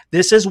do it.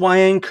 This is why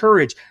I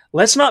encourage,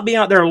 let's not be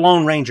out there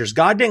lone rangers.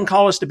 God didn't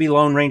call us to be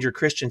lone ranger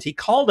Christians. He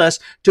called us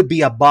to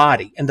be a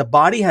body, and the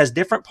body has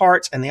different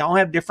parts, and they all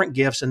have different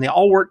gifts, and they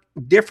all work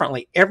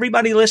differently.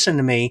 Everybody listen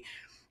to me.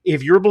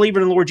 If you're a believer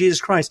in the Lord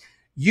Jesus Christ,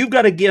 you've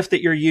got a gift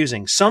that you're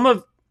using. Some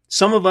of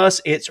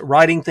us, it's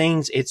writing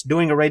things. It's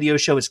doing a radio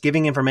show. It's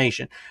giving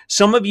information.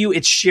 Some of you,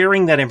 it's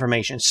sharing that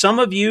information. Some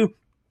of you,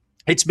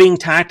 it's being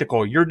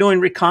tactical. You're doing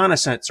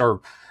reconnaissance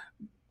or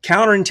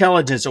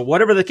counterintelligence or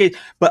whatever the case.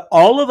 But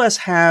all of us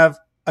have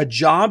a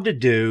job to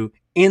do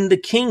in the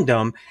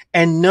kingdom,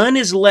 and none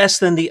is less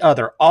than the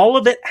other. All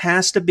of it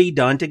has to be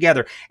done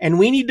together, and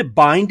we need to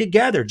bind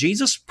together.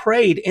 Jesus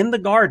prayed in the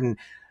garden,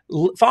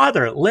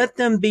 Father, let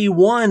them be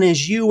one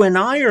as you and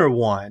I are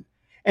one.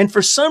 And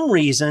for some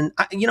reason,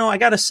 I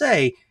got to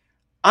say,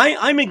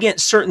 I'm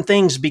against certain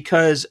things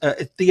because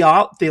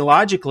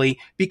theologically,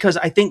 because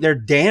I think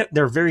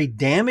they're very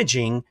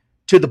damaging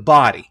to the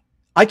body.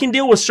 I can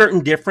deal with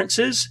certain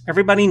differences.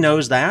 Everybody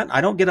knows that. I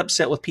don't get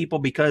upset with people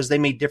because they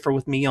may differ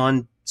with me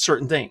on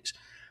certain things.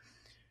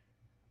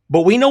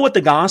 But we know what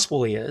the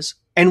gospel is,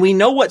 and we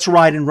know what's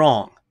right and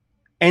wrong.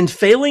 And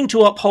failing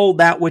to uphold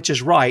that which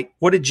is right,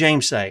 what did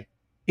James say?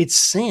 It's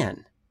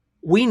sin.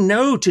 We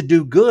know to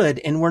do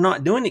good, and we're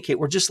not doing it, Kate.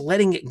 We're just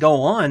letting it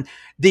go on.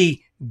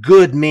 The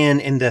good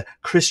men in the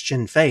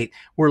Christian faith,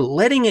 we're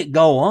letting it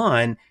go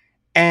on.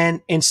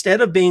 And instead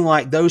of being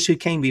like those who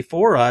came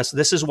before us,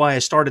 this is why I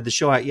started the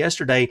show out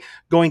yesterday,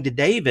 going to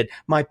David.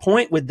 My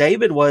point with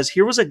David was,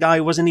 here was a guy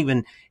who wasn't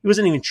even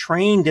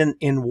trained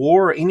in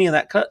war or any of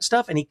that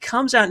stuff. And he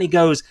comes out and he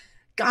goes,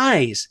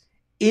 guys,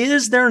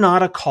 is there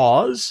not a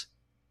cause?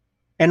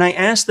 And I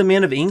asked the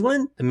men of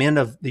England, the men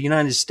of the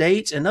United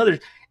States and others,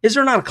 is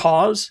there not a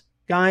cause,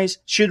 guys?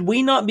 Should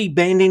we not be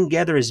banding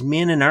together as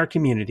men in our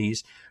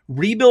communities,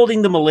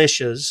 rebuilding the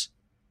militias,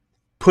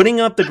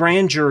 putting up the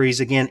grand juries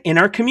again in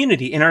our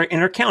community, in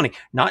our county,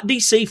 not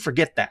DC?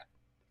 Forget that.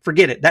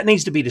 Forget it. That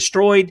needs to be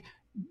destroyed,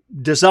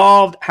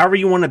 dissolved, however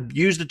you want to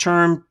use the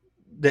term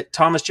that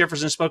Thomas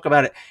Jefferson spoke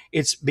about it.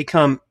 It's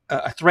become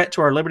a threat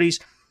to our liberties.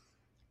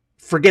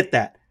 Forget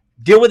that.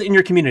 Deal with it in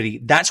your community.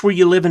 That's where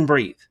you live and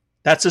breathe.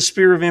 That's a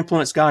sphere of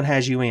influence God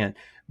has you in.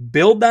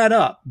 Build that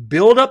up.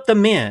 Build up the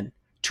men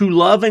to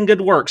love and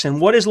good works. And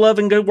what is love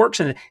and good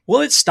works?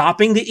 Well, it's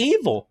stopping the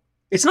evil.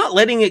 It's not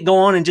letting it go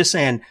on and just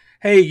saying,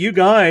 hey, you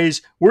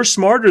guys, we're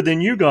smarter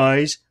than you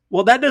guys.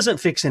 Well, that doesn't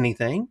fix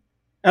anything.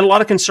 And a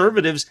lot of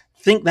conservatives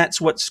think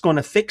that's what's going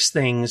to fix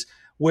things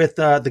with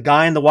the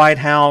guy in the White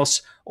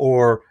House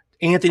or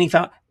Anthony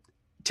Fauci.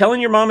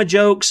 Telling your mama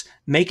jokes,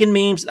 making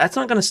memes, that's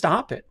not going to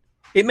stop it.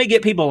 It may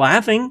get people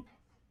laughing,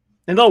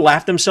 and they'll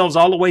laugh themselves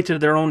all the way to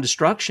their own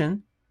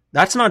destruction.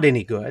 That's not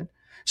any good.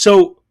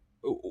 So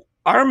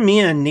our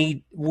men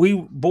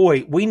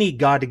we need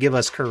God to give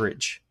us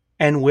courage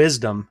and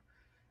wisdom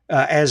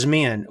as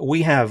men.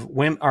 We have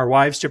our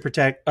wives to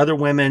protect, other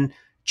women,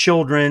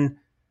 children,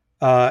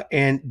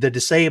 and the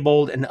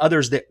disabled and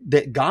others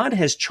that God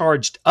has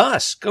charged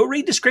us. Go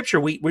read the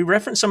scripture. We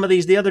referenced some of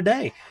these the other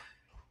day.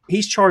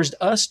 He's charged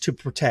us to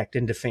protect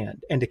and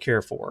defend and to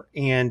care for.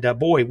 And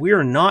we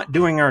are not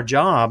doing our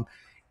job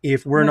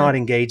if we're not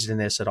engaged in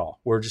this at all.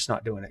 We're just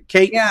not doing it.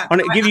 Kate, I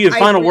want to give you a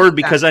final word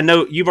because I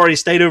know you've already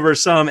stayed over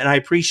some, and I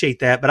appreciate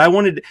that.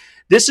 But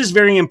this is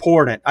very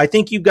important. I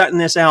think you've gotten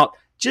this out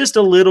just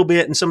a little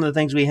bit in some of the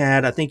things we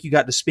had. I think you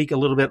got to speak a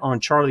little bit on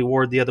Charlie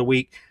Ward the other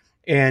week,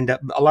 and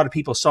a lot of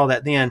people saw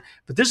that then.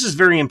 But this is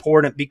very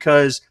important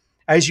because,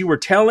 as you were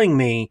telling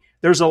me,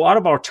 there's a lot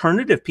of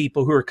alternative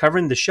people who are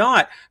covering the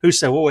shot who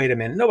say, well, wait a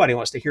minute, nobody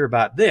wants to hear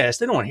about this.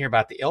 They don't want to hear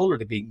about the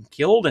elderly being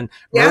killed and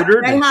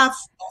murdered. They have.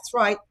 That's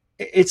right.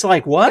 It's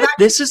like, what?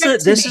 This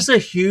is a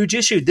huge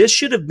issue. This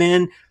should have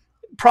been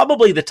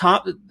probably the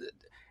top.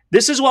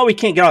 This is why we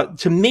can't get out.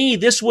 To me,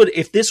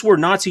 if this were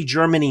Nazi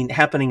Germany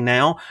happening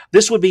now,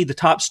 this would be the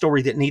top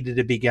story that needed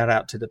to be got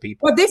out to the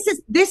people. Well,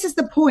 this is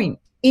the point.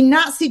 In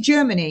Nazi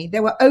Germany,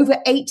 there were over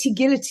 80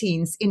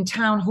 guillotines in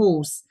town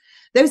halls.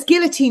 Those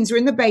guillotines were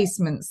in the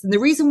basements. And the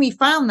reason we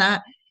found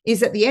that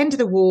is at the end of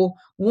the war,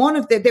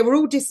 they were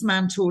all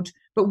dismantled,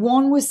 but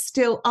one was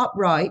still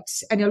upright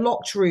in a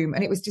locked room,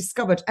 and it was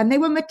discovered. And they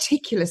were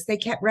meticulous. They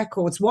kept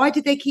records. Why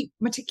did they keep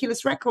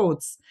meticulous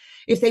records?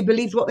 If they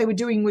believed what they were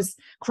doing was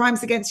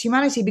crimes against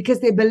humanity, because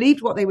they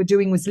believed what they were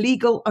doing was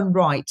legal and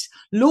right.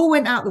 Law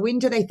went out the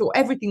window. They thought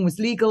everything was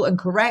legal and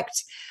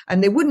correct,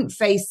 and they wouldn't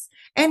face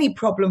any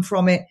problem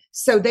from it.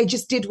 So they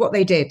just did what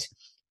they did.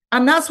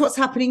 And that's what's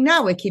happening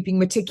now. We're keeping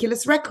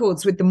meticulous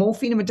records with the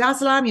morphine and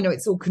midazolam.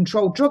 It's all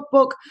controlled drug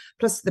book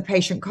plus the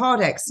patient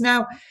cardex.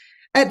 Now,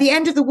 at the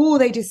end of the war,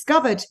 they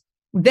discovered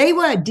they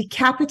were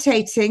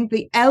decapitating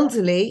the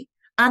elderly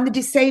and the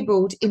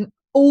disabled in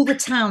all the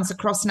towns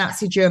across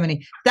Nazi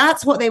Germany.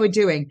 That's what they were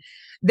doing.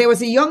 There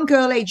was a young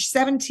girl aged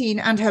 17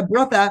 and her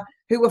brother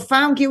who were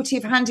found guilty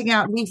of handing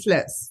out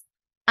leaflets.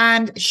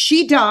 And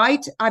she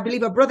died. I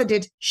believe her brother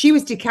did. She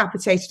was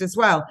decapitated as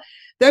well.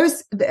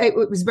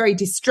 It was very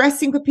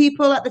distressing for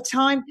people at the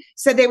time.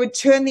 So they would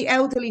turn the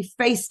elderly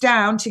face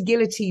down to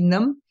guillotine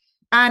them.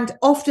 And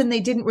often they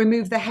didn't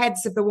remove the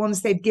heads of the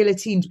ones they'd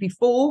guillotined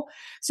before.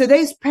 So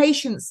those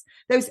patients,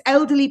 those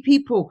elderly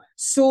people,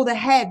 saw the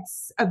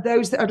heads of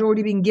those that had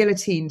already been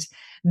guillotined.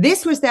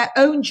 This was their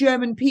own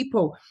German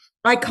people.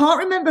 I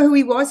can't remember who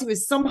he was. He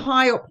was some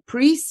high up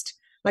priest.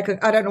 I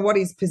don't know what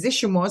his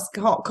position was,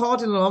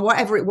 cardinal or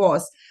whatever it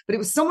was, but it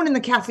was someone in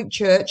the Catholic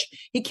Church.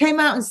 He came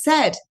out and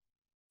said,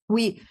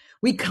 we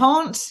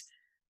can't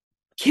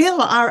kill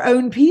our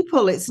own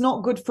people. It's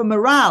not good for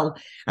morale.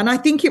 And I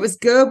think it was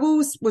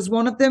Goebbels was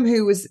one of them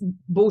who was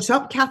brought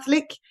up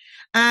Catholic.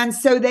 And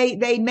so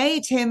they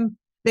made him,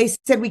 they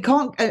said, we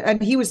can't,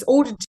 and he was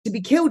ordered to be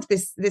killed,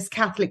 this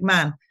Catholic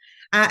man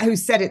who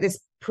said it,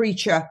 this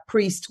preacher,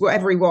 priest,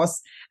 whatever he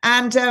was.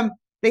 And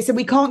they said,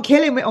 we can't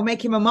kill him or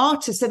make him a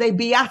martyr. So they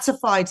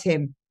beatified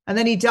him. And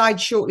then he died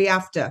shortly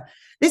after.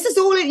 This is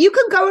all, you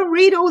can go and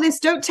read all this.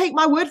 Don't take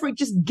my word for it.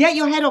 Just get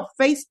your head off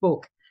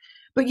Facebook.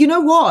 But you know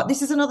what?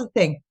 This is another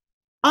thing.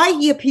 I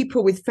hear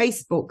people with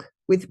Facebook,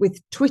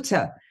 with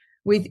Twitter,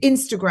 with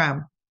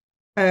Instagram,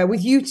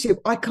 with YouTube.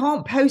 I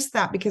can't post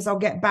that because I'll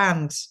get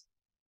banned.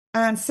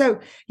 And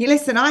so,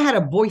 listen, I had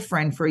a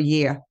boyfriend for a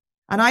year.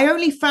 And I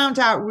only found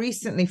out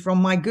recently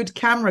from my good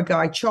camera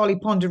guy, Charlie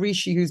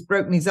Ponderici, who's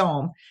broken his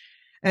arm.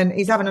 And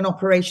he's having an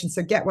operation.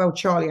 So get well,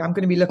 Charlie. I'm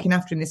going to be looking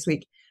after him this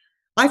week.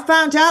 I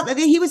found out that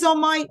he was on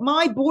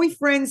my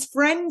boyfriend's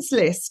friends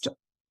list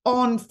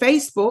on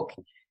Facebook,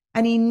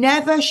 and he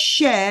never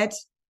shared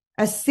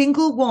a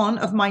single one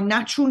of my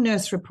natural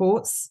nurse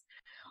reports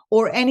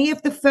or any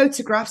of the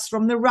photographs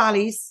from the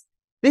rallies.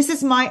 This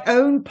is my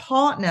own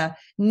partner,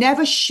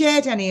 never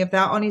shared any of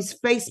that on his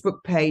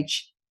Facebook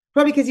page,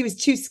 probably because he was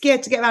too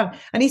scared to get around.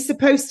 And he's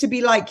supposed to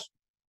be like,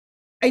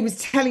 he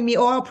was telling me,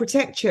 oh, I'll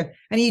protect you.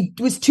 And he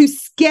was too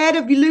scared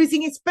of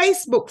losing his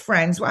Facebook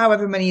friends,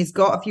 however many he's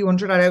got, a few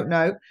hundred, I don't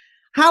know.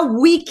 How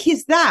weak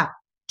is that?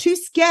 Too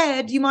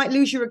scared you might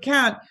lose your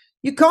account.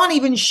 You can't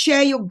even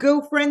share your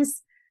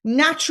girlfriend's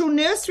natural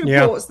nurse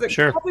reports that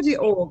covered it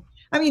all.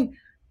 I mean,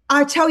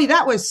 I tell you,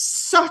 that was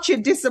such a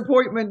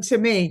disappointment to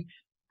me.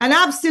 An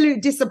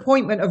absolute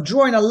disappointment of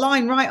drawing a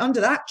line right under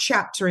that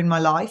chapter in my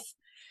life.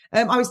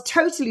 I was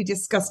totally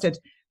disgusted.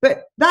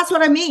 But that's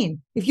what I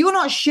mean. If you're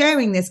not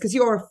sharing this because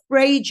you're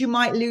afraid you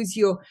might lose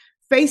your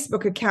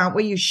Facebook account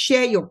where you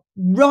share your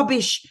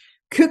rubbish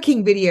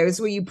cooking videos,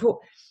 where you put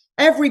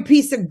every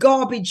piece of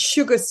garbage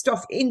sugar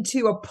stuff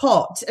into a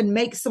pot and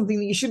make something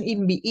that you shouldn't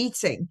even be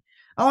eating.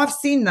 Oh, I've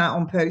seen that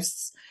on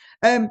posts.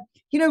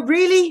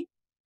 Really,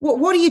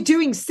 what are you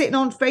doing sitting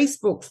on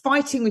Facebook,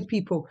 fighting with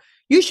people?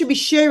 You should be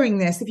sharing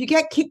this. If you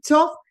get kicked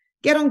off,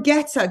 get on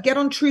Getter, get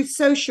on Truth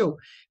Social,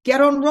 get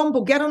on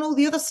Rumble, get on all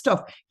the other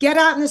stuff. Get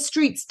out in the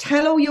streets,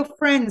 tell all your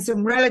friends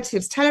and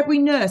relatives, tell every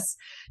nurse,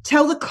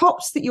 tell the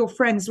cops that you're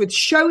friends with,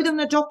 show them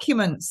the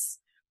documents.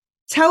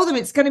 Tell them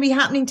it's going to be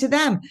happening to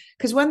them,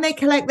 because when they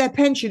collect their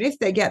pension, if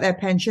they get their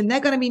pension, they're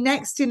going to be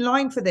next in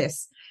line for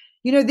this.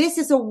 This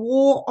is a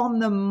war on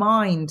the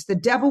mind. The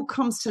devil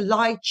comes to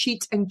lie,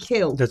 cheat, and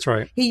kill. That's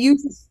right. He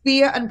uses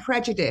fear and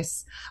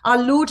prejudice.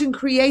 Our Lord and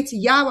Creator,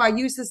 Yahweh,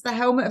 uses the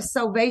helmet of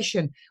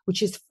salvation,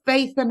 which is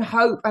faith and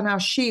hope and our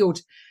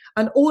shield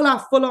and all our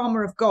full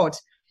armor of God.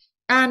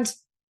 And,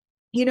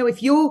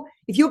 if you're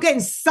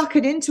getting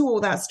suckered into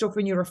all that stuff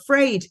and you're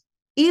afraid,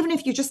 even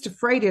if you're just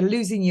afraid of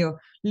losing your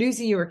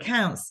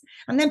accounts,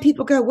 and then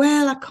people go,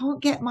 well, I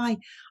can't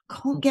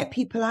get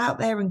people out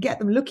there and get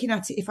them looking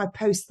at it if I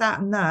post that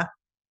and that,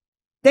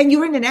 then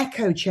you're in an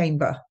echo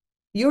chamber.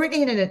 You're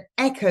in an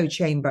echo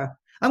chamber.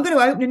 I'm going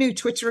to open a new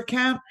Twitter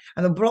account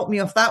and they'll block me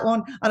off that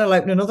one, and I'll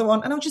open another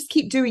one and I'll just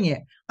keep doing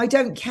it. I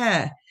don't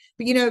care.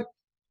 But,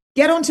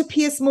 get on to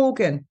Piers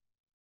Morgan.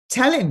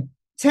 Tell him,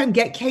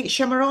 get Kate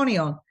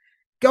Shemirani on.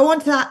 Go on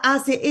to that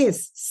As It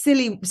Is,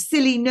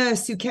 silly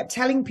nurse who kept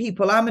telling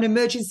people, I'm an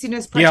emergency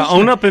nurse practitioner. Yeah,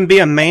 own up and be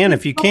a man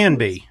if you can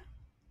be.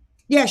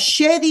 Yeah,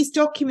 share these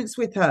documents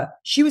with her.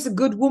 She was a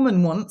good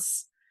woman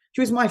once.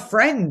 She was my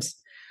friend.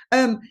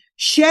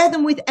 Share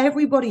them with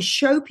everybody.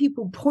 Show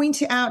people,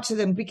 point it out to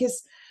them,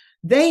 because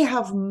they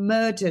have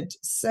murdered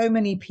so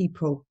many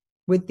people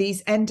with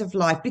these end of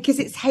life, because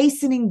it's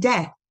hastening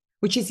death,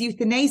 which is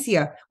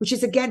euthanasia, which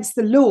is against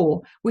the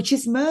law, which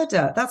is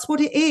murder. That's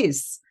what it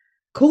is.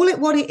 Call it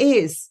what it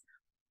is.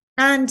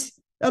 And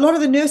a lot of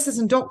the nurses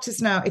and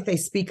doctors now, if they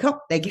speak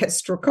up, they get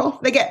struck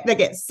off. They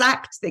get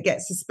sacked. They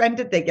get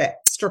suspended. They get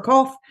struck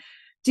off.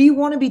 Do you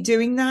want to be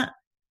doing that?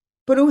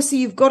 But also,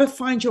 you've got to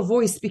find your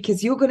voice,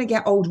 because you're going to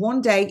get old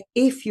one day,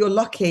 if you're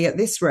lucky at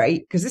this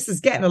rate, because this is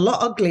getting a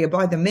lot uglier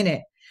by the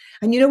minute.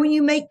 And when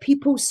you make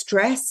people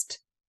stressed,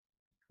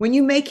 when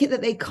you make it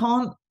that they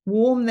can't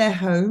warm their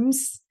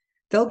homes,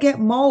 they'll get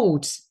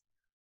mold.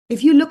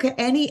 If you look at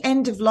any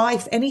end of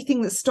life,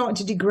 anything that's starting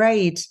to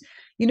degrade,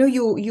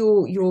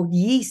 your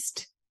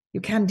yeast,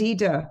 your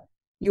candida,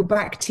 your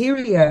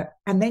bacteria,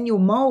 and then your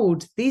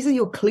mold, these are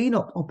your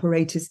cleanup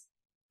operators.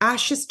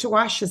 Ashes to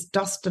ashes,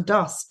 dust to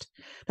dust.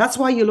 That's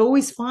why you'll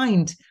always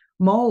find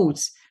mold.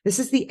 This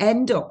is the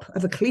end up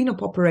of a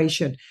cleanup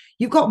operation.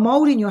 You've got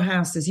mold in your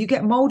houses. You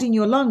get mold in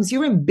your lungs.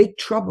 You're in big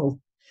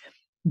trouble.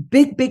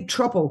 Big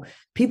trouble.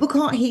 People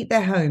can't heat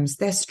their homes.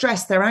 They're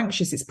stressed. They're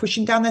anxious. It's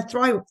pushing down their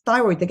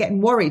thyroid. They're getting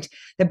worried.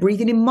 They're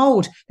breathing in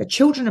mold. Their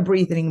children are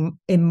breathing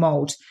in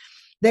mold.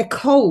 They're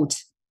cold.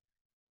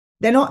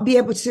 They're not be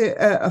able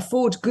to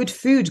afford good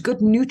food,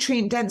 good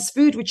nutrient-dense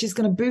food, which is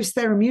going to boost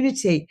their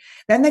immunity.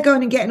 Then they're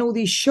going and getting all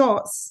these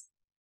shots.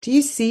 Do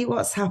you see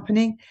what's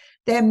happening?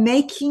 They're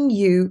making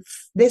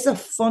there's a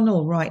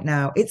funnel right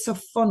now. It's a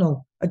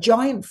funnel, a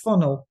giant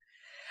funnel.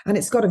 And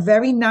it's got a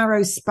very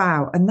narrow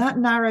spout. And that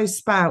narrow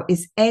spout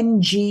is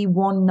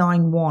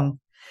NG191.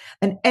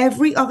 And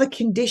every other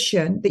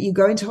condition that you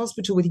go into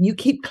hospital with, and you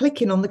keep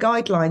clicking on the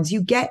guidelines,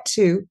 you get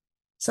to,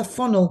 it's a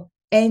funnel,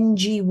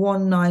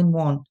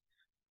 NG191.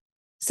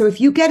 So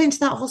if you get into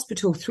that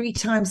hospital 3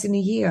 times in a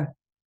year,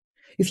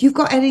 if you've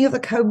got any other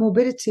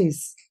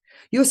comorbidities,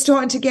 you're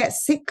starting to get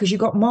sick because you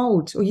got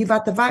mold, or you've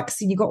had the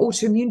vaccine, you've got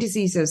autoimmune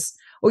diseases,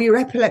 or your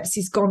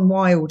epilepsy's gone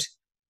wild,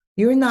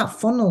 you're in that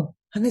funnel.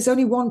 And there's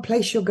only one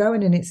place you're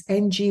going, and it's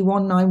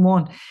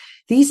NG191.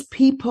 These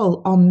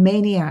people are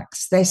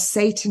maniacs. They're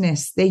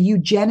Satanists. They're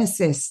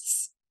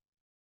eugenicists.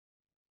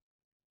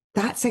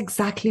 That's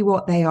exactly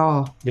what they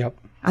are. Yep.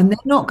 And they're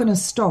not going to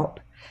stop.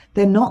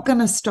 They're not going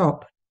to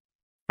stop.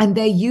 And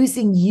they're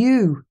using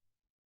you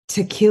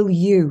to kill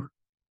you.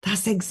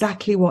 That's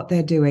exactly what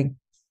they're doing.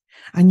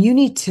 And you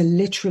need to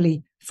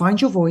literally find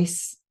your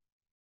voice.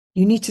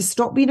 You need to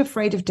stop being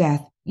afraid of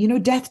death.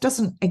 Death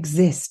doesn't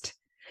exist.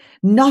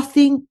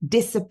 Nothing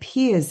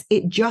disappears.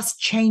 It just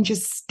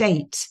changes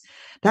state.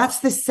 That's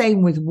the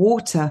same with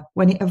water.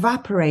 When it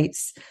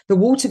evaporates, the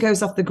water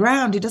goes off the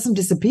ground. It doesn't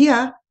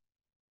disappear.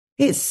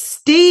 It's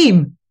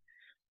steam.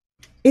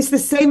 It's the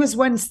same as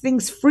when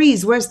things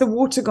freeze. Where's the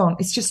water gone?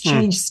 It's just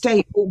changed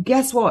state. Well,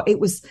 guess what? It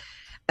was,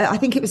 I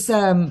think it was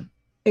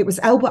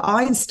Albert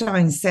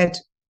Einstein said,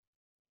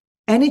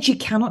 energy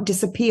cannot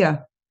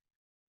disappear.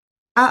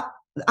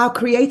 Our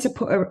Creator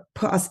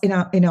put us in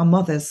our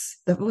mothers.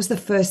 That was the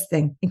first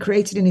thing, and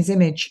created in His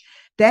image.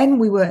 Then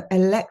we were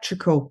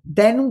electrical.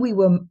 Then we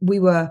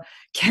were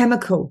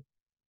chemical,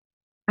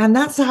 and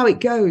that's how it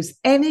goes.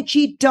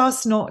 Energy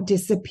does not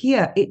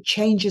disappear; it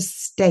changes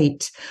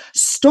state.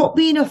 Stop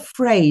being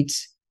afraid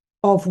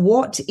of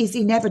what is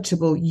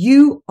inevitable.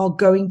 You are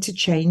going to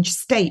change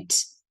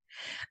state.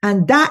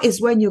 And that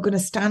is when you're going to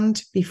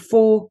stand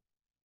before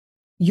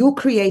your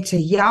creator,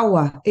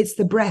 Yahweh. It's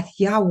the breath,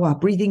 Yahweh,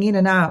 breathing in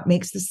and out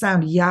makes the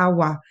sound,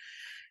 Yahweh.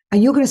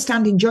 And you're going to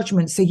stand in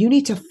judgment. So you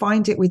need to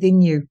find it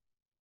within you.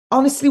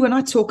 Honestly, when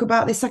I talk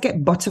about this, I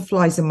get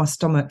butterflies in my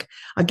stomach.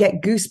 I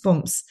get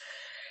goosebumps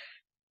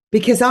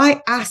because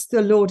I ask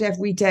the Lord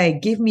every day,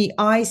 give me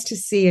eyes to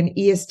see and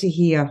ears to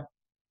hear.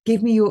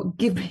 Give me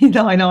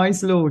thine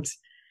eyes, Lord.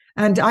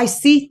 And I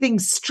see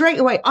things straight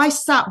away. I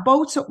sat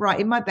bolt upright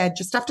in my bed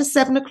just after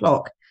 7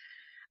 o'clock.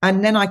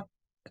 And then I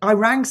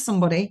rang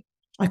somebody.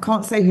 I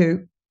can't say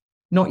who,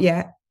 not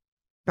yet,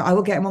 but I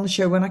will get him on the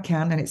show when I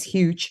can. And it's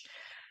huge.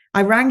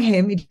 I rang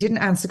him. He didn't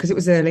answer because it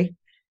was early.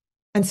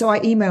 And so I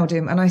emailed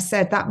him and I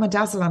said that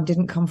Midazolam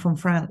didn't come from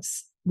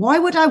France. Why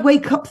would I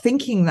wake up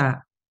thinking that?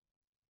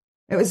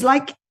 It was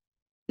like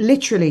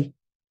literally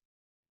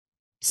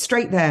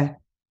straight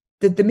there,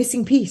 the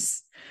missing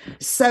piece.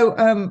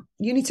 So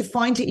you need to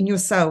find it in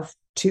yourself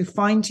to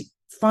find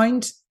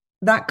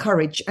that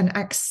courage and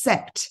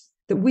accept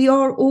that we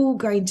are all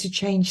going to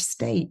change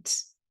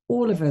state.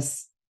 All of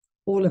us.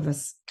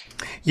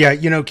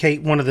 Yeah,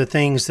 Kate, one of the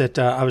things that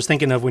I was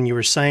thinking of when you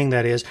were saying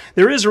that is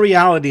there is a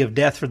reality of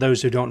death for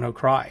those who don't know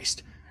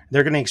Christ.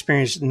 They're going to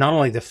experience not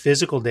only the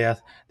physical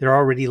death, they're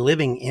already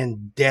living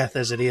in death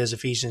as it is,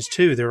 Ephesians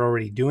 2. They're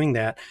already doing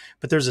that.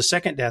 But there's a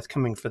second death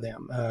coming for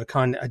them.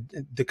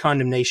 The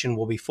condemnation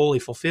will be fully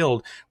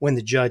fulfilled when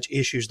the judge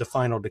issues the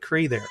final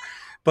decree there.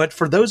 But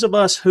for those of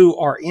us who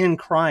are in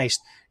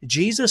Christ,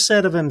 Jesus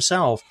said of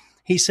himself,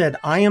 he said,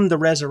 I am the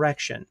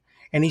resurrection.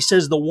 And he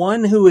says, the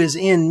one who is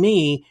in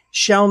me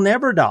shall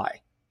never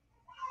die.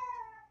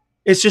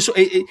 It's just,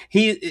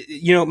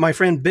 my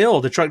friend Bill,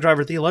 the truck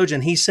driver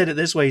theologian, he said it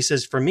this way. He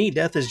says, for me,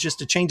 death is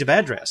just a change of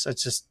address.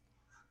 It's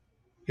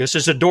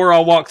just a door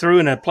I'll walk through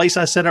and a place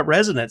I set up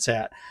residence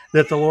at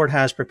that the Lord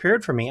has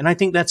prepared for me. And I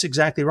think that's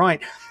exactly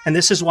right. And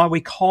this is why we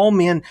call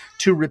men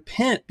to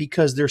repent,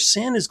 because their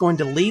sin is going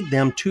to lead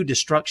them to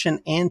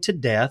destruction and to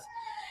death.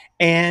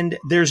 And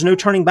there's no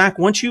turning back.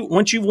 Once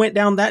you went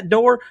down that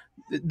door,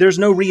 there's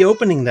no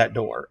reopening that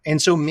door.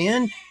 And so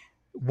men,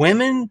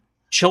 women,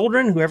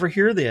 children, whoever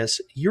hear this,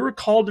 you're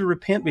called to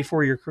repent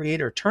before your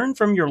Creator. Turn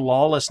from your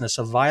lawlessness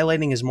of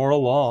violating his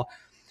moral law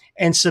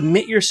and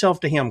submit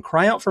yourself to him.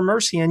 Cry out for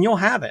mercy and you'll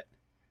have it.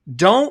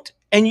 Don't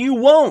and you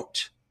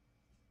won't.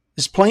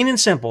 It's plain and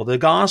simple. The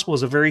gospel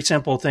is a very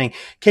simple thing.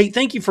 Kate,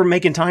 thank you for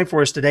making time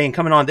for us today and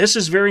coming on. This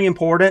is very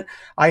important.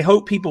 I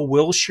hope people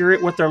will share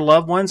it with their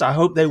loved ones. I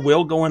hope they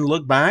will go and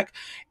look back.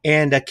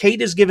 And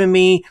Kate has given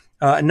me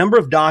a number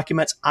of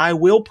documents. I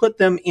will put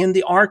them in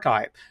the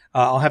archive.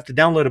 I'll have to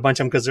download a bunch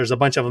of them because there's a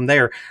bunch of them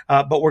there.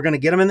 But we're going to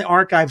get them in the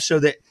archive so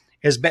that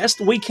as best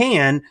we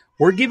can,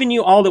 we're giving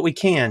you all that we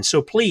can.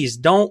 So please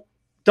don't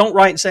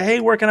write and say, hey,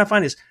 where can I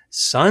find this?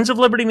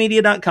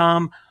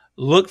 sonsoflibertymedia.com.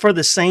 Look for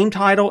the same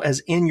title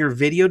as in your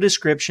video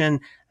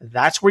description.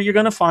 That's where you're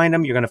going to find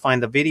them. You're going to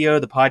find the video,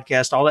 the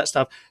podcast, all that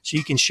stuff. So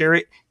you can share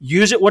it,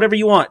 use it, whatever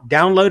you want.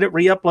 Download it,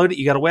 re-upload it.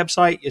 You got a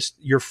website.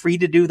 You're free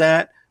to do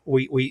that.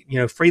 We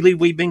freely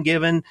we've been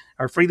given,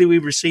 or freely we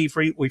receive,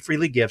 we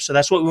freely give. So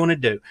that's what we want to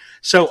do.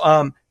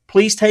 So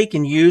please take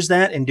and use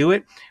that and do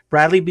it.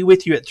 Bradley be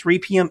with you at 3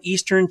 p.m.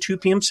 Eastern, 2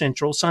 p.m.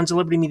 Central,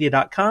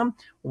 sonsoflibertymedia.com.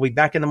 We'll be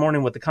back in the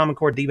morning with the Common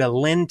Core diva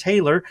Lynn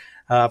Taylor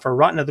for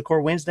Rotten to the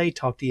Core Wednesday.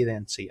 Talk to you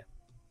then. See ya.